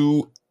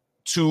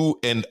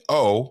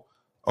 32-2-0.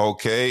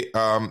 Okay.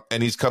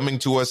 And he's coming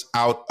to us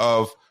out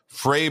of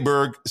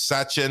Freiburg,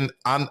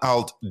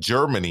 Sachsen-Anhalt,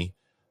 Germany.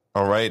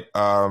 All right.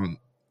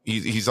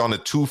 He's on a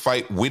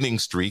 2-fight winning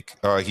streak.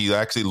 He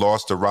actually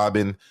lost to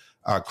Robin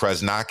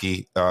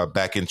Krasnaki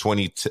back in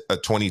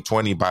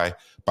 2020 by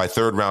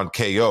third round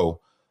KO.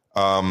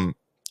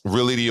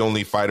 Really the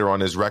only fighter on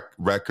his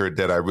record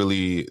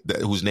that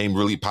whose name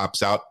really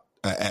pops out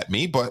at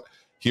me. But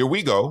here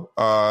we go.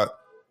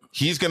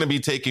 He's going to be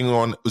taking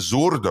on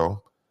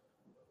Zurdo.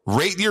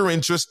 Rate your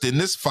interest in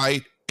this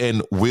fight,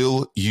 and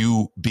will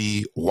you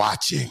be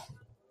watching?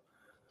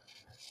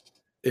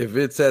 If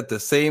it's at the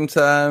same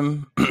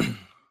time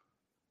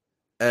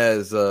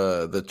as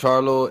the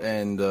Charlo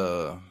and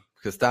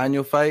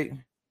Castaño fight,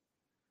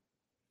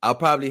 I'll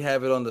probably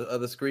have it on the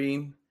other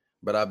screen,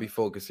 but I'll be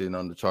focusing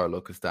on the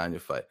Charlo Castaño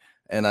fight.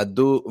 And I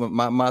do,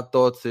 my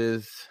thoughts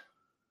is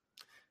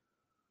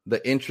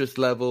the interest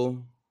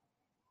level.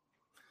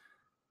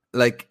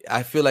 Like,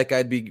 I feel like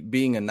I'd be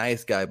being a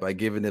nice guy by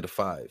giving it a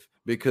 5,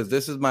 because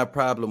this is my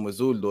problem with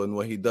Zurdo and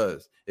what he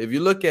does. If you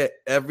look at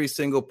every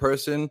single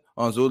person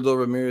on Zurdo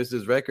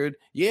Ramirez's record,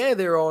 yeah,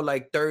 they're all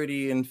like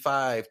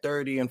 30-5,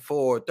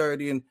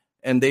 30-4,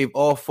 and they've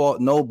all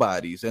fought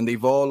nobodies, and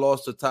they've all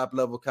lost to top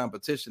level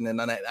competition.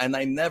 And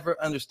I never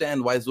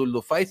understand why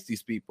Zurdo fights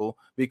these people,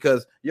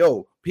 because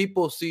people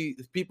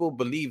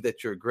believe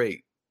that you're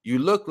great. You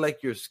look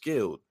like you're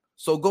skilled.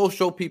 So go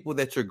show people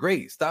that you're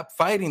great. Stop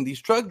fighting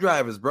these truck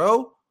drivers,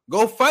 bro.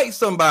 Go fight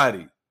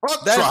somebody.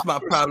 That's my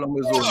problem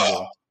with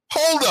Zurdo.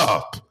 Hold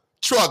up.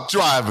 Truck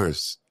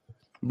drivers.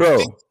 Bro,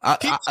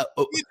 he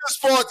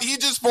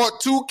just fought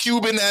 2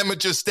 Cuban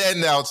amateur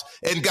standouts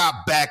and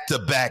got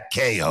back-to-back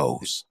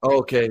KOs.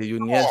 Okay,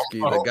 Yunieski,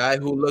 the guy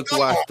who looked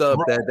washed up,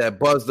 that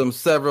buzzed him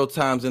several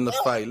times in the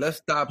fight. Let's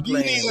stop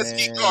playing,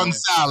 man.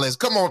 Gonzalez,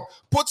 come on,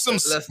 put some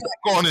slack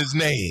on his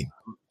name.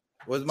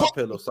 Where's my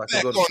pillow so I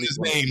can go to sleep? His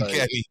name,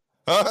 Kenny.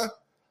 Huh?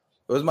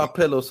 Where's my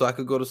pillow so I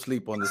could go to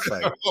sleep on this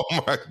fight?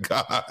 Oh my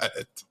God.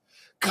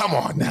 Come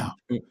on now.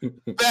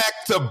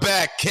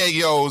 Back-to-back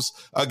KOs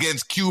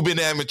against Cuban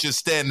amateur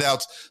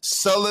standouts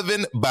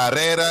Sullivan,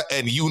 Barrera,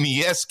 and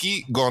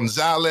Unieski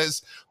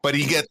Gonzalez, but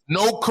he gets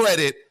no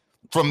credit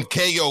from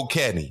KO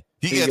Kenny.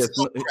 He gets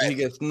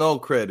no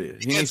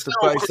credit. He needs to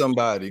fight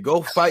somebody.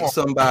 Go fight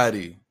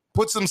somebody.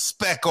 Put some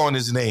spec on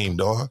his name,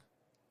 dog.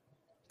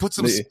 Put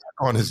some spec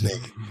on his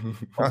name.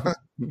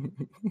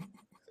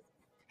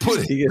 Put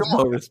it. He gets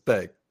no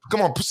respect. Come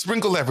on,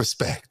 sprinkle that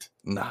respect.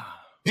 Nah.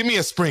 Give me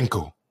a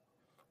sprinkle.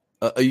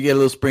 You get a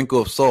little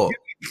sprinkle of salt.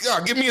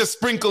 Give me a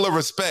sprinkle of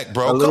respect,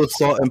 bro. A little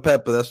salt and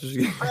pepper. That's what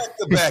you get.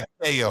 Back-to-back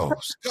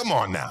KOs. Come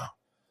on now.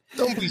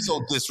 Don't be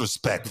so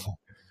disrespectful.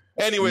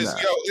 Anyways,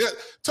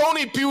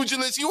 Tony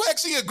Pugilist, you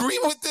actually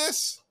agree with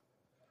this?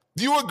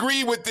 Do you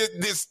agree with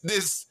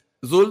this?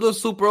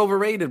 Zurdo's super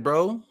overrated,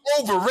 bro.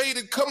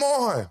 Overrated? Come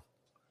on.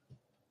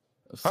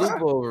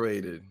 Super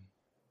overrated.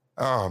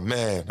 Oh,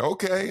 man.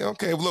 Okay.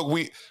 Look,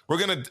 we're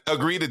going to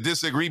agree to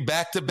disagree.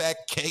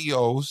 Back-to-back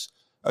KOs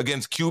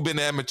against Cuban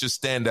amateur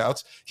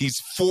standouts.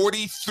 He's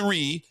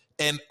 43-0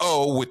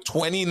 with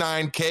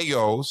 29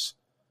 KOs.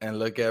 And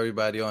look at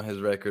everybody on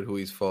his record who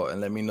he's fought, and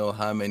let me know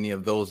how many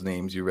of those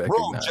names you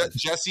recognize. Bro,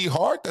 Jesse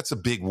Hart, that's a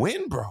big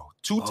win, bro.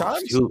 Two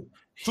times. Two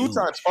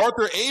times.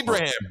 Arthur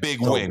Abraham,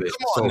 big win.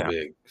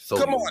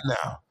 Come on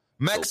now.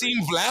 Maxime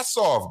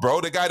Vlasov,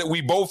 bro, the guy that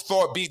we both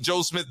thought beat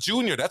Joe Smith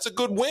Jr. That's a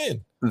good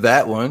win.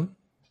 That one.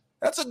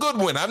 That's a good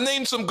win. I've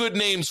named some good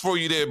names for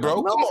you there,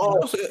 bro. Come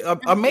on.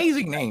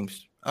 Amazing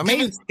names.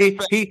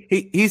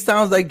 He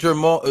sounds like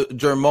Jamal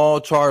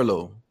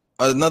Charlo,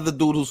 another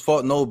dude who's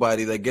fought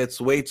nobody that gets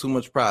way too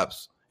much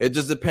props. It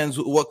just depends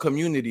what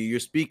community you're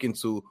speaking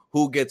to,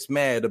 who gets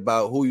mad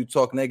about who you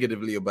talk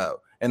negatively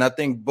about. And I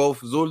think both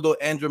Zurdo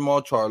and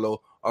Jamal Charlo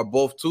are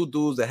both two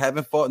dudes that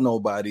haven't fought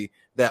nobody,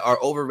 that are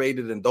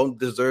overrated and don't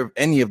deserve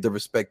any of the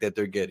respect that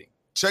they're getting.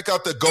 Check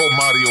out the GOAT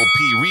Mario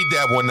P. Read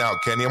that one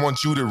out, Kenny. I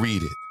want you to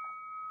read it.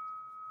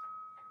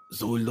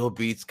 Zurdo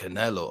beats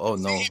Canelo. Oh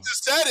no! He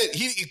just said it.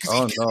 He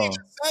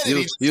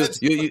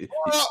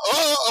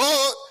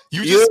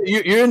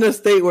You're in a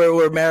state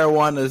where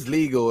marijuana is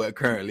legal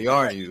currently,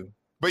 aren't you?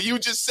 But you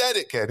just said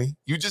it, Kenny.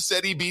 You just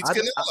said he beats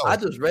Canelo. I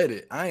just read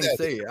it. I ain't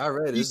say it. I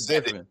read it. It's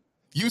different.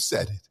 You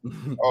said it.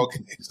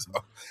 Okay, so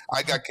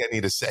I got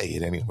Kenny to say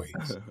it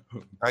anyways.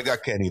 I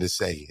got Kenny to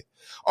say it.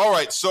 All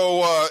right,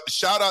 so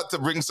shout out to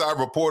Ringside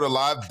Reporter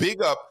Live.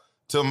 Big up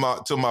to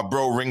my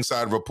bro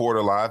Ringside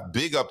Reporter Live.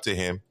 Big up to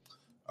him.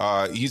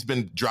 He's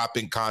been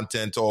dropping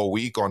content all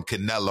week on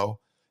Canelo.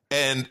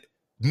 And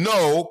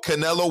no,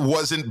 Canelo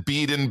wasn't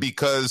beaten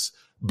because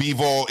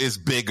Bivol is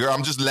bigger.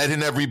 I'm just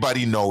letting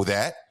everybody know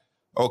that.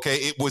 Okay,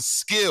 it was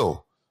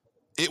skill.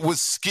 It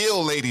was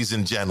skill, ladies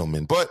and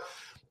gentlemen. But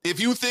if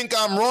you think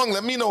I'm wrong,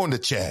 let me know in the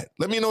chat.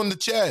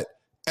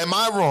 Am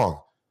I wrong?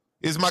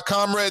 Is my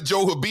comrade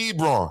Joe Habib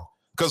wrong?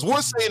 Because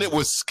we're saying it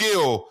was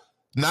skill,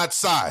 not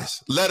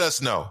size. Let us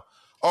know.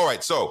 All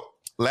right, so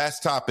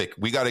last topic.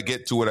 We got to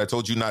get to it. I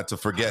told you not to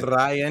forget.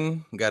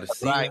 Ryan. Got to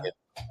see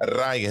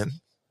Ryan.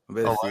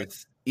 All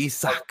right.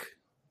 Isaac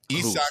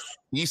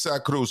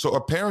Cruz. So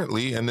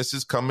apparently, and this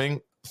is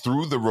coming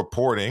through the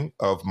reporting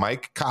of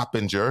Mike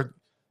Coppinger.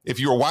 If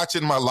you were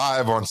watching my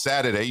live on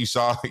Saturday, you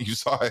saw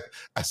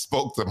I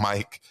spoke to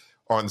Mike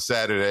on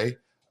Saturday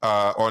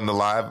on the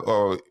live.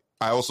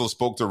 I also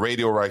spoke to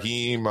Radio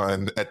Raheem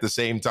at the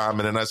same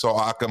time, and then I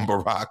saw Akam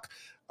Barak,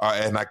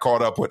 and I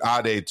caught up with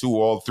Ade too.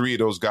 All three of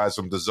those guys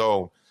from the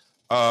Zone.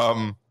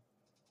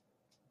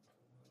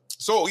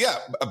 So yeah,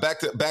 back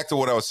to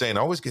what I was saying.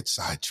 I always get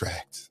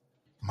sidetracked.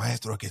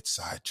 Maestro gets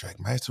sidetracked.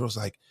 Maestro's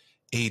like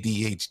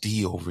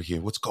ADHD over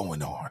here. What's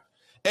going on?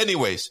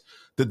 Anyways,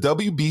 the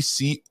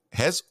WBC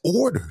has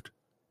ordered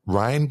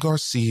Ryan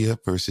Garcia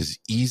versus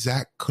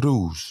Isaac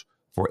Cruz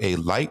for a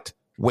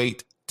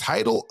lightweight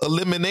title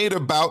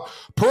eliminator bout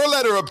per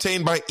letter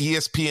obtained by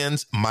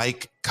ESPN's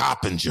Mike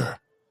Coppinger.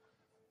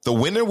 The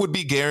winner would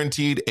be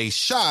guaranteed a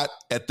shot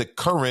at the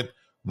current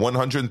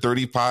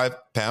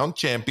 135-pound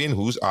champion,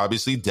 who's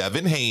obviously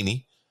Devin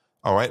Haney.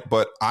 All right,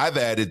 but I've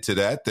added to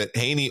that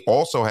Haney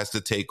also has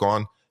to take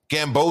on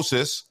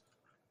Gambosis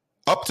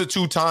up to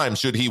 2 times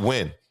should he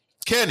win.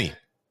 Kenny,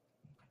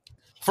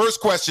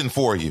 first question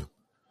for you.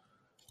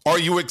 Are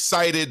you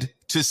excited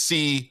to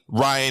see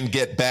Ryan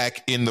get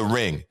back in the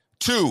ring?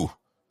 2,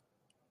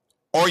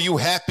 are you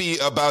happy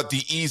about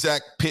the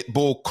Isaac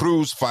Pitbull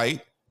Cruz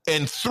fight?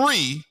 And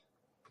 3,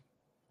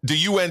 do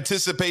you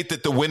anticipate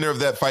that the winner of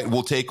that fight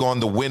will take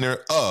on the winner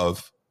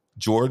of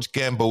George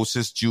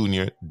Gambosis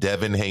Jr.,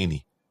 Devin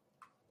Haney?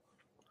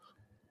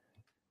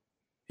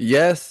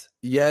 Yes,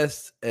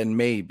 and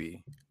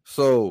maybe.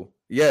 So,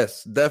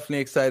 yes, definitely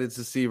excited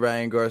to see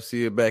Ryan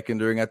Garcia back in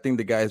the ring. I think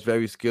the guy is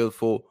very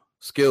skillful,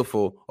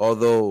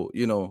 although,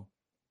 you know,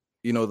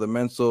 the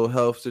mental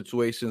health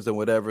situations and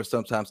whatever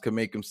sometimes can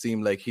make him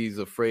seem like he's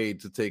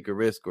afraid to take a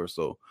risk or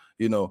so,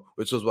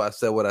 which was why I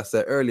said what I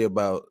said earlier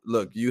about,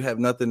 look, you have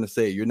nothing to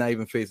say. You're not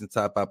even facing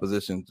top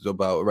opposition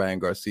about Ryan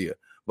Garcia.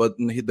 but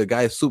the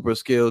guy is super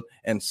skilled,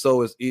 and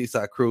so is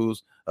Isaac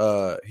Cruz.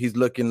 He's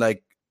looking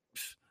like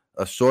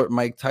a short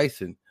Mike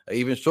Tyson,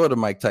 even shorter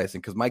Mike Tyson,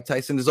 because Mike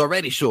Tyson is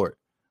already short.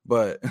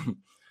 But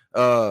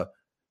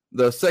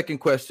the second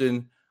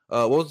question,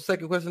 what was the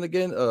second question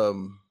again?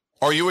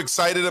 Are you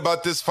excited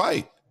about this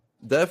fight?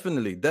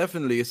 Definitely.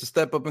 It's a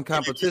step up in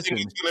competition.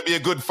 You think it's going to be a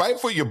good fight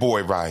for your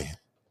boy Ryan?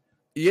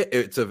 Yeah,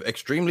 it's an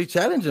extremely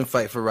challenging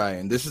fight for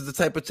Ryan. This is the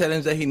type of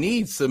challenge that he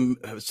needs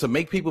to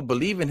make people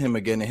believe in him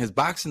again and his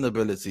boxing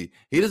ability.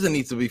 He doesn't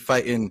need to be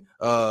fighting.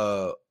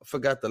 I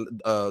forgot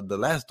the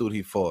last dude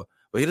he fought,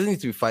 but he doesn't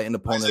need to be fighting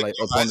opponents like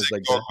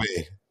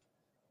that.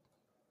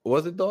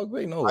 Was it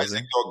Dogbay? No,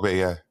 Isaac Dogbay,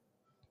 yeah,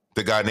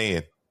 the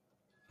Ghanaian.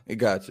 He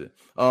got you.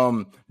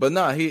 But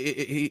no,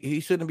 he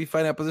shouldn't be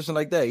fighting a position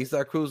like that.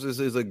 Isaac Cruz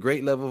is a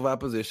great level of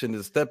opposition.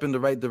 It's a step in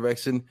the right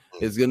direction.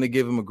 It's going to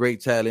give him a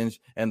great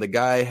challenge, and the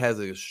guy has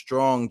a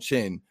strong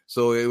chin,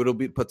 so it'll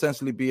be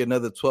potentially be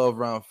another 12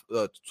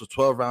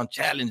 round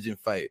challenging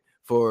fight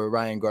for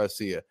Ryan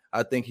Garcia.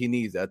 I think he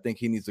needs it. I think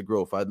he needs the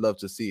growth. I'd love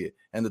to see it.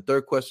 And the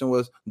third question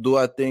was, do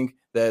I think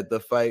that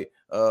the fight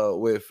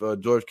with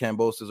George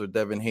Kambosos or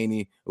Devin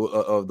Haney,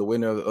 of the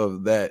winner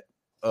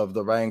of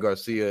the Ryan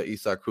Garcia,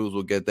 Isaac Cruz,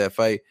 will get that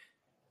fight?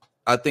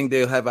 I think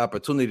they'll have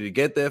opportunity to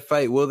get that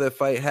fight. Will that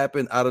fight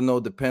happen? I don't know.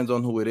 It depends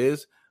on who it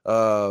is.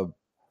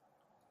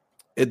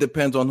 It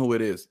depends on who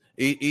it is.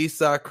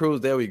 Isaac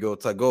Cruz, there we go.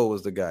 Tago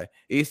was the guy.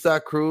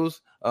 Isaac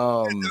Cruz.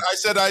 I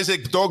said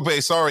Isaac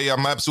Dogbay. Sorry,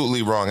 I'm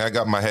absolutely wrong. I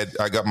got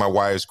my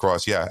wires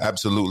crossed. Yeah,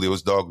 absolutely. It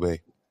was Dogbay.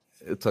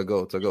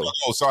 Tago.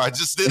 Oh, sorry. I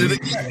just did it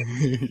again.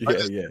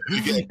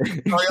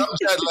 Sorry, I'm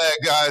jet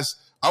lagged, guys.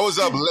 I was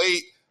up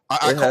late.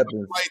 I caught a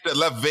flight that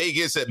left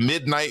Vegas at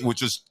midnight,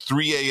 which was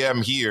 3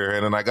 a.m. here,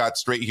 and then I got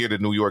straight here to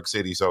New York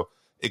City. So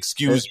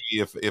excuse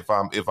me if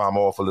I'm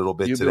off a little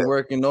bit. You've been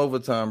working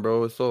overtime,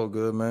 bro. It's all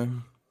good,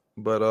 man.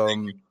 But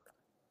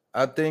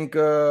I think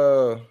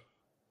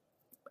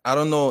I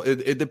don't know.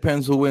 It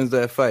depends who wins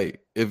that fight.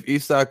 If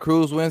Isaac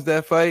Cruz wins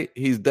that fight,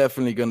 he's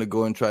definitely gonna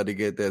go and try to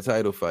get that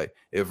title fight.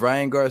 If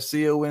Ryan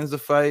Garcia wins the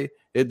fight,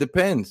 it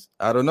depends.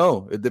 I don't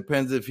know. It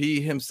depends if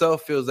he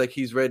himself feels like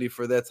he's ready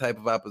for that type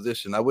of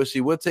opposition. I wish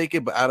he would take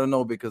it, but I don't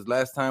know, because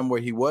last time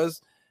where he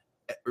was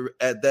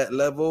at that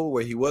level,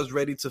 where he was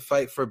ready to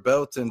fight for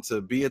belts and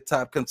to be a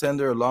top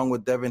contender along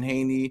with Devin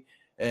Haney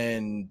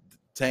and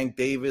Tank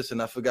Davis,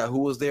 and I forgot who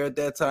was there at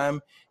that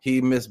time,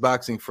 he missed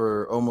boxing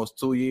for almost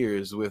 2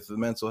 years with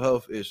mental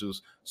health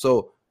issues.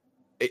 So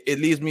it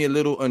leaves me a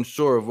little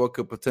unsure of what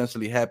could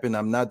potentially happen.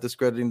 I'm not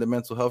discrediting the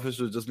mental health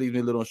issues, it just leaves me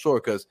a little unsure,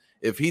 because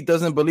if he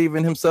doesn't believe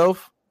in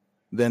himself,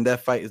 then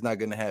that fight is not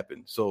going to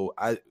happen. So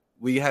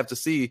we have to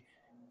see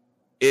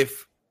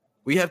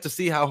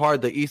how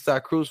hard the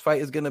Isaac Cruz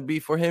fight is going to be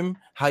for him,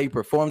 how he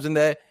performs in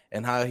that,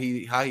 and how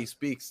he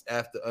speaks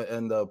after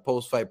in the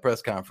post-fight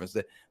press conference.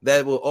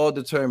 That will all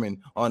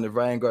determine on if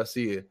Ryan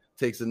Garcia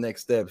takes the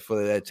next step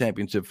for that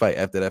championship fight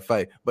after that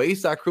fight. But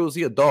Isaac Cruz,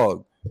 he a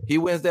dog. He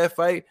wins that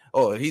fight,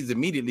 he's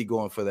immediately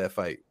going for that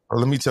fight. Well,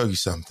 let me tell you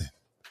something.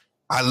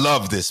 I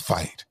love this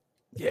fight.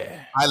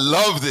 Yeah. I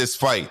love this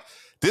fight.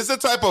 This is the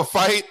type of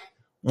fight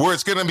where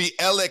it's going to be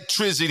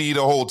electricity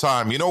the whole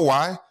time. You know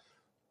why?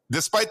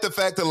 Despite the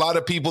fact that a lot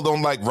of people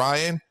don't like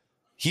Ryan,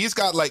 he's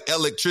got like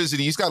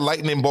electricity. He's got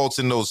lightning bolts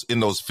in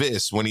those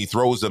fists when he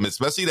throws them,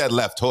 especially that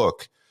left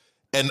hook.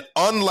 And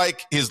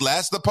unlike his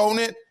last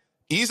opponent,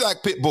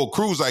 Isaac Pitbull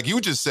Cruz, like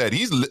you just said,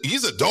 he's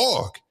a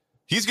dog.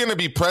 He's going to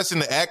be pressing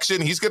the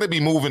action. He's going to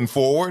be moving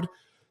forward.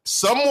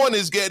 Someone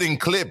is getting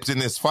clipped in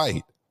this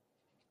fight.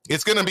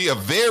 It's going to be a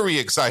very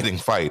exciting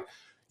fight.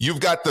 You've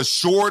got the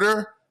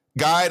shorter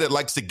guy that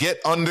likes to get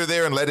under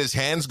there and let his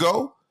hands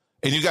go.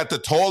 And you got the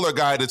taller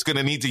guy that's going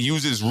to need to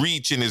use his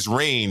reach and his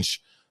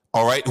range,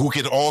 all right, who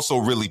can also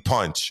really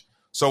punch.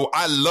 So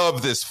I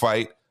love this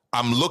fight.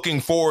 I'm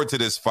looking forward to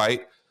this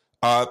fight.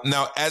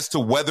 Now, as to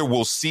whether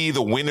we'll see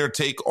the winner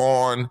take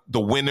on the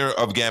winner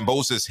of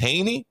Kambosos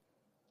Haney,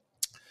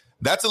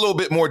 that's a little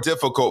bit more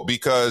difficult,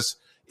 because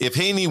if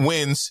Haney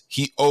wins,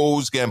 he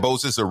owes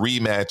Kambosos a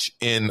rematch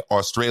in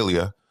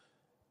Australia.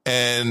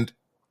 And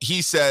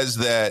he says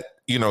that,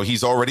 he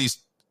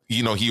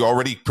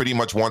already pretty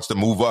much wants to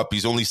move up.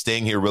 He's only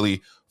staying here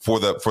really for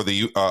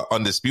the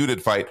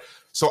undisputed fight.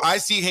 So I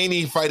see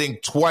Haney fighting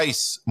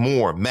twice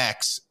more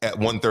max at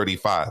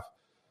 135.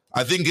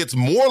 I think it's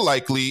more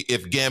likely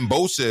if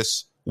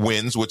Kambosos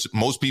wins, which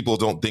most people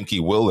don't think he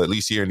will, at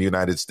least here in the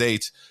United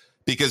States,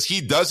 because he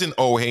doesn't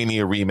owe Haney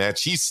a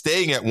rematch. He's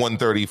staying at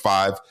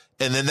 135,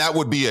 and then that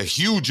would be a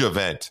huge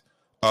event.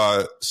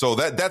 So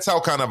that's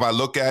how kind of I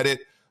look at it.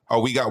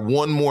 We got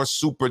one more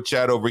super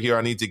chat over here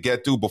I need to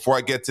get to. Before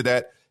I get to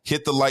that,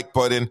 hit the like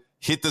button,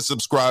 hit the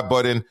subscribe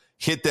button,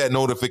 hit that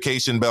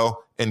notification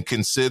bell, and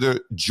consider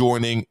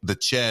joining the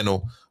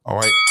channel. All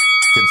right?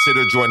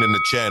 Consider joining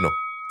the channel.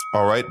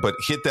 All right? But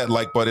hit that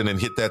like button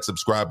and hit that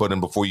subscribe button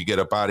before you get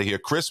up out of here.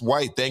 Chris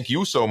White, thank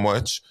you so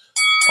much.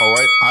 All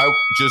right? I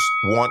just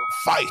want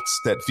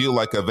fights that feel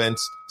like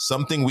events,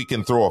 something we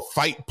can throw a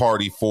fight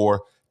party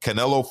for.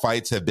 Canelo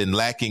fights have been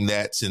lacking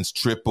that since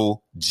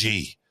Triple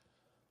G.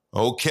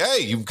 Okay,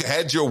 you've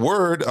had your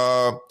word.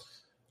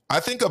 I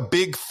think a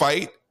big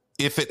fight,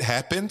 if it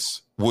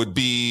happens, would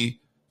be.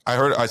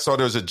 I saw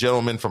there was a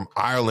gentleman from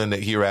Ireland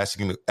that here asked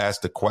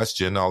a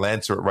question. I'll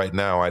answer it right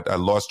now. I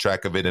lost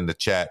track of it in the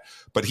chat,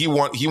 but he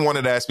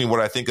wanted to ask me what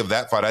I think of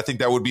that fight. I think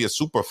that would be a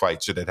super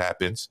fight should it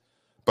happens.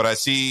 But I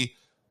see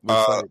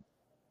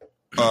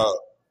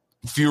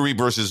Fury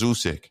versus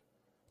Usyk.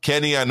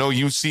 Kenny, I know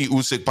you see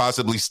Usyk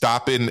possibly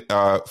stopping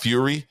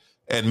Fury,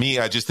 and me,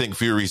 I just think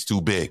Fury's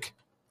too big.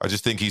 I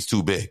just think he's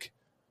too big.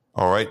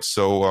 All right,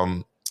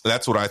 so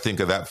that's what I think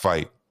of that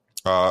fight.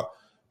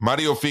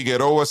 Mario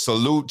Figueroa,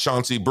 salute.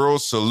 Chauncey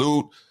Burrows,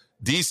 salute.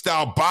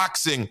 D-Style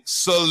Boxing,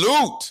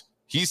 salute.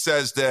 He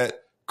says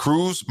that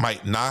Cruz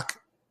might knock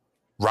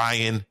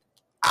Ryan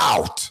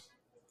out.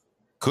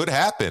 Could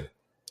happen.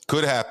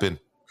 Could happen.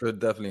 Could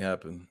definitely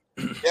happen.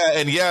 Yeah,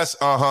 and yes,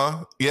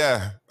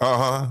 yeah,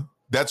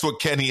 that's what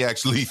Kenny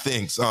actually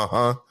thinks.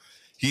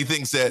 He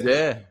thinks that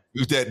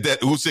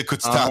that Usyk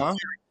could stop Fury.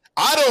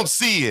 I don't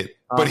see it,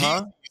 but he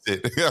sees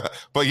it.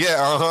 But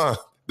yeah,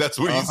 that's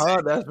what he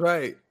said. That's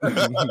right. All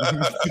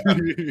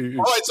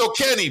right, so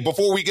Kenny,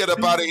 before we get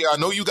up out of here, I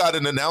know you got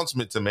an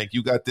announcement to make.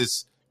 You got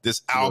this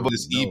album,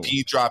 this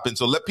EP dropping.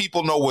 So let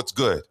people know what's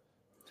good.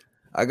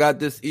 I got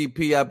this EP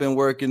I've been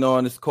working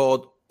on. It's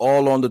called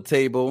All on the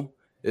Table.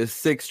 It's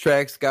 6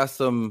 tracks, got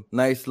some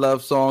nice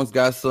love songs,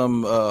 got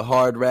some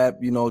hard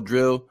rap,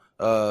 drill.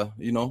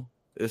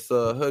 It's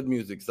hood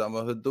music. So I'm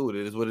a hood dude.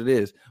 It is what it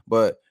is.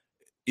 But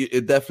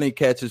it definitely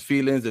catches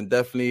feelings and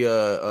definitely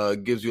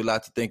gives you a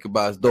lot to think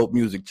about. It's dope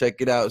music.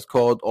 Check it out. It's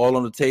called All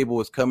on the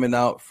Table. It's coming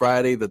out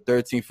Friday, the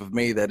 13th of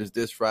May. That is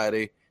this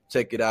Friday.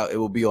 Check it out. It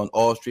will be on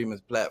all streaming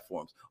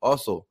platforms.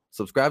 Also,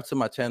 subscribe to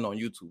my channel on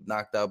YouTube,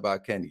 Knocked Out by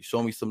Kenny.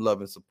 Show me some love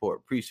and support.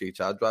 Appreciate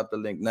you. I'll drop the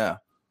link now.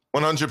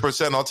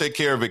 100%. I'll take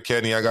care of it,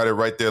 Kenny. I got it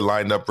right there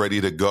lined up,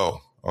 ready to go.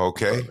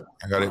 Okay.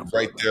 I got it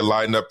right there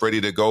lined up, ready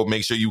to go.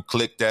 Make sure you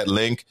click that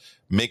link.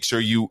 Make sure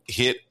you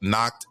hit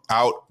Knocked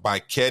Out by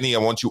Kenny. I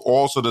want you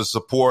also to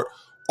support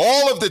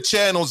all of the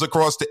channels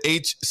across the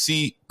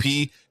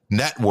HCP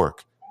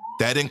network.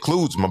 That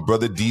includes my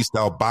brother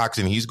D-Style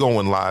Boxing. He's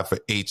going live for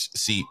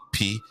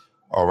HCP,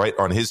 all right,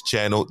 on his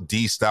channel,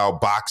 D-Style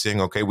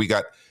Boxing. Okay,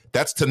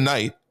 that's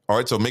tonight. All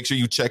right, so make sure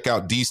you check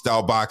out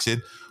D-Style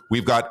Boxing.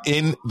 We've got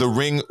In the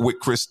Ring with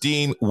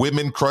Christine,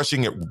 Women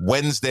Crushing it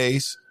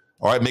Wednesdays.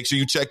 All right, make sure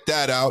you check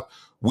that out.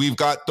 We've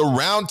got the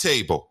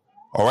Roundtable,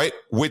 all right,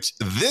 which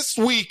this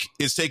week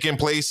is taking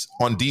place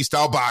on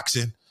D-Style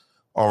Boxing,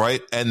 all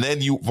right? And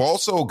then you've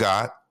also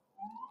got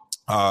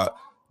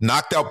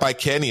Knocked Out by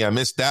Kenny. I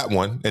missed that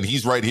one, and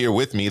he's right here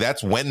with me.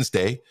 That's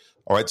Wednesday,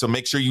 all right? So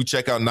make sure you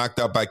check out Knocked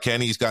Out by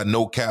Kenny. He's got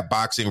No Cap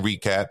Boxing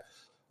Recap,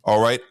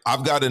 all right?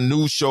 I've got a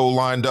new show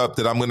lined up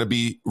that I'm going to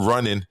be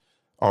running,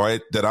 all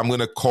right, that I'm going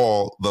to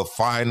call The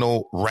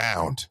Final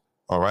Round,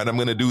 all right? I'm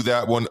going to do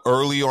that one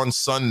early on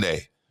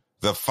Sunday,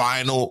 The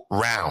Final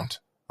Round,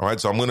 all right?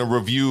 So I'm going to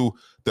review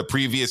the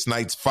previous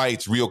night's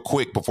fights real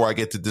quick before I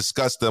get to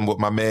discuss them with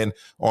my man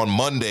on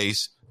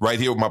Mondays, right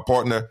here with my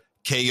partner,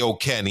 KO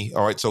Kenny,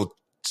 all right? So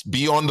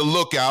be on the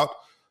lookout,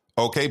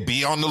 okay?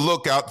 Be on the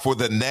lookout for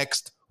the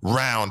next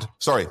round.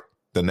 Sorry,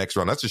 the next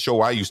round. That's a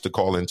show I used to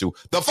call into,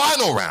 The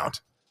Final Round.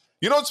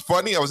 You know what's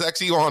funny? I was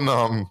actually on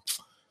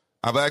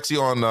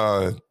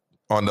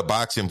the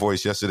Boxing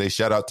Voice yesterday.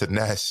 Shout out to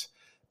Ness.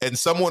 And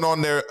someone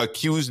on there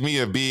accused me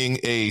of being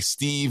a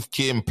Steve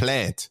Kim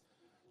plant,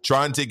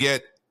 trying to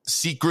get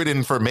secret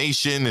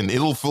information and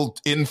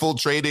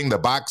infiltrating the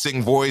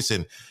Boxing Voice.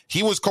 And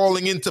he was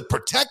calling in to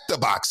protect the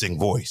Boxing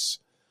Voice.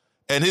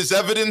 And his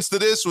evidence to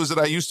this was that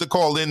I used to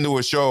call into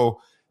a show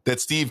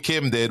that Steve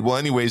Kim did. Well,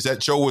 anyways,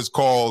 that show was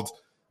called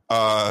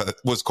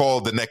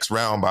The Next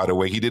Round, by the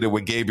way. He did it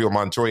with Gabriel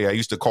Montoya. I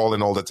used to call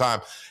in all the time.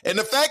 And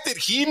the fact that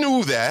he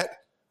knew that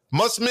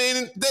must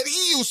mean that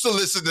he used to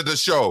listen to the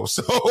show.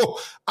 So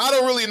I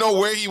don't really know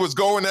where he was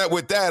going at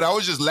with that. I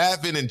was just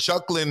laughing and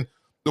chuckling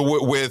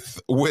with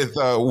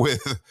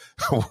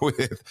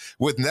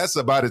Ness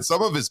about it.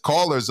 Some of his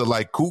callers are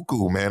like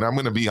cuckoo, man. I'm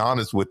going to be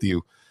honest with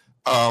you.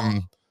 Yeah,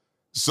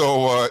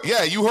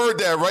 you heard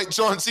that, right,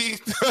 Chauncey?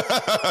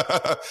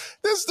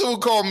 This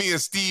dude called me a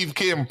Steve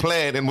Kim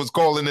plant and was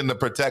calling in to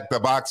protect the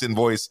Boxing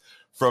Voice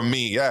from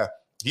me. Yeah,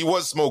 he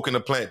was smoking a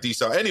plant,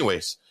 D-Star.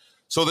 Anyways,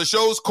 so the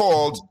show's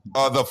called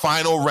The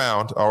Final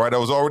Round. All right, I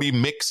was already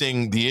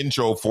mixing the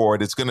intro for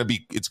it. It's gonna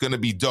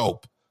be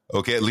dope.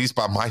 Okay, at least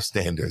by my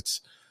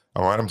standards.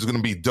 All right, I'm just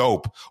gonna be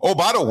dope. Oh,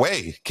 by the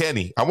way,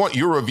 Kenny, I want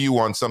your review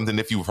on something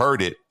if you've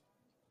heard it.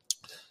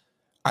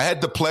 I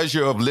had the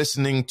pleasure of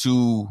listening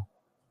to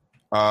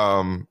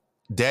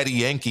Daddy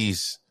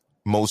Yankee's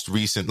most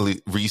recent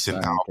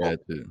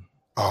album.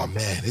 Oh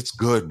man, it's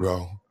good,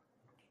 bro.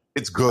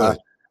 It's good.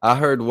 I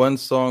heard one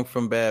song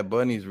from Bad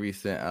Bunny's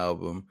recent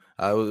album.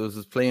 I was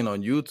just playing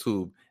on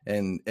YouTube,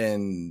 and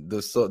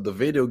the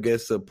video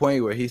gets to a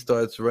point where he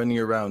starts running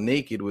around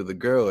naked with a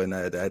girl, and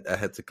I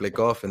had to click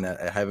off, and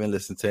I haven't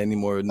listened to any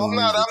more. I'm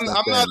not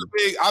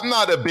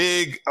a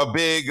big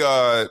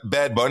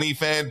Bad Bunny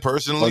fan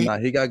personally. Oh, nah,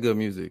 he got good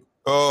music.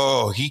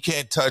 Oh, he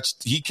can't touch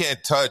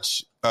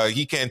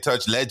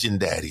Legend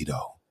Daddy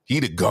though. He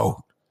the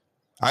GOAT.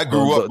 I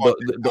grew up.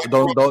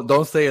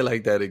 Don't say it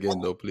like that again,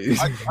 though, please.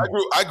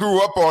 I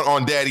grew up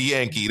on Daddy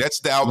Yankee. That's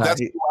the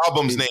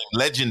album's name,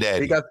 Legend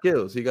Daddy. He got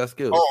skills.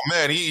 Oh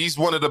man, he's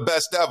one of the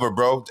best ever,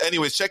 bro.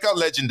 Anyways, check out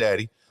Legend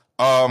Daddy.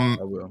 I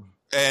will.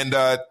 And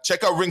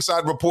check out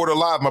Ringside Reporter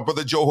Live. My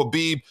brother Joe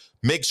Habib.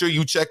 Make sure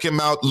you check him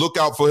out. Look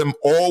out for him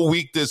all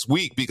week this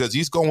week because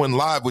he's going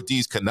live with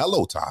these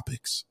Canelo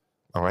topics.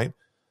 All right.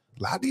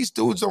 A lot of these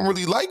dudes don't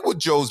really like what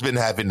Joe's been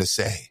having to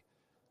say.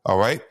 All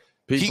right.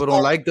 People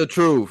don't like the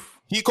truth.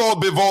 He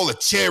called Bivol a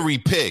cherry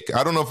pick.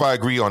 I don't know if I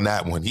agree on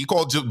that one. He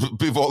called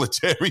Bivol a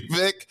cherry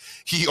pick.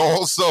 He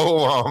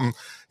also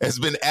has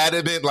been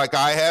adamant, like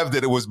I have,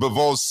 that it was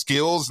Bivol's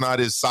skills, not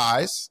his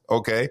size.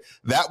 Okay.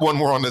 That one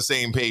we're on the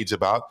same page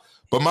about.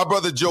 But my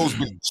brother Joe's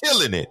been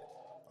killing it.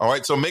 All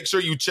right. So make sure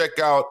you check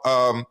out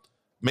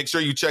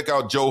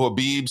Joe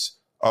Habib's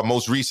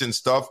most recent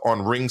stuff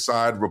on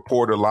Ringside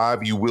Reporter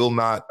Live. You will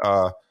not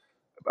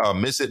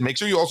miss it. Make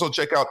sure you also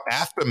check out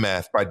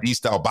Aftermath by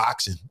D-Style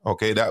Boxing.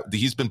 Okay, that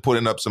he's been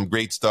putting up some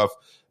great stuff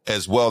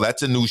as well.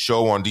 That's a new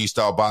show on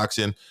D-Style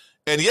Boxing.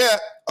 And yeah,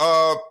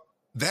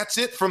 that's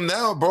it from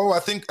now, bro. I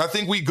think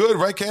we good,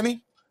 right,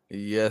 Kenny?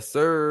 Yes,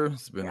 sir.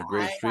 It's been a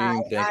great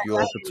stream. Thank you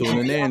all for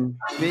tuning in.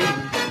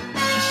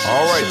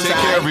 All right, take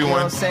care, everyone. You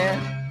know what I'm saying?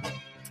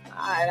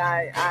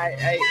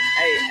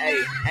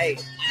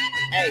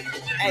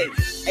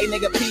 Hey,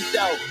 nigga, Pete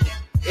though.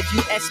 If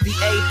you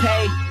SBA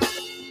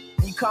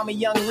pay, you call me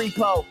Young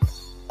Repo,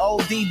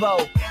 Old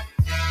Debo.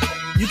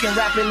 You can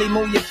rapidly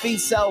move your feet,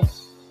 so.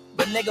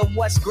 But nigga,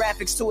 what's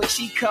graphics to a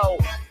cheat code?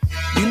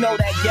 You know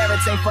that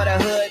Garrett's ain't for the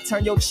hood.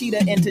 Turn your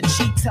cheetah into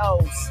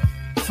Cheetos.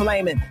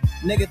 Flaming,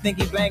 nigga think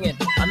he banging.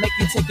 I make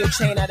you take your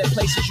chain out of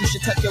places you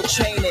should tuck your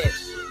chain in.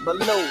 But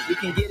Lou, you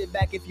can get it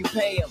back if you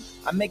pay him.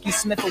 I make you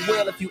Smith a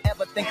Will if you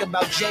ever think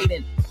about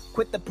Jaden.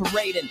 Quit the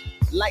parading,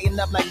 lighten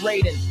up like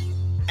Raiden.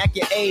 Act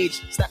your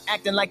age, stop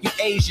acting like you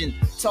Asian.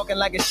 Talking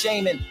like a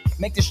shaman,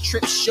 make this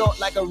trip short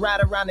like a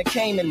ride around the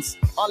Caymans.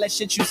 All that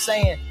shit you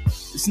saying.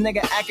 This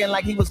nigga acting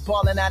like he was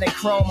balling out in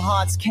Chrome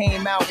Hearts.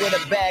 Came out with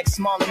a bag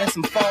smaller than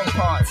some phone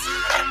parts.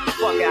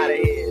 Fuck out of